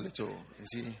do you call it? Oh, you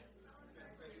see,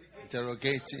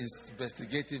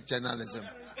 investigative journalism.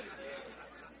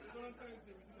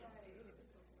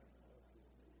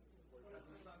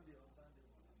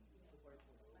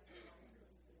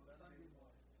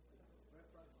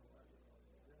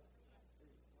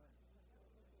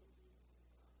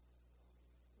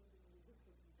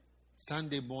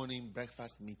 Sunday morning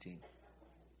breakfast meeting.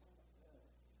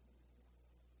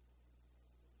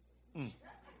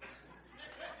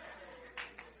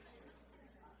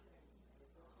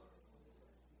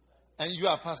 And you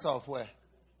are pastor of where?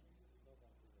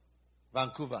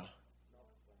 Vancouver.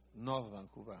 North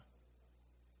Vancouver.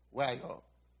 Where are your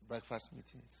breakfast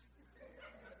meetings?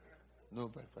 No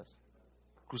breakfast.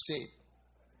 Crusade.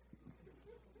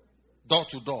 Door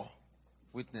to door.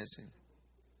 Witnessing.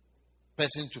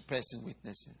 Person to person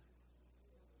witnessing.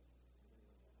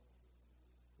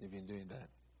 You've been doing that.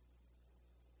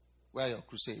 Where are your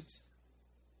crusades?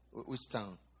 Which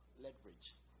town?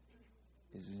 Lethbridge.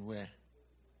 Is in where?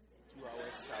 2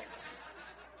 hours south.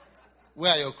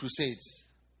 Where are your crusades?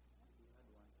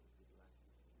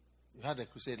 You had a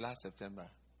crusade last September.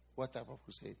 What type of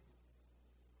crusade?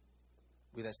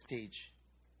 With a stage.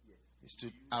 Yes. You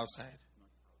stood outside.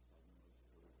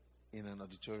 In an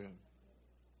auditorium.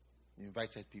 You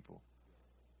invited people.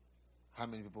 How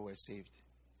many people were saved?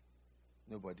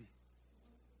 Nobody.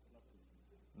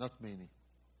 Not many.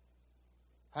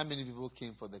 How many people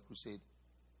came for the crusade?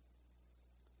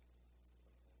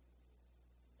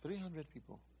 300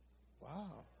 people.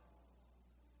 Wow.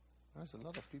 That's a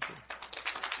lot of people.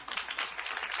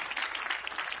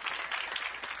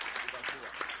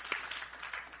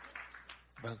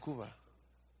 Vancouver.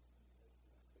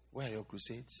 Where are your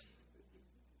crusades?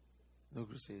 No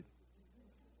crusade.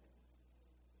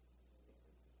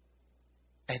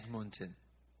 Edmonton.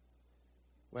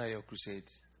 Where are your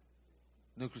crusades?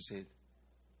 No crusade.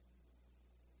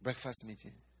 Breakfast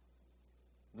meeting.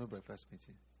 No breakfast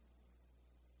meeting.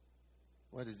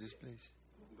 What is this place?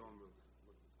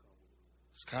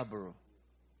 Scarborough.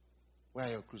 Where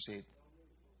are your crusade?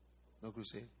 No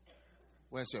crusade.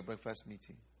 Where's your breakfast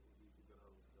meeting?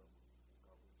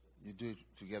 You do it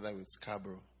together with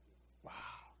Scarborough. Wow.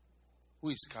 Who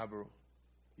is Scarborough?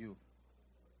 You.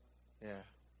 Yeah.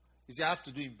 You see, I have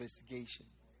to do investigation.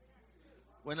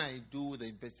 When I do the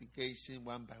investigation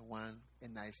one by one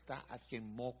and I start asking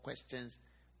more questions,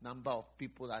 number of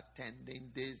people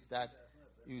attending this, that,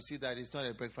 you see that it's not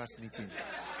a breakfast meeting.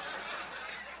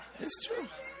 It's true.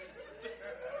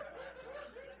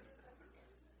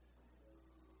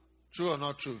 True or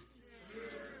not true?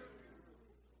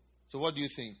 So what do you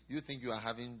think? Do you think you are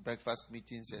having breakfast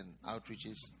meetings and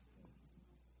outreaches?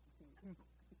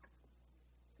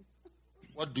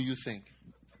 What do you think?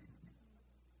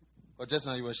 Or just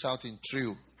now you were shouting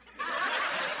true.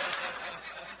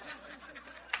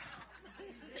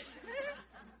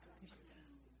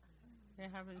 They're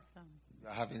having some.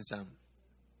 You're having some.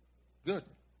 Good.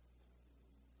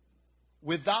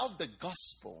 Without the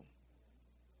gospel,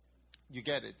 you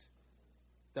get it?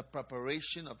 The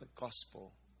preparation of the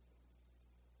gospel,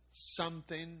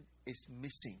 something is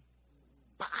missing.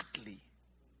 Badly.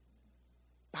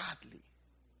 Badly.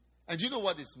 And you know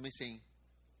what is missing?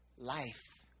 Life.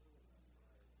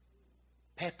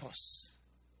 Purpose.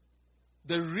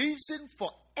 The reason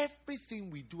for everything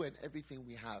we do and everything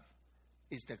we have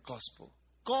is the gospel.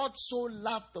 God so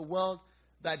loved the world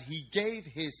that he gave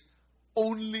his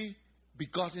only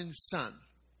begotten Son,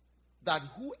 that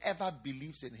whoever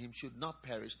believes in him should not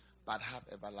perish but have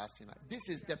everlasting life. This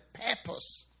is the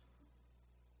purpose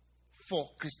for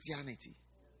Christianity.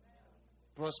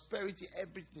 Prosperity,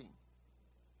 everything.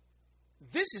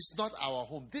 This is not our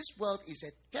home. This world is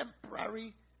a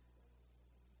temporary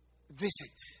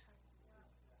visit.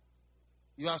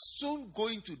 You are soon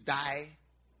going to die,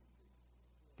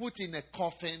 put in a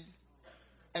coffin,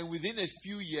 and within a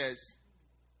few years,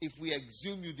 if we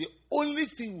exhume you, the only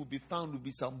thing will be found will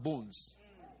be some bones.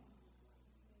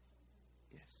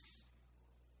 Yes.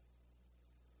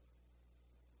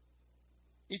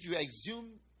 If you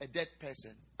exhume a dead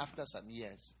person after some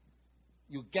years,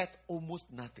 you get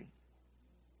almost nothing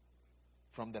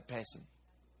from the person.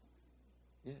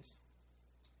 Yes.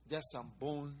 Just some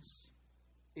bones.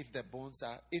 If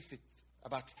it's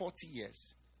about 40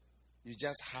 years, you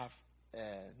just have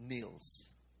nails,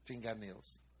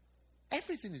 fingernails.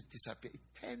 Everything is disappeared.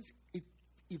 It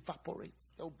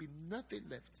evaporates. There will be nothing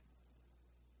left.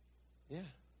 Yeah.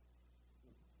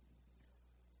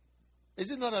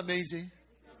 Is it not amazing?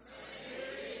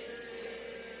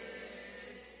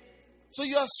 So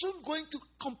you are soon going to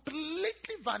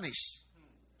completely vanish.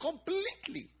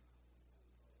 Completely.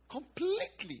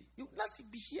 Completely. You will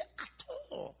not be here at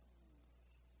all.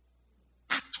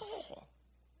 At all.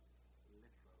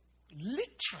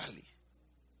 Literally.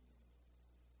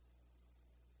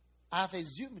 I have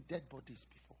exhumed dead bodies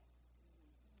before.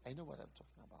 I know what I'm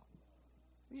talking about.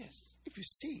 Yes. If you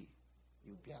see,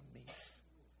 you'll be amazed.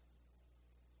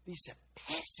 This is a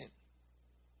person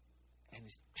and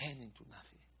it's turned into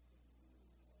nothing.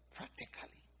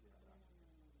 Practically.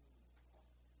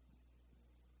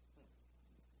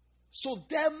 So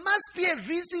there must be a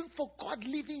reason for God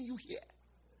leaving you here.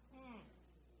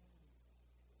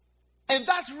 And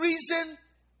that reason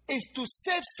is to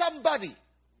save somebody.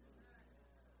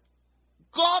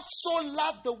 God so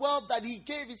loved the world that he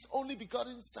gave his only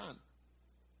begotten Son.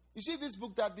 You see this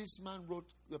book that this man wrote,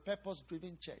 Your Purpose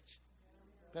Driven Church.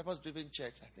 Purpose-driven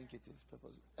church, I think it is.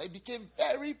 It became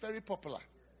very, very popular.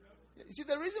 You see,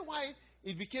 the reason why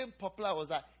it became popular was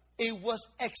that it was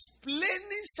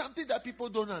explaining something that people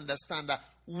don't understand. That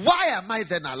why am I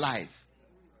then alive?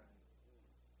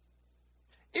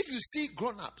 If you see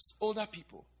grown-ups, older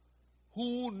people,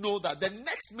 who know that the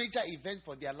next major event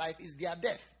for their life is their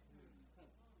death.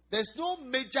 There's no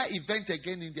major event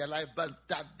again in their life, but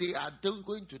that they are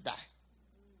going to die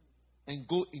and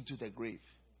go into the grave.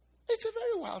 It's a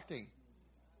very wild thing.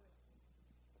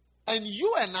 And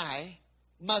you and I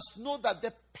must know that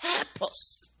the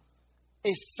purpose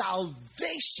is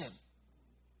salvation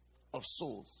of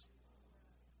souls.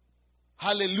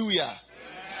 Hallelujah. Amen.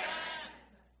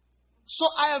 So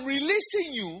I am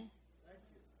releasing you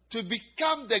to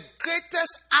become the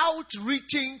greatest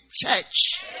outreaching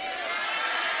church.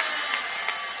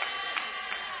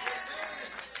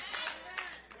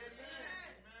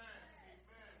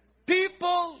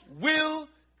 People will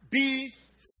be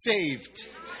saved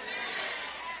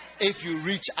if you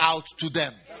reach out to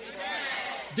them.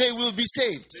 They will be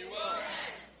saved.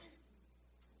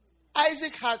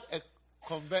 Isaac had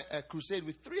a crusade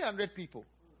with 300 people.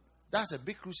 That's a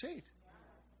big crusade.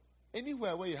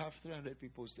 Anywhere where you have 300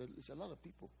 people, it's a lot of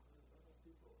people.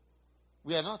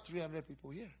 We are not 300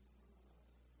 people here.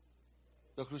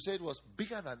 The crusade was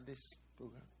bigger than this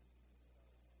program.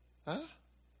 Huh?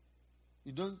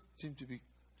 You don't seem to be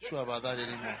sure about that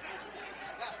anymore.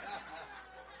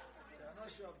 They are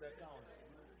not sure of the count.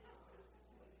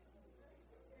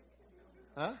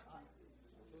 Huh?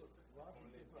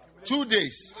 2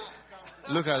 days.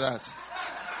 Look at that.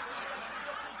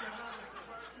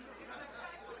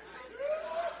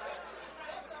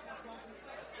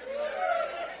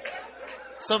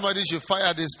 Somebody should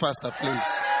fire this pastor, please.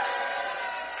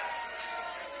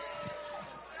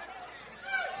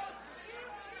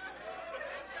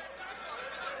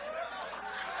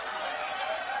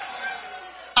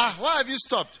 Why have you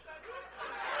stopped?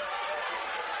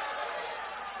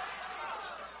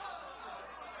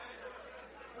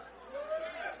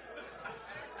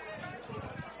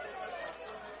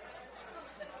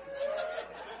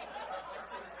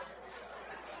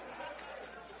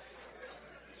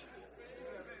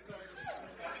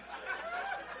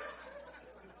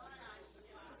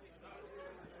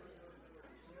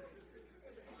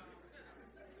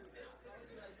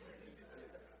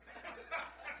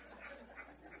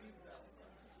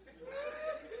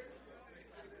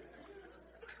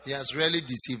 He has really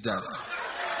deceived us.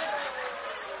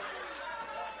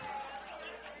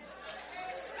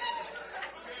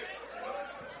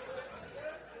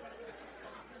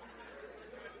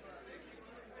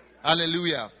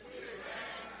 Hallelujah.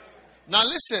 Now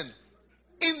listen.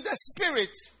 In the spirit,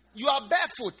 you are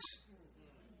barefoot.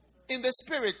 In the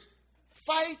spirit,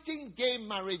 fighting gay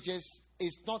marriages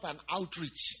is not an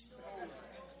outreach.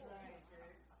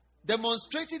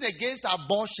 Demonstrating against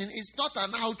abortion is not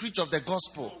an outreach of the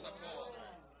gospel.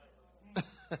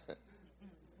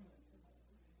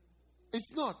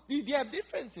 It's not. They are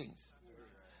different things.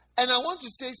 And I want to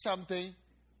say something.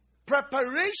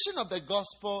 Preparation of the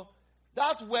gospel,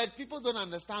 that word, people don't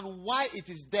understand why it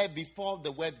is there before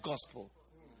the word gospel.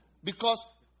 Because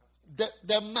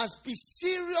there must be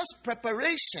serious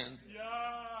preparation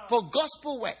for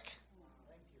gospel work.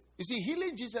 You see,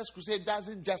 Healing Jesus Crusade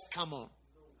doesn't just come on.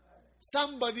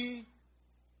 Somebody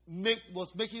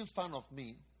was making fun of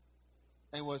me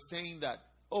and was saying that,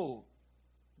 oh,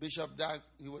 Bishop Doug,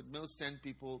 he would send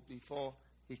people before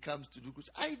he comes to do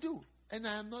crusade. I do, and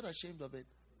I am not ashamed of it.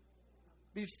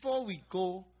 Before we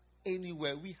go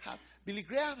anywhere, Billy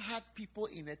Graham had people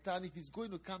in a town, if he's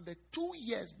going to come there 2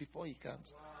 years before he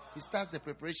comes. He starts the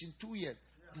preparation 2 years.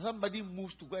 Somebody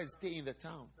moves to go and stay in the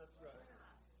town.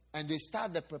 And they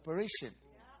start the preparation.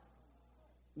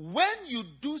 When you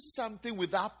do something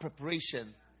without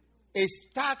preparation, it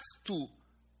starts to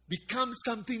become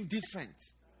something different.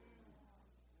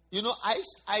 You know,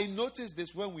 I noticed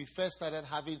this when we first started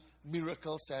having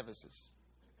miracle services.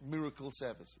 Miracle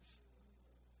services.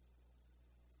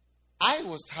 I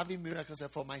was having miracle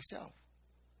service for myself.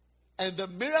 And the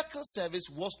miracle service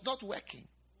was not working.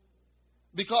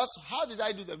 Because how did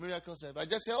I do the miracle service? I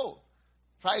just say, oh,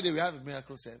 Friday we have a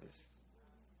miracle service.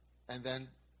 And then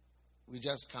we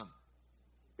just come.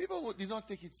 People did not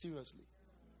take it seriously.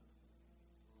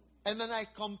 And then I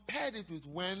compared it with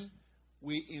when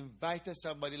we invited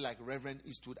somebody like Reverend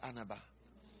Eastwood Anaba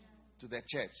to the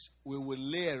church. We will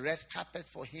lay a red carpet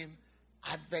for him,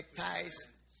 advertise,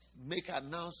 make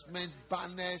announcements,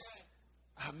 banners,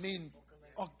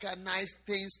 organize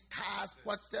things, cars,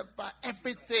 whatever,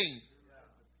 everything.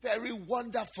 Very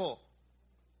wonderful.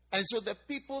 And so the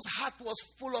people's heart was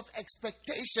full of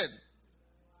expectation.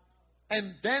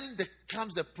 And then there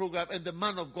comes the program, and the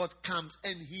man of God comes,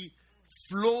 and he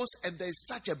flows, and there is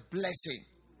such a blessing.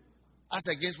 As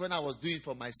against when I was doing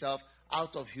for myself,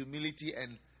 out of humility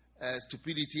and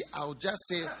stupidity, I would just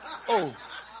say, oh,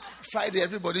 Friday,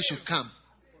 everybody should come.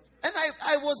 And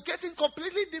I was getting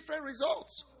completely different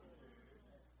results.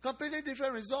 Completely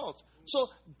different results. So,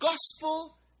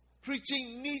 gospel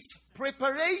preaching needs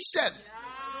preparation.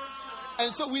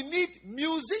 And so we need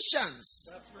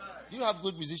musicians. Do you have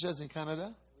good musicians in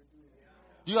Canada?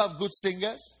 Do you have good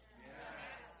singers?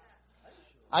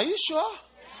 Are you sure?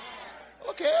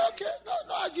 Okay.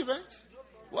 No argument.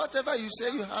 Whatever you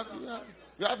say, you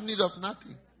have need of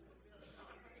nothing.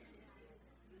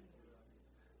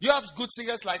 You have good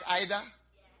singers like Ida.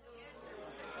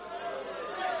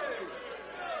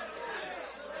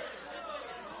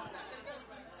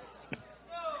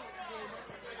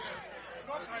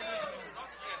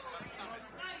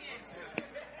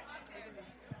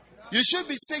 You should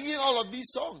be singing all of these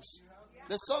songs.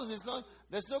 The songs is not.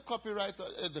 There's no copyright.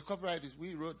 The copyright is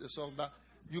we wrote the song, but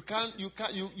you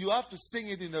have to sing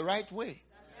it in the right way.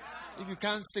 If you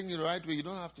can't sing it the right way, you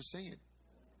don't have to sing it.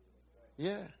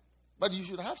 Yeah, but you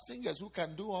should have singers who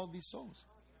can do all these songs.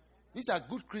 These are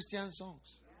good Christian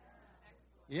songs.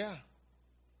 Yeah.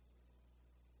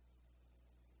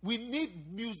 We need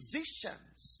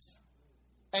musicians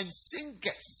and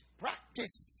singers.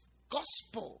 Practice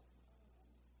gospel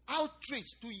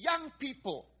outreach to young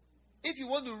people. If you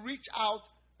want to reach out,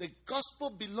 the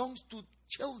gospel belongs to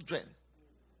children.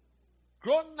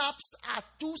 Grown-ups are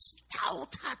too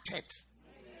stout-hearted.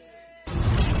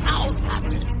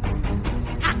 Stout-hearted.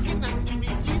 Hearken unto me,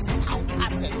 ye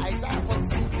stout-hearted. Isaiah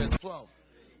 46 verse 12.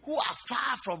 Who are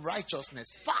far from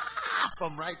righteousness. Far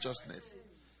from righteousness.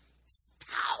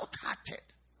 Stout-hearted.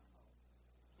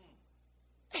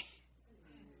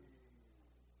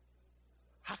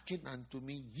 Hearken unto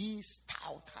me, ye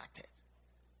stout-hearted,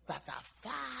 that are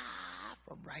far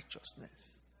from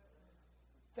righteousness.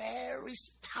 Very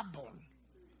stubborn.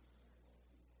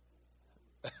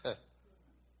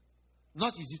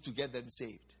 Not easy to get them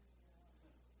saved.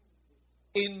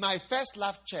 In my first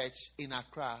love church in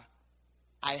Accra,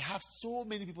 I have so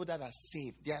many people that are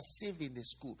saved. They are saved in the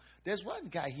school. There's one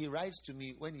guy, he writes to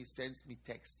me when he sends me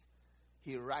text.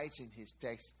 He writes in his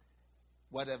text,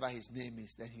 whatever his name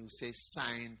is, then he will say,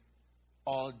 sign,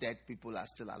 all dead people are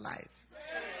still alive.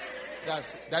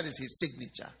 That is his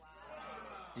signature.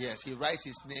 Yes, he writes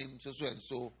his name, so and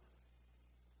so,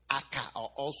 Aka,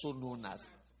 or also known as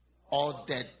all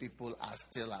dead people are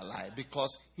still alive.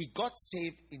 Because he got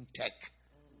saved in tech.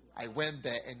 I went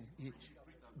there and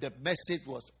the message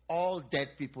was all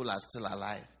dead people are still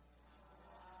alive.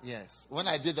 Yes. When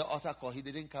I did the altar call, he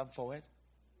didn't come forward.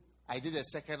 I did a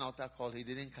second altar call, he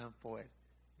didn't come forward.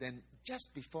 Then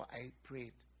just before I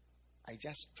prayed, I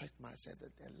just stretched myself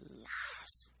at the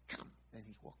last come. Then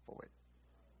he walked forward.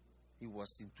 He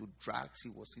was into drugs. He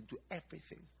was into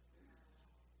everything.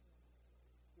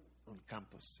 On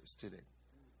campus, a student.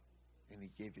 And he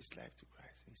gave his life to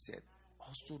Christ. He said,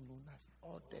 also known as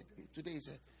all dead people. Today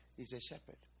he's a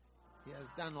shepherd. He has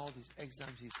done all these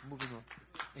exams. He's moving on.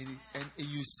 And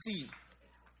you see,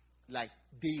 like,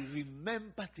 they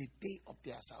remember the day of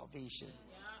their salvation.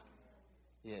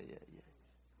 Yeah.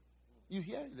 You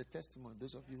hear the testimony,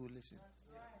 those of you who listen.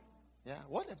 Yeah,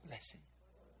 what a blessing.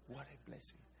 What a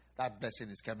blessing. That blessing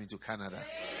is coming to Canada.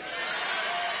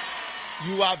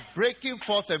 You are breaking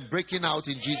forth and breaking out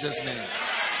in Jesus' name.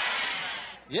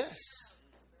 Yes.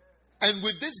 And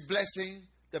with this blessing,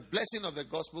 the blessing of the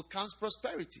gospel comes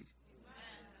prosperity.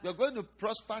 You're going to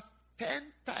prosper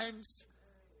 10 times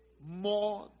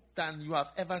more than you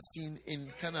have ever seen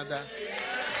in Canada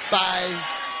by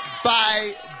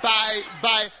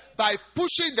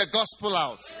pushing the gospel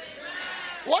out.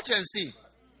 Watch and see.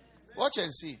 Watch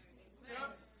and see.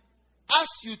 As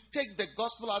you take the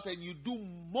gospel out and you do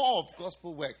more of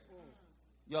gospel work,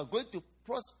 you are going to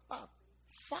prosper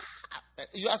far.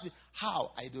 You ask me,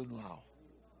 how? I don't know how.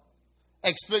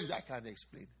 Explain it, I can't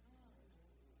explain.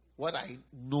 What I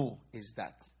know is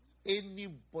that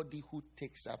anybody who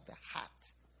takes up the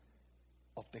heart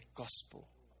of the gospel,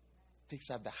 takes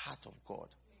up the heart of God,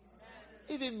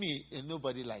 even me and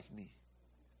nobody like me,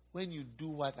 when you do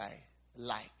what I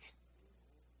like,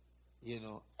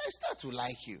 I start to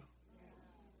like you.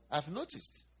 I've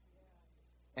noticed.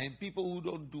 And people who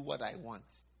don't do what I want,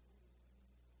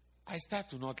 I start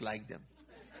to not like them.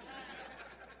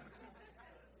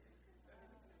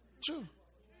 True.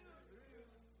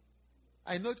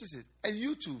 I notice it. And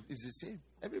you too is the same.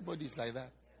 Everybody is like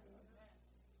that.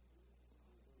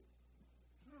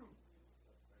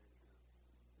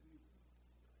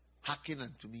 Hearken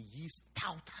unto me, ye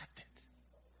stout-hearted.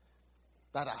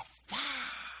 that are far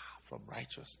from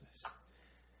righteousness.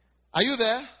 Are you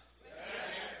there? Yes.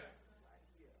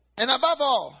 And above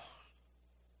all,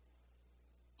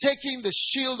 taking the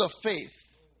shield of faith,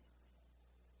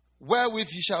 wherewith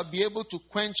you shall be able to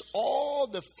quench all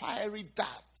the fiery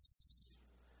darts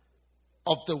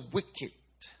of the wicked.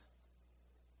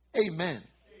 Amen.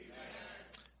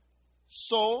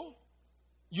 So,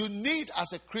 you need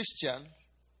as a Christian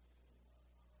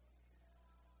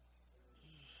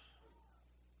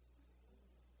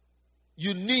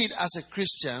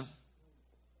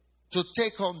to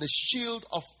take on the shield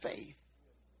of faith.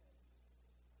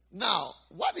 Now,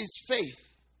 what is faith?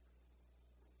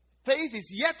 Faith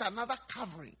is yet another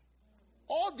covering.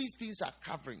 All these things are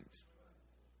coverings.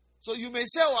 So you may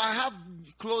say, oh, I have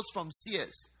clothes from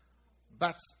Sears,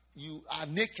 but you are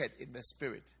naked in the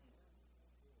spirit.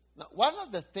 Now, one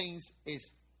of the things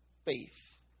is faith.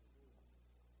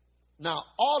 Now,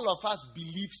 all of us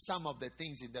believe some of the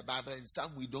things in the Bible and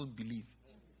some we don't believe,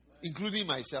 including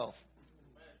myself.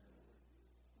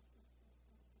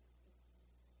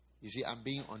 You see, I'm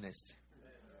being honest.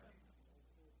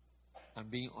 I'm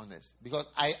being honest. Because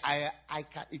I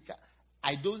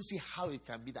don't see how it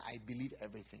can be that I believe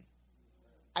everything.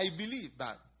 I believe,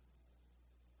 but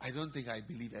I don't think I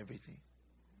believe everything.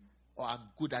 Or I'm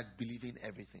good at believing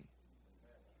everything.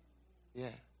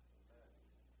 Yeah.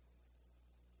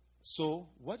 So,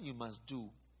 what you must do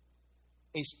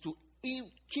is to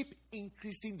keep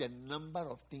increasing the number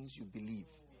of things you believe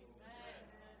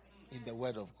in the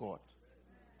Word of God.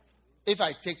 If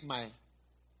I take my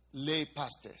lay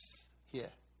pastors here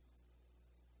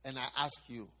and I ask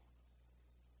you,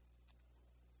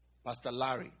 Pastor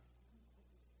Larry,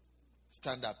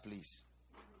 stand up, please.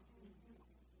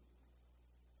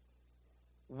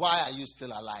 Why are you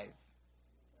still alive?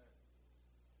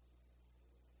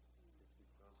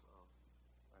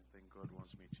 I think God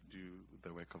wants me to do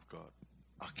the work of God.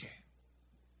 Okay.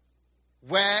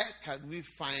 Where can we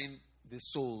find the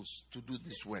souls to do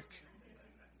this work?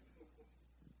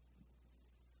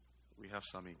 We have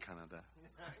some in Canada.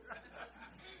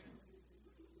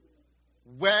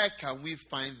 Where can we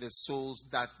find the souls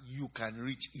that you can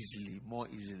reach easily, more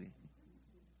easily?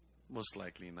 Most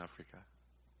likely in Africa.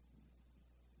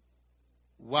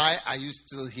 Why are you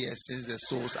still here since the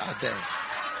souls are there?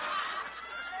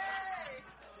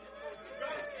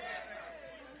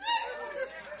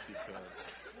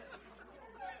 Because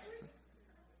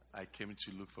I came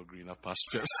to look for greener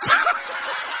pastures.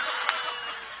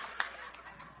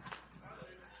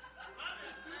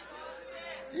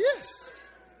 Yes.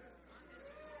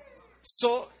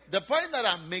 So the point that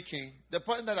I'm making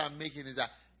is that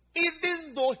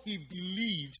even though he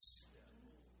believes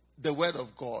the word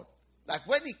of God, like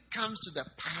when it comes to the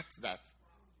part that,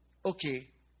 okay,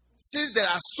 since there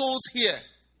are souls here,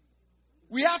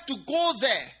 we have to go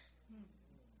there.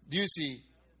 Do you see?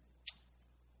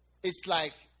 It's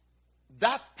like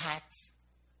that part,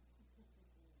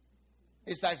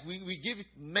 it's like we give it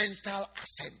mental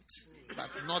assent, but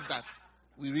not that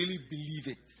we really believe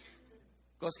it.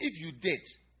 Because if you did,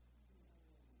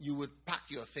 you would pack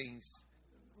your things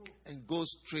and go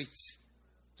straight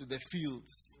to the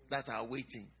fields that are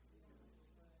waiting.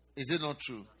 Is it not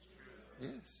true?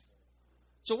 Yes.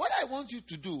 So what I want you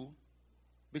to do,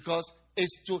 because is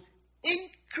to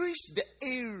increase the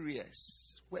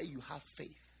areas where you have faith.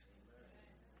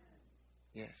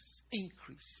 Yes.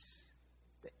 Increase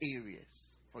the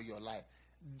areas for your life.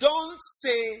 Don't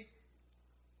say,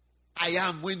 I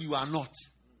am when you are not.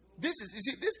 This is, you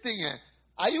see, this thing here,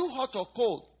 are you hot or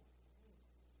cold?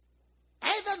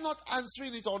 Either not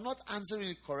answering it or not answering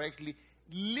it correctly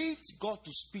leads God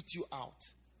to spit you out.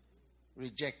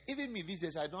 Reject. Even me these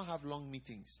days, I don't have long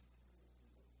meetings.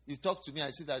 You talk to me, I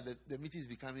see that the meeting is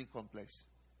becoming complex.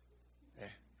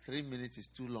 3 minutes is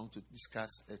too long to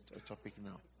discuss a topic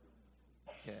now.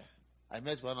 Yeah. I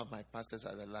met one of my pastors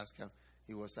at the last camp.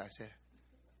 I said,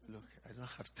 look, I don't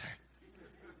have time.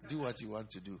 Do what you want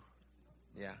to do.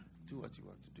 Yeah, do what you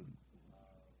want to do.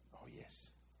 Oh,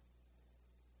 yes.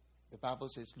 The Bible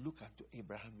says, look unto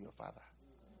Abraham your father,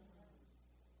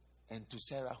 and to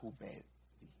Sarah who bare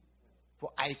thee.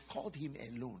 For I called him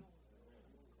alone,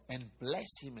 and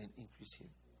blessed him and increased him.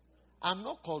 I'm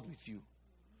not called with you,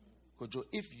 Kojo.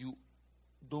 If you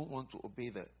don't want to obey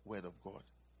the word of God,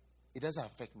 it doesn't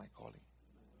affect my calling.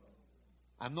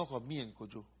 I'm not called me and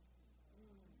Kojo,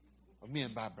 or me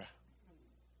and Barbara.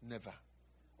 Never.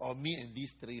 Or me and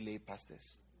these 3 lay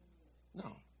pastors.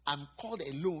 No. I'm called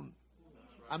alone.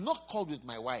 I'm not called with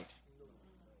my wife.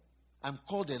 I'm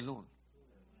called alone.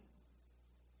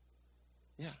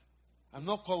 Yeah. I'm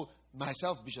not called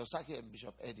myself, Bishop Saki and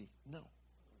Bishop Eddie. No.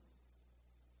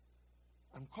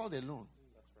 I'm called alone.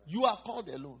 You are called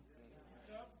alone.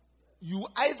 You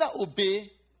either obey.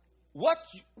 What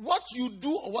you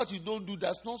do or what you don't do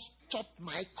does not stop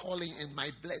my calling and my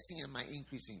blessing and my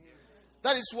increasing.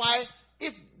 That is why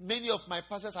if many of my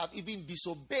pastors have even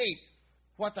disobeyed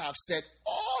what I have said,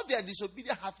 all their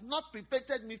disobedience have not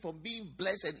prevented me from being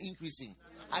blessed and increasing.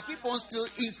 I keep on still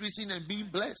increasing and being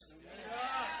blessed.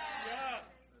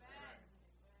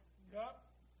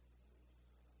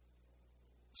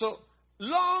 So,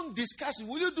 long discussion.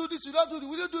 Will you do this? Will you do this?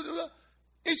 Will you do this?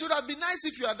 It would have been nice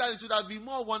if you had done it. It would have been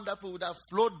more wonderful. It would have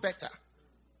flowed better.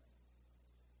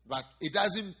 But it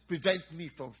doesn't prevent me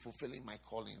from fulfilling my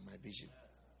calling and my vision.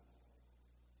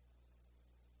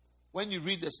 When you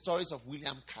read the stories of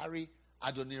William Carey,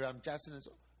 Adoniram Judson, and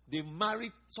so, they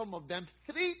married some of them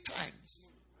 3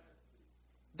 times.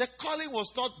 The calling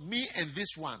was not me and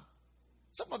this one.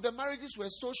 Some of the marriages were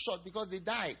so short because they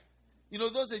died. You know,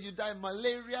 those that you die,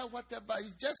 malaria, whatever, you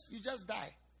just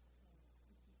die.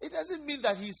 It doesn't mean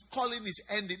that his calling is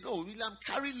ending. No, William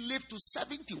Carey lived to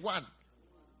 71.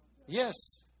 Yes.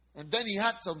 And then he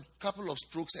had some couple of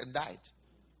strokes and died.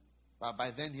 But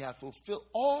by then he had fulfilled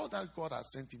all that God had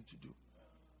sent him to do.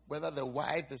 Whether the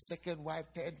wife, the second wife,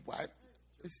 third wife,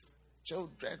 his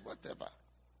children, whatever.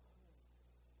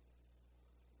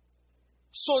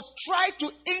 So try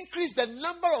to increase the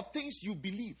number of things you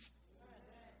believe.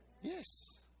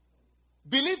 Yes.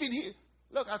 Believe in healing.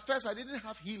 Look, at first I didn't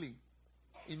have healing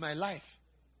in my life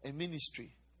and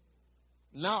ministry.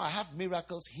 Now I have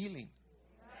miracles healing.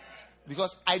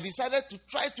 Because I decided to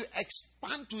try to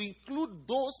expand to include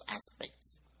those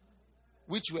aspects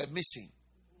which were missing.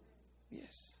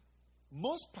 Yes.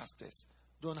 Most pastors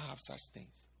don't have such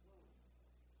things.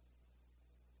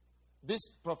 This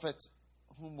prophet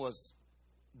whom was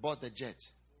bought the jet,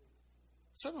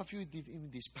 some of you even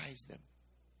despise them.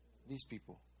 These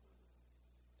people.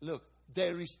 Look,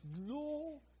 there is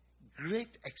no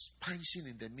great expansion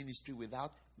in the ministry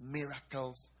without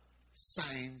miracles,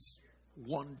 signs,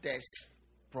 wonders,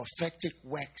 prophetic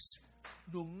works.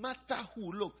 No matter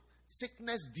who, look,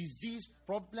 sickness, disease,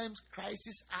 problems,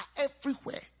 crises are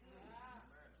everywhere.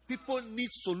 People need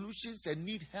solutions and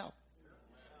need help.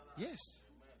 Yes.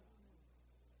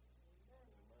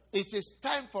 It is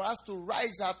time for us to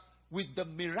rise up with the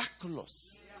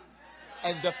miraculous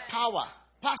and the power.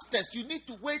 Pastors, you need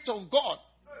to wait on God.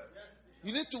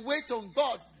 You need to wait on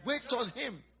God. Wait on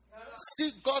Him.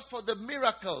 Seek God for the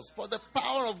miracles, for the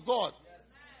power of God.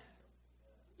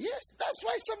 Yes, that's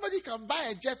why somebody can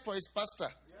buy a jet for his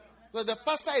pastor. Because the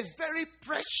pastor is very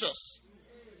precious.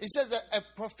 He says that a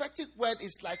prophetic word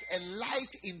is like a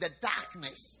light in the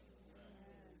darkness.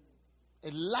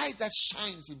 A light that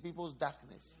shines in people's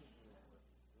darkness.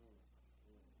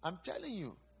 I'm telling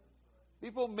you.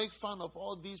 People make fun of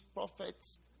all these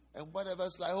prophets and whatever.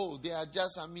 It's like, oh, they are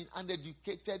just,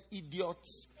 uneducated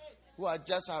idiots who are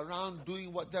just around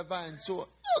doing whatever and so on.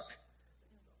 Look.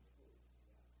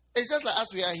 It's just like as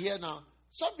we are here now.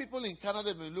 Some people in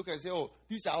Canada may look and say, oh,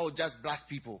 these are all just black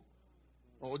people.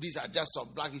 Or these are just some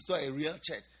black. It's not a real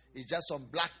church. It's just some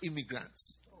black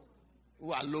immigrants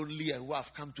who are lonely and who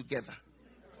have come together.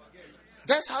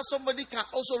 That's how somebody can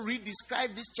also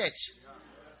describe this church.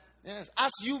 Yes,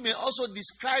 as you may also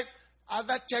describe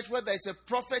other church where there is a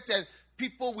prophet and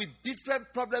people with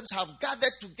different problems have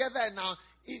gathered together and now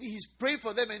he's praying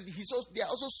for them and they are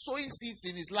also sowing seeds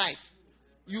in his life.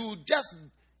 You just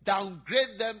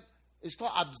downgrade them. It's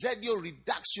called absurdio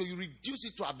reductio. You reduce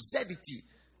it to absurdity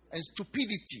and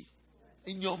stupidity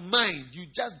in your mind. You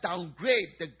just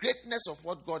downgrade the greatness of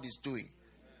what God is doing.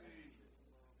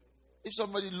 If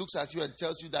somebody looks at you and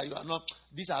tells you that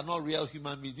these are not real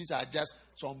human beings, these are just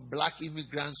some black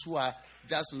immigrants who are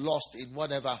just lost in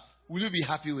whatever, will you be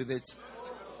happy with it?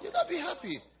 You'll not be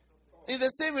happy. In the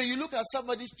same way, you look at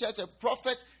somebody's church, a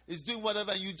prophet is doing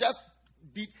whatever, and you just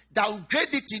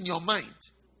downgrade it in your mind.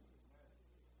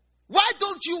 Why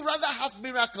don't you rather have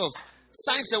miracles,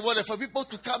 signs and whatever, for people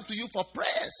to come to you for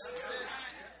prayers?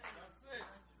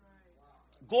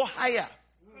 Go higher.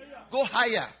 Go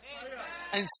higher.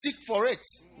 And seek for it.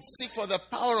 Seek for the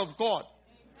power of God.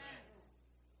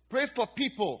 Pray for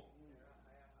people.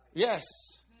 Yes.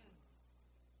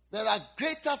 There are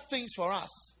greater things for us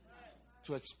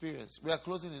to experience. We are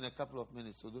closing in a couple of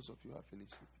minutes, so those of you who are feeling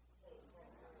sleepy.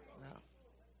 Yeah.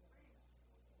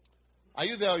 Are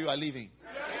you there or you are leaving?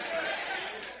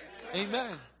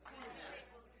 Amen.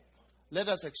 Let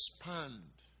us expand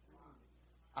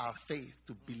our faith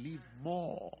to believe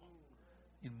more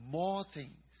in more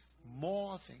things.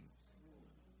 More things.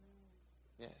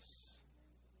 Yes.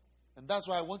 And that's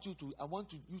why I want you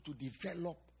to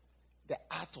develop the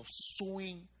art of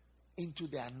sowing into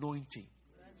the anointing.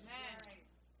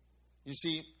 You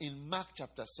see, in Mark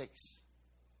chapter 6,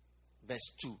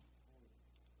 verse 2,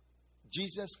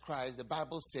 Jesus Christ, the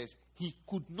Bible says, he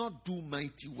could not do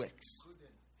mighty works.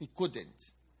 He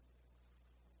couldn't.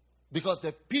 Because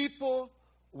the people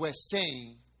were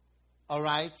saying, all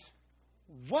right,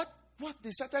 what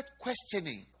they started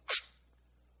questioning.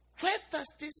 Where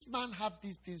does this man have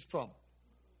these things from?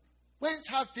 Whence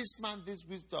has this man this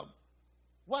wisdom?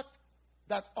 What?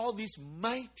 That all these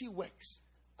mighty works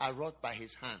are wrought by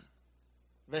his hand.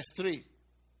 Verse 3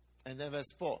 and then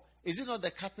verse 4. Is it not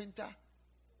the carpenter?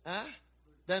 Huh?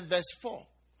 Then verse 4.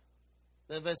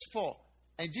 Then verse 4.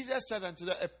 And Jesus said unto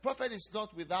them, a prophet is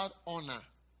not without honor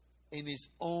in his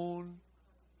own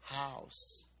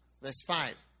house. Verse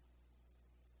 5.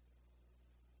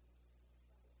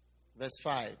 Verse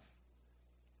 5.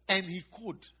 And he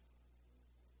could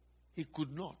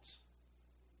not.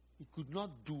 He could not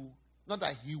do, not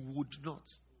that he would not.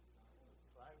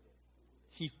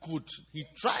 He could. He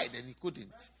tried and he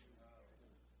couldn't.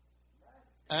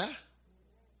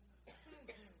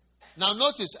 Now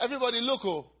notice, everybody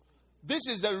look, this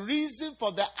is the reason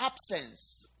for the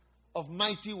absence of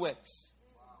mighty works.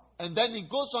 And then he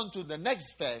goes on to the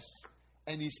next verse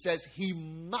and he says, he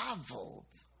marveled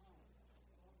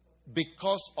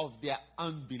because of their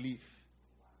unbelief.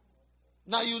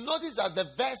 Now you notice that the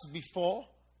verse before,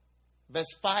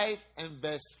 verse 5 and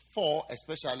verse 4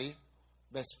 especially,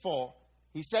 verse 4,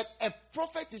 he said, a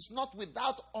prophet is not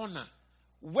without honor.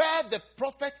 Where the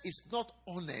prophet is not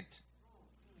honored,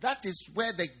 that is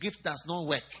where the gift does not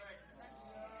work.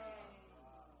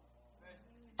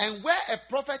 And where a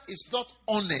prophet is not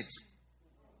honored,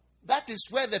 that is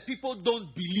where the people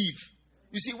don't believe.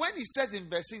 You see, when he says in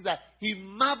verse 6 that he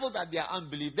marveled at their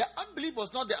unbelief, the unbelief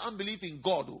was not the unbelief in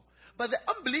God, but the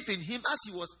unbelief in him as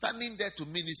he was standing there to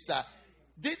minister.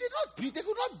 They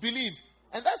could not believe.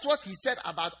 And that's what he said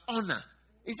about honor.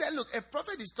 He said, look, a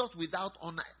prophet is not without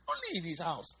honor. Only in his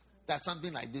house that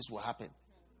something like this will happen.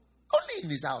 Only in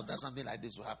his house that something like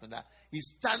this will happen. That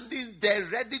he's standing there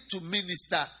ready to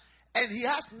minister, and he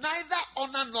has neither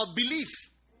honor nor belief.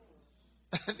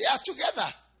 They are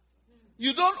together.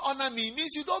 You don't honor me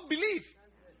means you don't believe.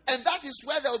 And that is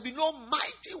where there will be no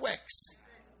mighty works.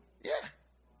 Yeah.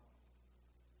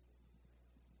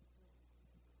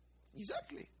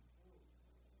 Exactly.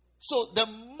 So the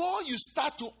more you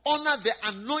start to honor the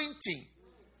anointing,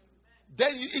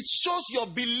 then it shows your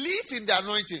belief in the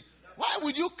anointing. Why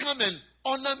would you come and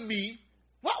honor me?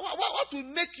 What will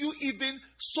make you even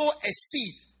sow a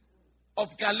seed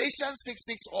of Galatians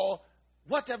 6:6 or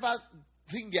whatever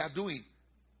thing they are doing?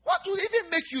 What will even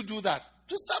make you do that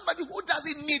to somebody who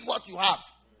doesn't need what you have?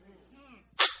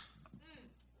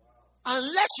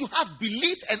 Unless you have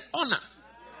belief and honor,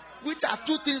 which are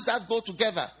two things that go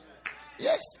together.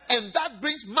 Yes. And that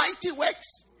brings mighty works.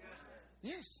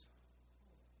 Yes.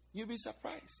 You'll be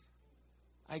surprised.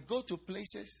 I go to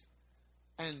places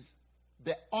and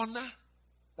the honor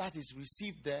that is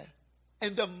received there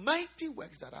and the mighty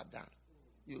works that are done,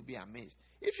 you'll be amazed.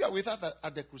 If you're with us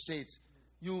at the crusades,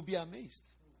 you'll be amazed.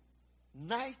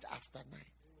 Night after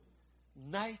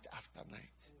night. Night after night.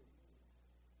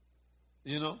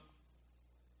 You know,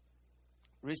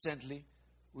 recently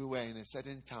we were in a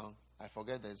certain town. I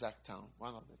forget the exact town.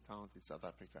 One of the towns in South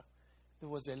Africa. There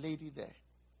was a lady there.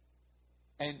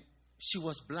 And she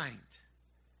was blind.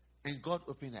 And God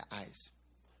opened her eyes.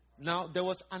 Now, there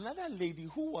was another lady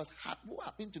who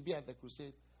happened to be at the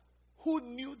crusade, who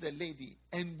knew the lady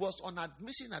and was on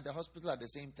admission at the hospital at the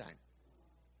same time.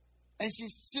 And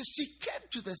she came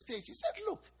to the stage. She said,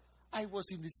 look, I was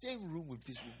in the same room with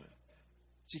this woman.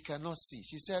 She cannot see.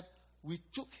 She said, we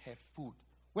took her food.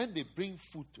 When they bring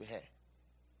food to her,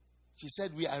 she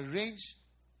said, we arrange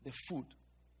the food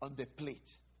on the plate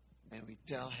and we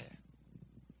tell her,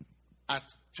 at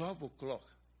 12 o'clock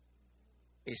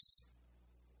is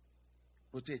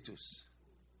potatoes.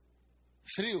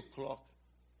 3 o'clock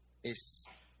is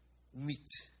meat.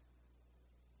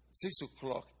 6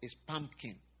 o'clock is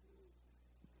pumpkin.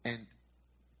 And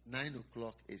 9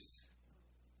 o'clock is...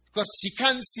 Because she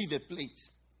can't see the plate.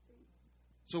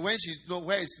 So when she knows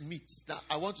where is meat, now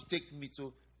I want to take meat,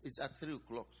 so it's at 3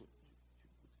 o'clock. So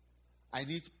I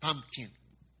need pumpkin.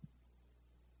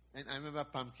 And I remember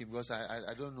pumpkin because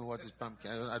I don't know what is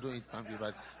pumpkin. I don't eat pumpkin,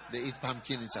 but they eat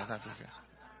pumpkin in South Africa.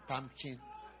 Pumpkin,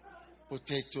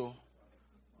 potato,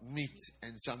 meat,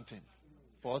 and something.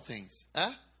 4 things.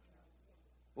 Huh?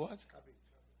 What?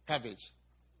 Cabbage.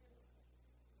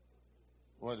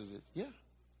 What is it? Yeah.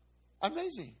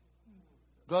 Amazing.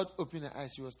 God opened her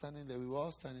eyes. She was standing there. We were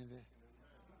all standing there.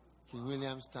 King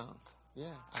Williamstown.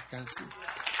 Yeah, I can see.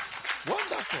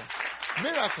 Wonderful.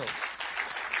 Miracles.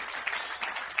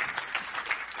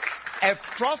 A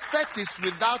prophet is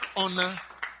without honor.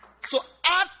 So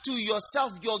add to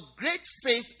yourself your great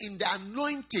faith in the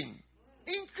anointing.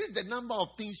 Increase the number of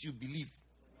things you believe.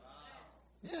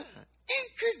 Yeah.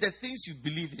 Increase the things you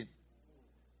believe in.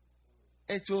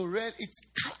 It's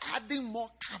adding more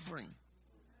covering.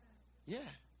 Yeah.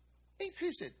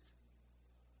 Increase it.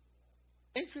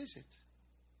 Increase it.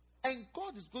 And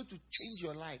God is going to change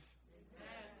your life.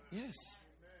 Yes.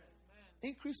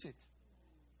 Increase it.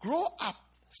 Grow up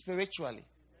spiritually.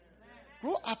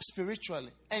 Grow up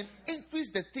spiritually and increase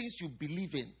the things you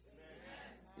believe in.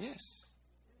 Yes.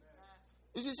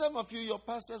 You see, some of you, your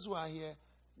pastors who are here,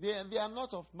 they are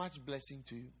not of much blessing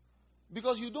to you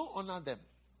because you don't honor them.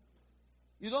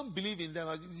 You don't believe in them.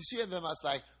 You see them as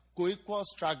like co-equal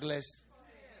stragglers.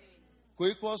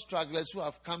 Co-equal stragglers who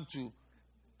have come to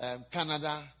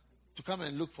Canada to come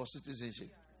and look for citizenship.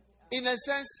 In a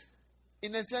sense,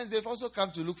 they've also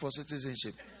come to look for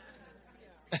citizenship.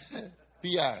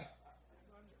 PR.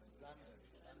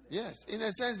 Yes, in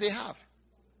a sense they have.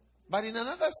 But in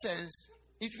another sense,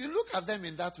 if you look at them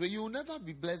in that way, you will never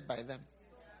be blessed by them.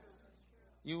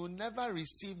 You will never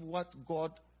receive what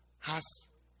God has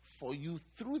for you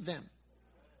through them.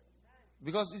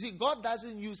 Because you see, God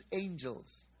doesn't use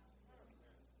angels.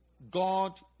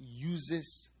 God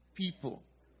uses people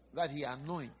that He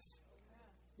anoints.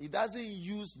 He doesn't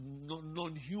use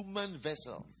non-human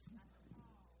vessels.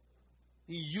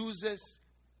 He uses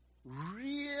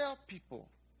real people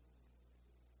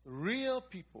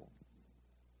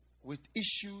with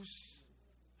issues,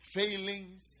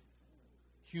 failings,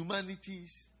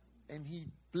 humanities, and He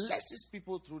blesses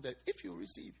people through that if you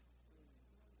receive.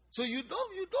 So you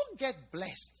don't get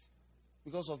blessed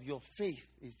because of your faith.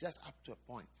 It's just up to a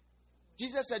point.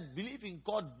 Jesus said, believe in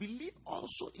God, believe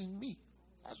also in me.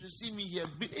 As you see me here,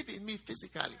 believe in me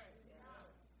physically.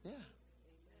 Yeah.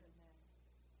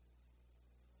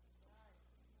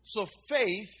 So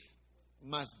faith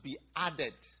must be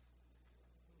added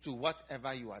to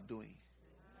whatever you are doing.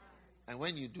 And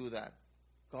when you do that,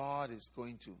 God is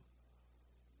going to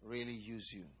really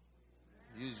use you.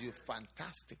 Use you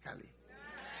fantastically.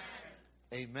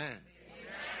 Amen.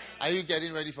 Are you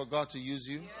getting ready for God to use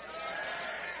you?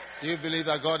 Do you believe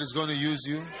that God is going to use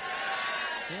you?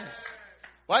 Yes.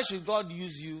 Why should God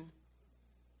use you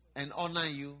and honor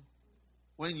you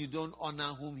when you don't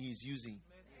honor whom He is using?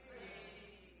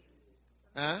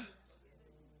 Huh?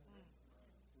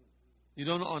 You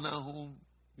don't honor whom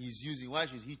He is using. Why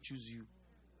should He choose you?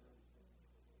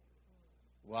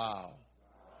 Wow.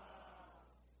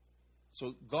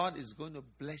 So God is going to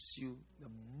bless you the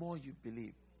more you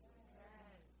believe.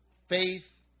 Faith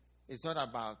is not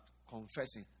about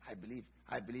confessing. I believe,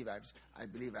 I receive, I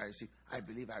believe, I receive, I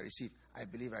believe, I receive.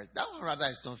 That one rather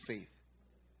is not faith.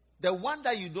 The one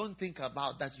that you don't think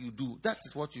about that you do, that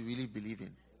is what you really believe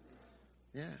in.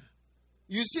 Yeah.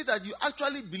 You see that you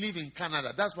actually believe in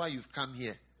Canada. That's why you've come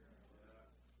here.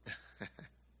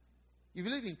 You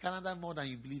believe in Canada more than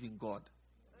you believe in God.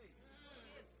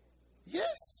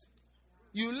 Yes.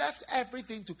 You left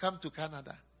everything to come to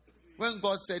Canada. When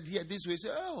God said here this way, you say,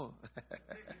 oh,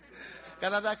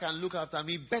 Canada can look after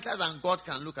me better than God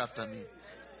can look after me.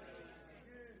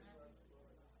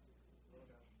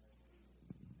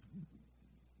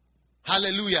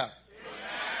 Hallelujah.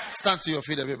 Stand to your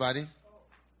feet, everybody.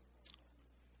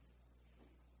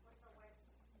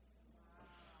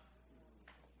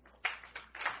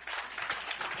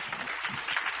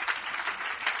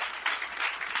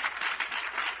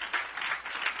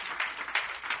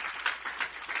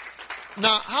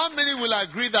 Now, how many will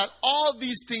agree that all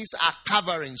these things are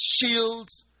covering?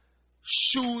 Shields,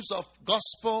 shoes of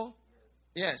gospel.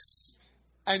 Yes.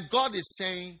 And God is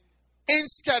saying,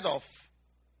 instead of,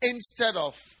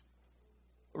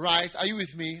 right? Are you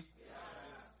with me?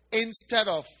 Yes. Instead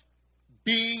of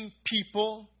being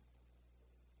people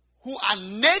who are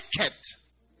naked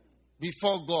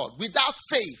before God, without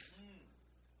faith,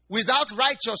 without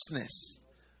righteousness,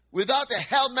 without a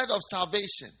helmet of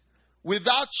salvation,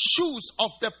 without shoes of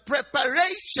the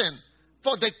preparation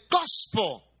for the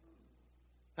gospel,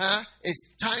 it's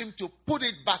time to put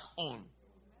it back on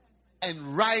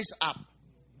and rise up.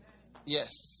 Yes.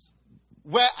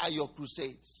 Where are your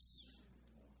crusades?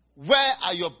 Where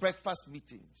are your breakfast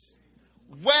meetings?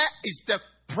 Where is the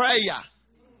prayer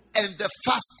and the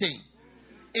fasting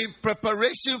in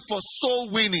preparation for soul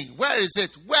winning? Where is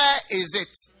it? Where is it?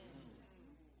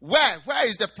 Where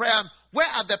is the prayer? Where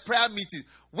are the prayer meetings?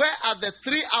 Where are the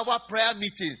 3-hour prayer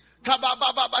meetings?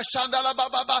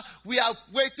 We are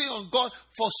waiting on God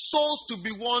for souls to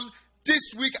be won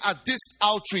this week at this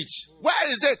outreach. Where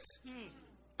is it?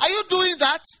 Are you doing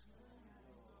that?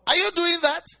 Are you doing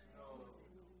that?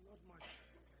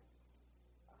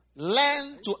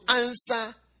 Learn to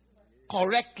answer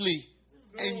correctly,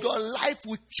 and your life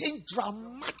will change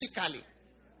dramatically.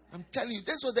 I'm telling you,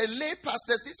 that's what the lay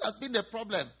pastors, this has been the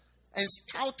problem. And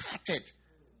stout-hearted.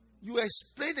 You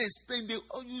explain,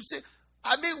 you say,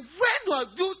 when have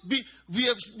you been,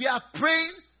 we are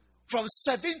praying from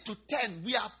 7 to 10.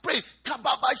 We are praying.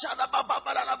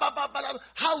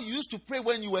 How you used to pray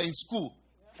when you were in school.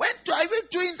 Are we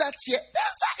doing that here? The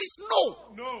answer is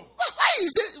no. No.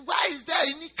 Why is there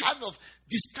any kind of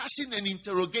discussion and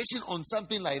interrogation on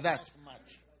something like that?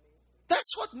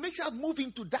 That's what makes us move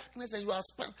into darkness, and you are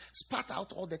spat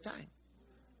out all the time.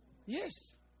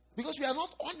 Yes. Because we are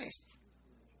not honest.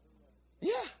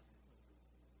 Yeah.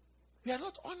 We are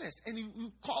not honest. And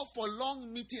you call for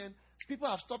long meeting, and people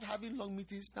have stopped having long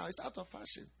meetings now. It's out of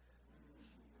fashion.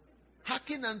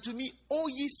 Hearken unto me, O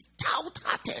ye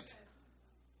stout-hearted,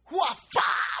 who are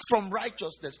far from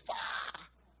righteousness, far,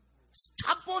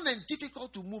 stubborn and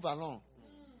difficult to move along.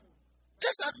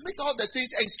 Just admit all the things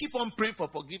and keep on praying for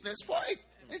forgiveness for it.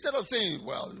 Instead of saying,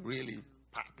 well, really,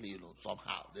 partly,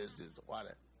 somehow, this,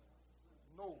 whatever.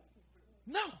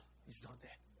 No, it's not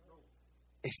there.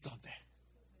 It's not there.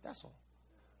 That's all.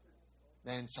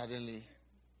 Then suddenly,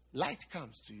 light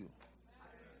comes to you.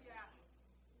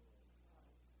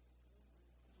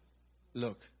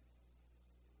 Look,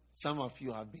 some of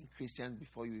you have been Christians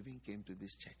before you even came to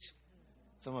this church.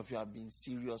 Some of you have been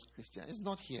serious Christians. It's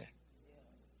not here.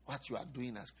 What you are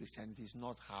doing as Christianity is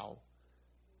not how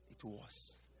it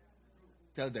was.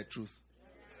 Tell the truth.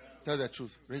 Tell the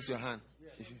truth. Raise your hand.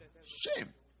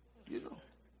 Shame.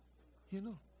 You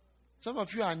know. Some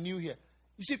of you are new here.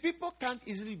 You see, people can't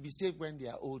easily be saved when they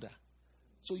are older.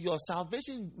 So your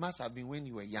salvation must have been when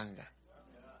you were younger.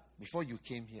 Before you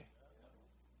came here.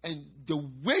 And the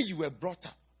way you were brought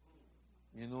up,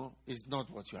 is not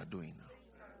what you are doing now.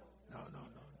 No.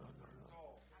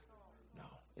 No,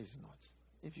 it's not.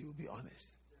 If you will be honest.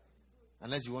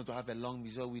 Unless you want to have a long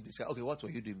meeting, we discuss, okay, what were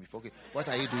you doing before? Okay, what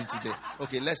are you doing today?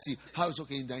 Okay, let's see. How is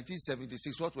okay in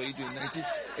 1976? What were you doing in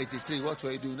 1983? What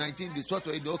were you doing? 19 this? What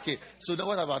were you doing? Okay, so now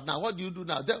what about now? What do you do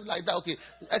now? Like that, okay.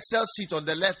 Excel sheet on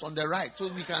the left, on the right,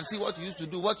 so we can see what you used to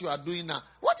do, what you are doing now.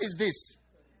 What is this?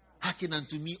 Hearken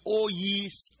unto me, O ye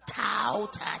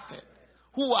stout-hearted,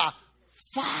 who are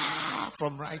far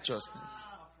from righteousness.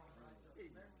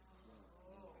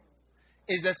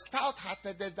 It's the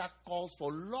stout-heartedness that calls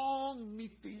for long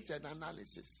meetings and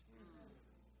analysis.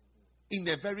 In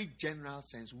a very general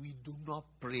sense, we do not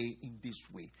pray in this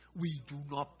way. We do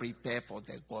not prepare for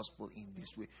the gospel in this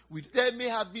way. There may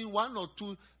have been one or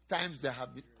two times there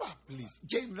have been, please,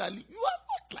 generally, you are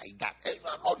not like that. And you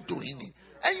are not doing it.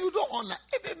 And you don't honor,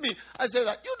 even me, I say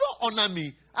that, you don't honor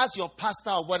me as your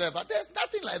pastor or whatever. There's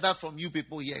nothing like that from you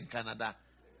people here in Canada.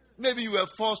 Maybe you were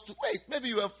forced to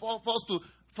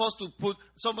put,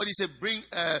 somebody say, bring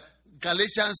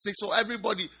Galatians 6, or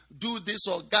everybody do this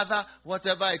or gather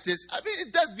whatever it is.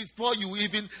 That's before you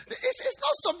even, it's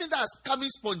not something that's coming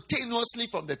spontaneously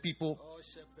from the people. Oh,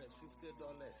 shepherd, $50.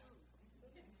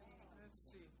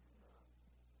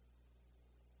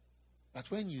 But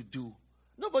when you do,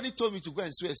 nobody told me to go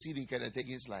and sow a seed in Kenneth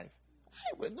Hagin's life.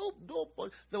 There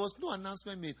was no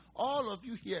announcement made. All of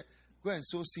you here, go and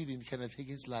sow seed in Kenneth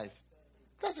Hagin's life.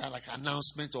 That's like an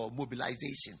announcement or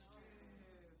mobilization.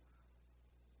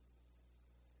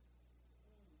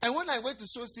 And when I went to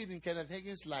sow seed in Kenneth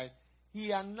Hagin's life,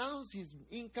 he announced his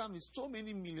income is so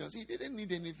many millions. He didn't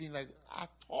need anything like at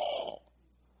all.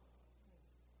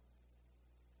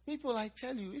 People, I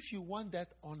tell you, if you want that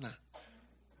honor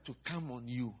to come on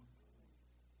you,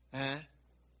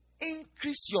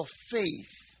 increase your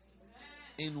faith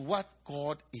in what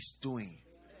God is doing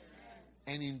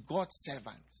and in God's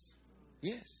servants.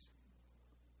 Yes.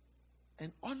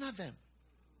 And honor them.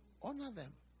 Honor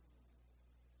them.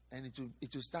 And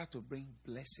it will start to bring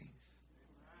blessings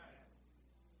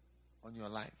on your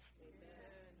life.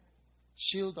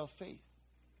 Shield of faith.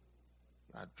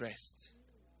 You are dressed.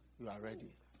 You are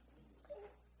ready.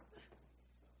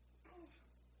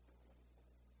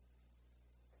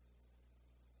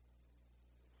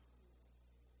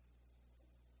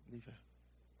 Leave her.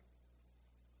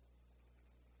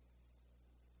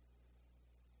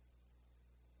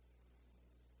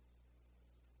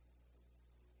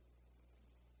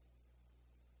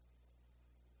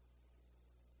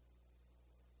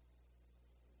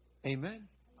 Amen. Amen.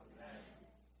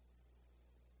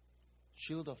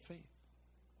 Shield of faith.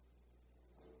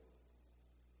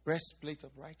 Breastplate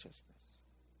of righteousness.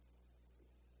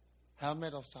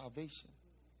 Helmet of salvation.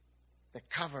 The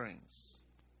coverings.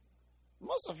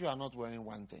 Most of you are not wearing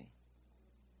one thing.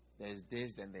 There's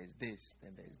this, then there's this,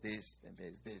 then there's this, then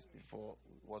there's this before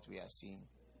what we are seeing.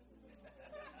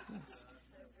 Yes.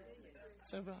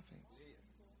 Several things.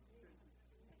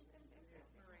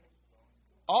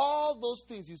 All those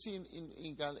things you see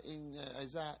in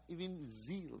Isaiah, even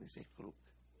zeal is a cloak.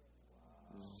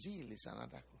 Zeal is another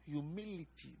cloak.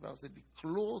 Humility, Bible said, be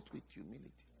clothed with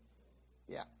humility.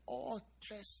 They are all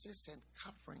dresses and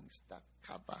coverings that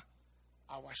cover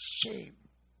our shame.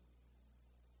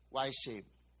 Why shame?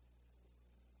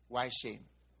 Why shame?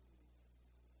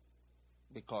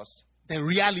 Because the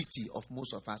reality of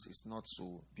most of us is not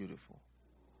so beautiful.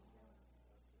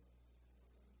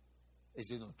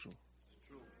 Is it not true?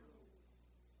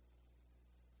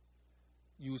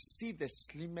 You see the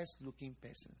slimmest looking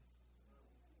person.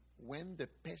 When the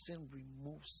person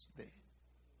removes the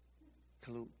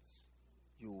clothes,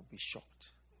 you will be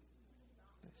shocked.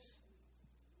 Yes.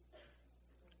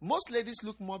 Most ladies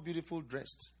look more beautiful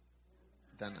dressed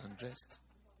than undressed.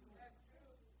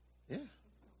 Yeah.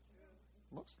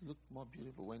 Most look more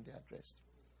beautiful when they are dressed.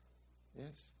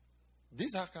 Yes. This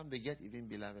is how come they get even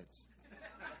beloveds.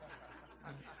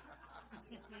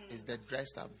 It's the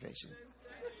dressed up version.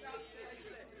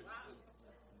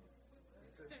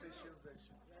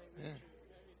 Yeah.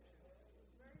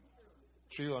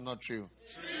 True or not true?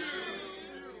 True.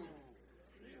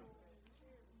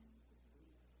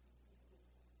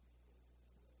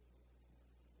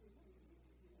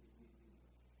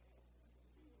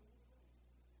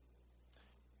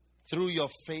 Through your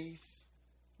faith,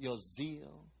 your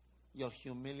zeal, your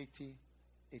humility,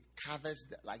 it covers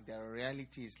the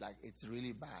reality is like it's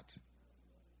really bad.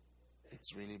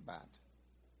 It's really bad.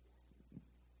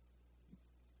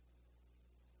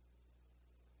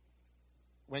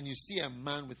 When you see a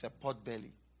man with a pot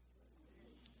belly,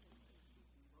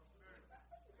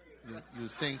 you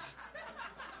think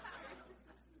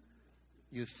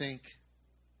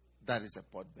that is a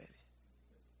pot belly.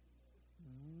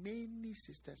 Many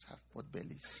sisters have pot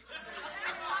bellies.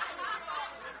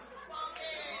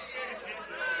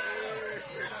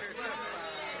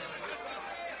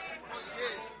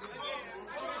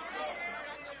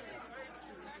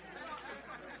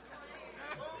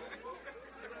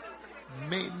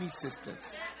 Many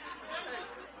sisters.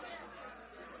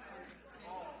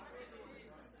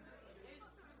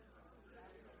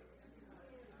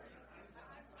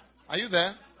 Are you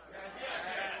there?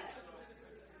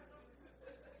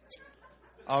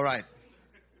 All right.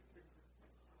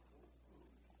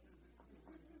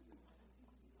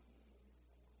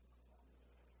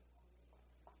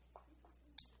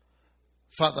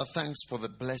 Father, thanks for the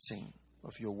blessing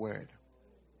of your word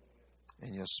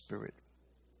and your spirit.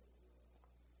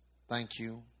 Thank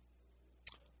you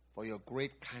for your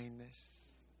great kindness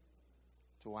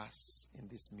to us in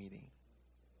this meeting,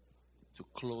 to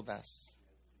clothe us,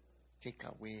 take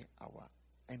away our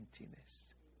emptiness.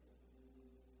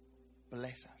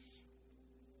 Bless us.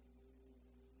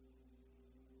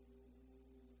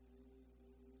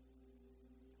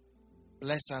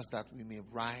 Bless us that we may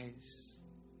rise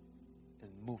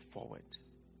and move forward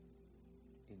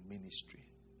in ministry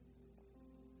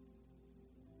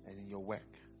and in your work.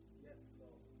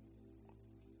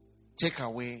 Take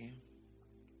away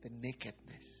the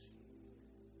nakedness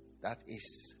that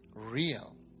is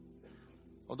real,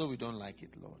 although we don't like it,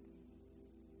 Lord.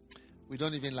 We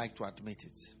don't even like to admit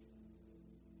it.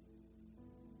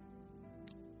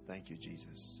 Thank you,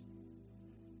 Jesus.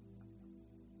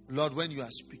 Lord, when you are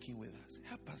speaking with us,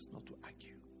 help us not to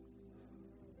argue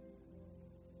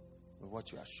with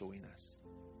what you are showing us.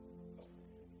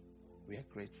 We are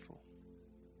grateful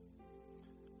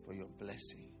for your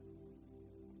blessing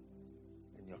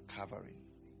and your covering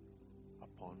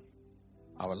upon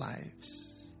our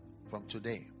lives. From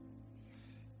today,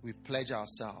 we pledge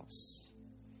ourselves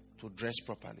to dress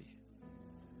properly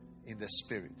in the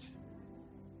Spirit,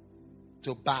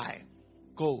 to buy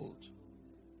gold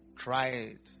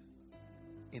tried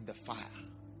in the fire,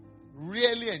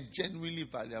 really and genuinely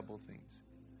valuable things.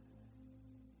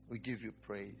 We give you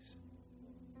praise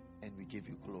and we give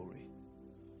you glory.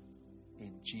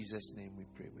 In Jesus' name we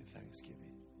pray with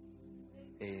thanksgiving.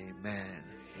 Amen.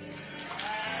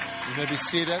 You may be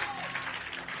seated.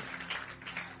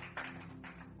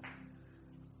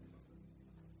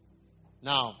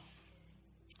 Now,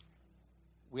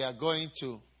 we are going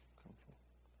to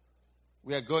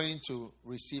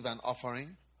receive an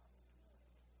offering,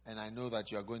 and I know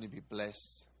that you are going to be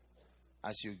blessed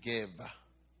as you give.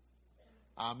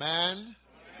 Amen. Amen.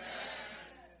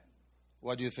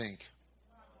 What do you think?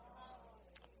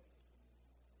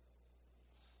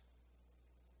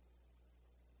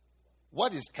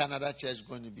 What is Canada Church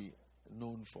going to be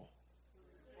known for?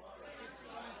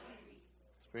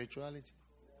 Spirituality.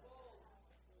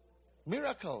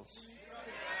 Miracles.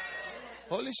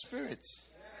 Holy Spirit.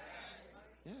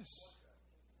 Yes.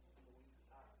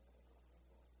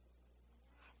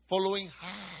 Following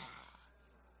hard.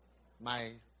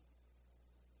 My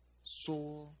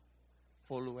soul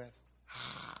followeth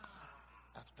hard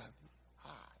after thee.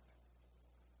 Hard.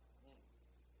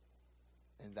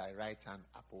 And thy right hand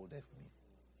upholdeth me.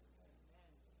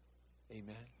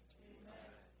 Amen.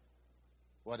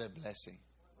 What a blessing.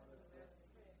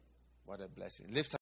 What a blessing. Lift up.